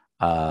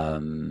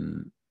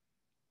 Um,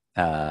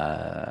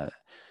 uh,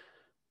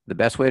 the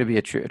best way to be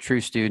a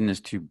true student is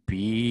to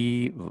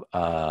be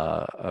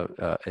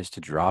is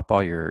to drop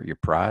all your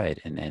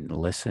pride and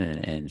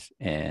listen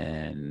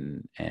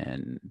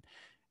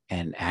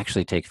and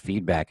actually take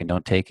feedback, and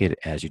don't take it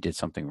as you did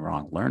something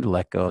wrong. Learn to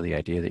let go of the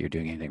idea that you're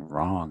doing anything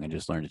wrong and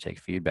just learn to take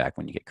feedback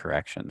when you get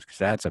corrections, because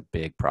that's a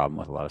big problem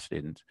with a lot of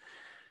students.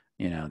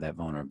 You know, that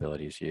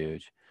vulnerability is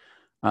huge.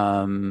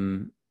 A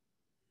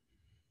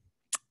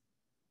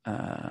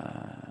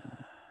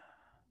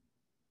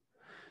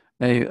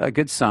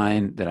good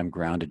sign that I'm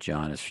grounded,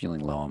 John, is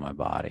feeling low in my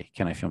body.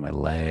 Can I feel my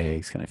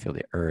legs? Can I feel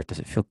the earth? Does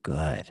it feel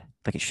good?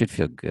 Like it should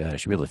feel good. I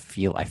should be able to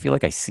feel. I feel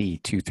like I see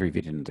 2, 3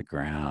 feet into the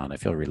ground. I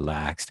feel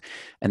relaxed.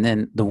 And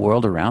then the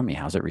world around me,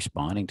 how's it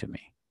responding to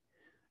me?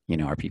 You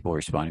know, are people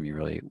responding to me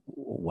really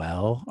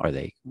well? Are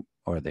they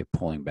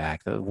pulling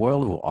back? The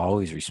world will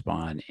always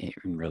respond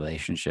in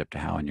relationship to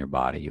how in your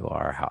body you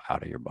are, how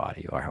out of your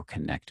body you are, how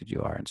connected you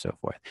are, and so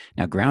forth.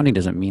 Now, grounding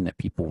doesn't mean that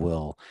people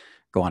will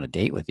go on a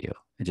date with you.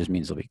 It just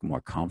means they'll be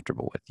more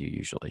comfortable with you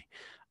usually.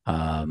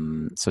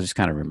 So just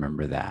kind of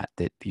remember that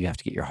you have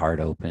to get your heart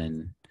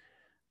open.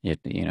 You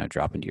have to,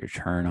 drop into your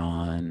turn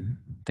on,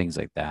 things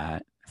like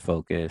that,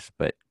 focus.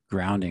 But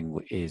grounding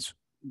is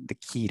the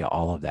key to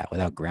all of that.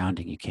 Without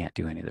grounding, you can't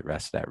do any of the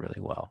rest of that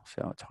really well.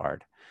 So it's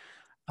hard.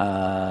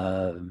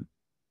 And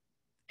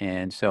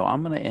so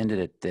I'm going to end it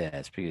at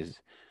this because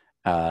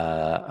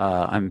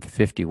I'm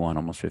 51,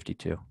 almost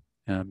 52.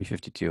 I'll be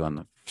 52 on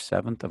the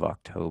 7th of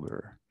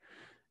October.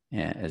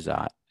 Is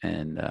that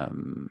and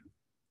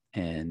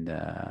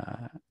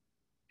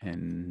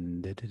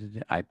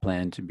I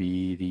plan to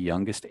be the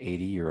youngest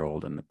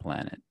 80-year-old on the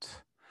planet.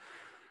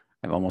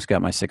 I've almost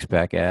got my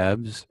six-pack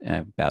abs.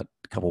 I'm about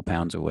a couple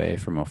pounds away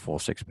from a full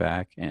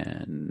six-pack,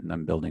 and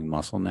I'm building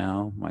muscle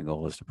now. My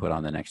goal is to put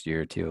on the next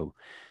year or two.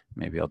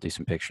 Maybe I'll do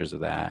some pictures of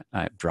that.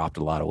 I've dropped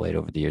a lot of weight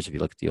over the years. If you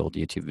look at the old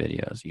YouTube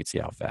videos, you can see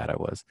how fat I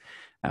was,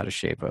 out of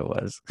shape I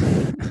was.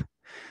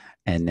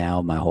 And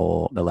now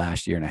the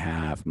last year and a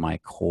half, my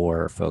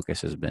core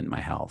focus has been my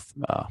health,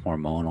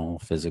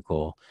 hormonal,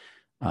 physical,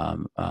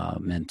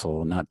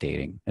 mental, not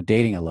dating.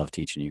 Dating, I love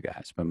teaching you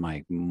guys, but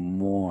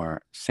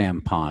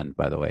Sam Pond,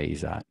 by the way,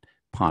 he's at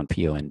Pond,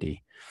 Pond.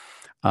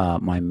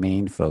 My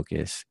main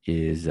focus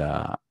is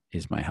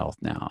my health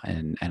now.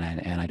 And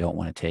I don't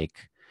want to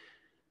take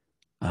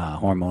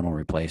hormonal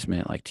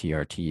replacement like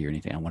TRT or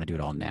anything. I want to do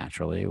it all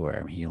naturally, where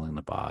I'm healing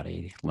the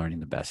body, learning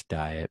the best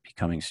diet,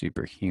 becoming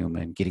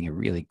superhuman, getting a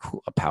really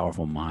cool, a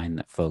powerful mind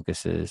that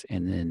focuses,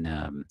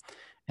 and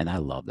And I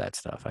love that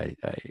stuff.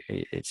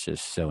 It's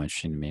just so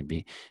interesting to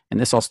me. And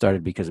this all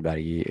started because about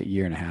a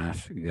year and a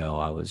half ago,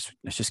 I was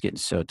just getting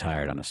so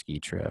tired on a ski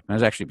trip. And I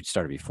was actually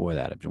started before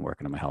that. I've been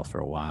working on my health for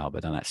a while,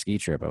 but on that ski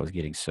trip, I was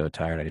getting so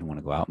tired. I didn't want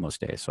to go out most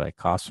days. So I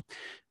cost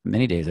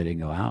many days I didn't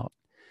go out,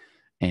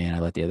 and I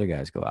let the other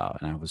guys go out,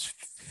 and I was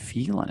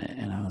feeling it.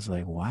 And I was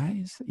like,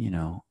 why is,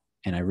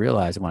 and I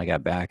realized when I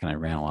got back and I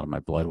ran a lot of my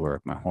blood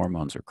work, my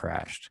hormones were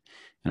crashed,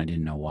 and I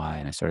didn't know why.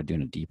 And I started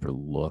doing a deeper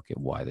look at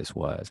why this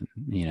was. And,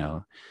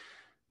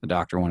 the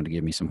doctor wanted to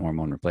give me some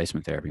hormone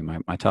replacement therapy. My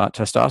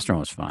testosterone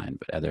was fine,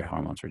 but other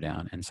hormones were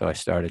down. And so I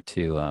started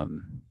to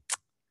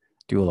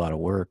do a lot of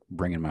work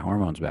bringing my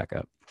hormones back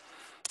up,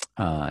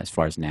 as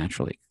far as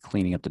naturally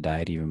cleaning up the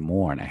diet even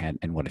more.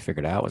 And what I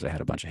figured out was I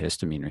had a bunch of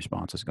histamine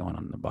responses going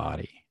on in the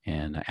body,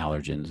 and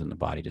allergens in the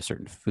body to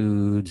certain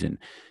foods.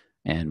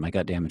 And my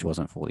gut damage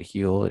wasn't fully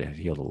healed. It had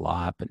healed a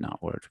lot, but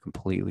not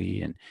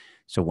completely. And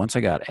so once I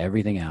got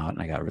everything out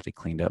and I got really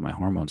cleaned up, my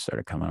hormones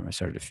started coming up. I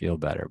started to feel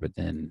better. But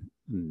then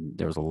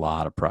there was a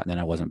lot of then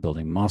I wasn't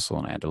building muscle,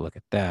 and I had to look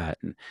at that.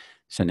 And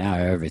so now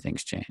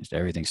everything's changed.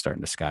 Everything's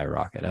starting to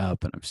skyrocket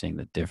up, and I'm seeing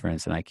the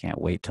difference. And I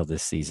can't wait till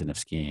this season of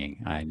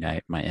skiing.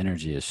 My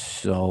energy is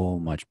so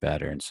much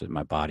better, and so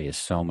my body is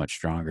so much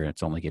stronger. And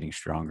it's only getting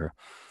stronger.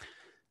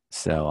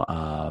 So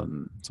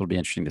it'll be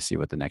interesting to see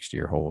what the next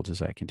year holds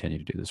as I continue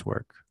to do this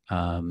work.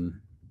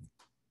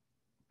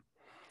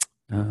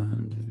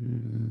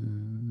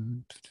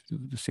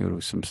 See what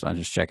was I'm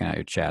just checking out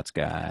your chats,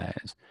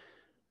 guys.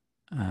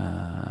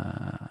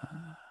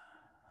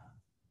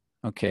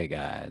 Okay,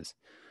 guys.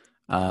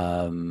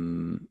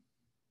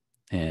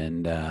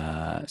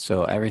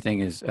 So everything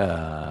is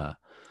I'm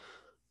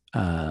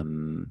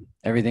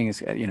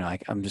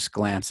just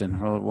glancing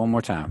one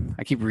more time.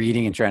 I keep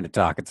reading and trying to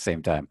talk at the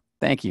same time.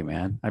 Thank you,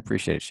 man. I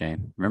appreciate it,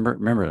 Shane.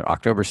 Remember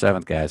October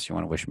 7th, guys. If you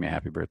want to wish me a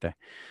happy birthday.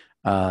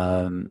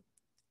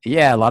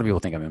 Yeah, a lot of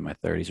people think I'm in my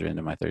 30s or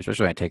into my 30s,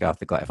 especially when I take off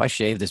the glass. If I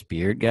shave this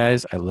beard,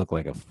 guys, I look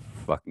like a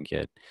fucking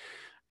kid.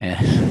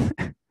 And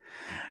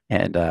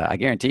and I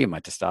guarantee you my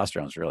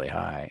testosterone is really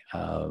high.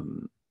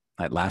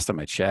 Last time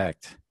I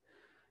checked,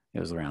 it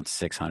was around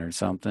 600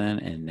 something,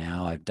 and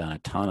now I've done a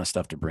ton of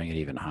stuff to bring it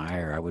even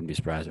higher. I wouldn't be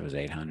surprised if it was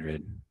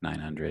 800,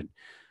 900,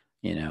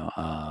 and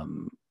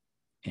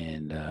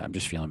I'm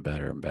just feeling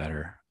better and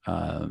better.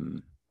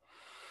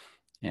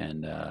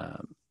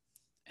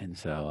 And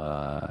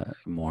so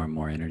more and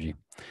more energy.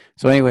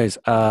 So anyways,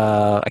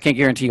 I can't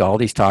guarantee all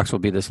these talks will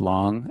be this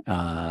long.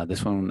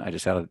 This one, I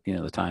just had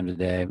the time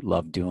today.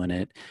 Love doing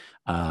it.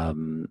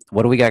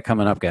 What do we got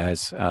coming up,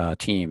 guys?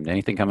 Team,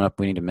 anything coming up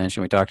we need to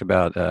mention? We talked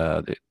about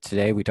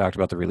today. We talked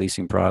about the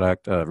revealing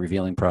product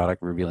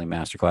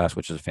masterclass,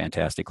 which is a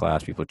fantastic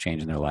class. People are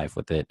changing their life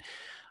with it.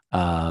 We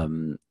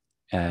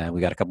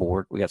got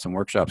we got some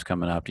workshops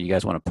coming up. Do you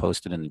guys want to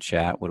post it in the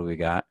chat? What do we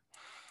got?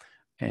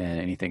 And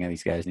anything that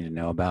these guys need to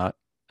know about?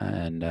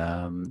 And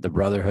the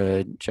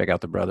Brotherhood, check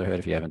out the Brotherhood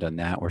if you haven't done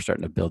that. We're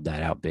starting to build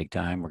that out big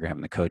time. We're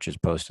having the coaches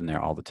posting there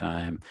all the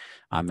time.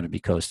 I'm going to be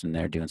posting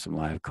there, doing some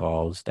live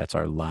calls. That's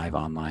our live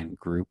online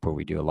group where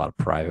we do a lot of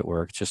private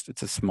work.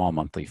 It's a small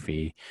monthly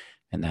fee,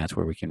 and that's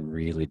where we can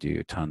really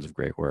do tons of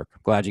great work.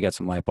 I'm glad you got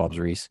some light bulbs,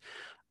 Reese.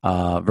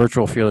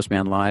 Virtual Fearless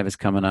Man Live is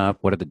coming up.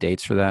 What are the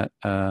dates for that,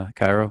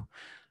 Cairo?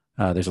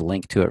 There's a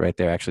link to it right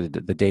there. Actually,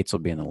 the dates will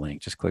be in the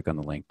link. Just click on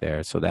the link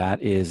there. So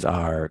that is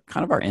our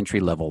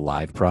entry level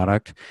live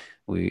product.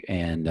 We're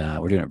doing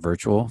it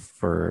virtual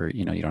for,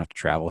 you don't have to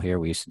travel here.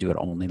 We used to do it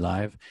only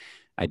live.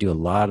 I do a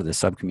lot of the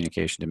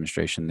subcommunication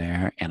demonstration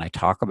there, and I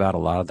talk about a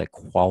lot of the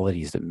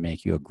qualities that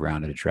make you a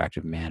grounded,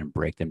 attractive man and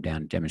break them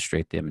down,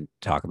 demonstrate them, and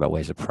talk about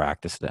ways to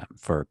practice them.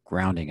 For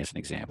grounding as an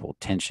example,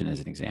 tension as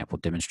an example,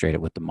 demonstrate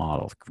it with the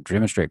model,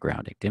 demonstrate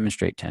grounding,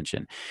 demonstrate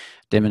tension,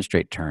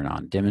 demonstrate turn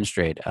on,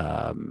 demonstrate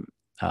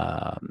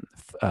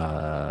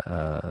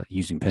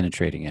using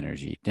penetrating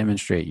energy,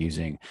 demonstrate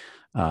using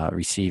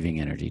receiving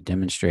energy,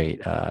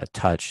 demonstrate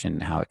touch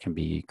and how it can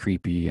be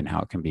creepy and how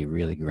it can be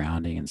really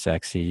grounding and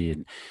sexy.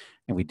 And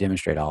we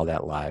demonstrate all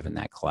that live in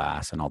that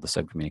class and all the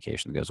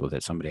subcommunication that goes with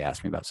it. Somebody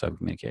asked me about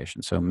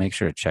subcommunication, so make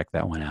sure to check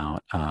that one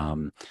out.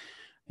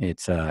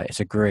 It's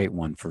a great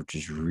one for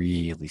just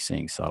really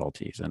seeing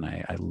subtleties, and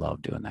I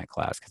love doing that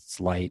class because it's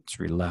light, it's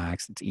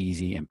relaxed, it's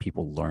easy, and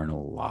people learn a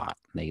lot.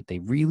 They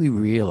really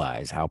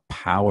realize how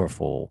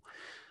powerful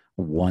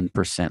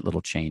 1%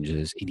 little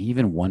changes and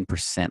even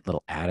 1%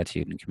 little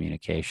attitude and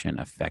communication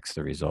affects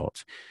the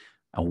results.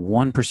 A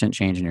 1%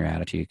 change in your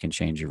attitude can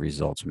change your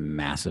results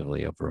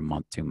massively over a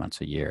month, 2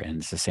 months, a year. And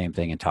it's the same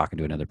thing in talking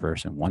to another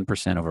person.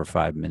 1% over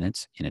 5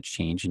 minutes in a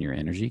change in your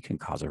energy can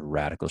cause a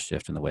radical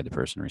shift in the way the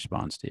person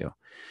responds to you.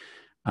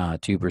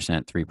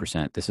 2%,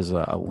 3%. This is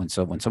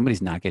when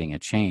somebody's not getting a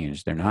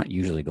change, they're not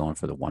usually going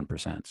for the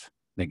 1%.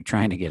 They're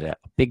trying to get a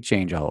big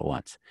change all at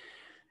once.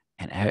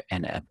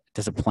 And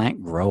does a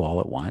plant grow all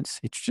at once?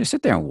 It's just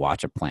sit there and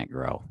watch a plant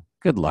grow.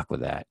 Good luck with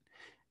that.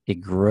 It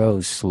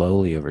grows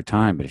slowly over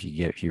time, but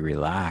if you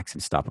relax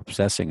and stop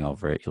obsessing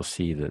over it, you'll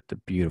see the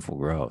beautiful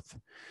growth.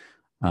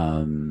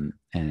 And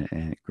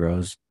it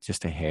grows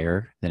just a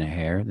hair, then a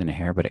hair, then a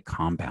hair, but it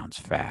compounds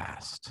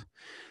fast.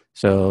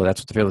 So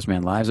that's what the Fearless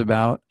Man Live's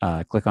about.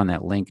 Click on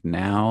that link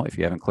now if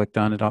you haven't clicked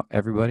on it,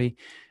 everybody.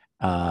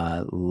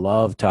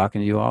 Love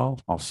talking to you all.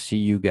 I'll see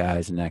you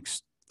guys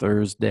next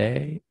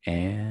Thursday.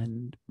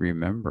 And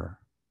remember,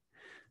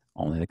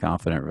 only the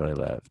confident really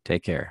live.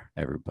 Take care,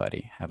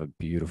 everybody. Have a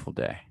beautiful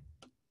day.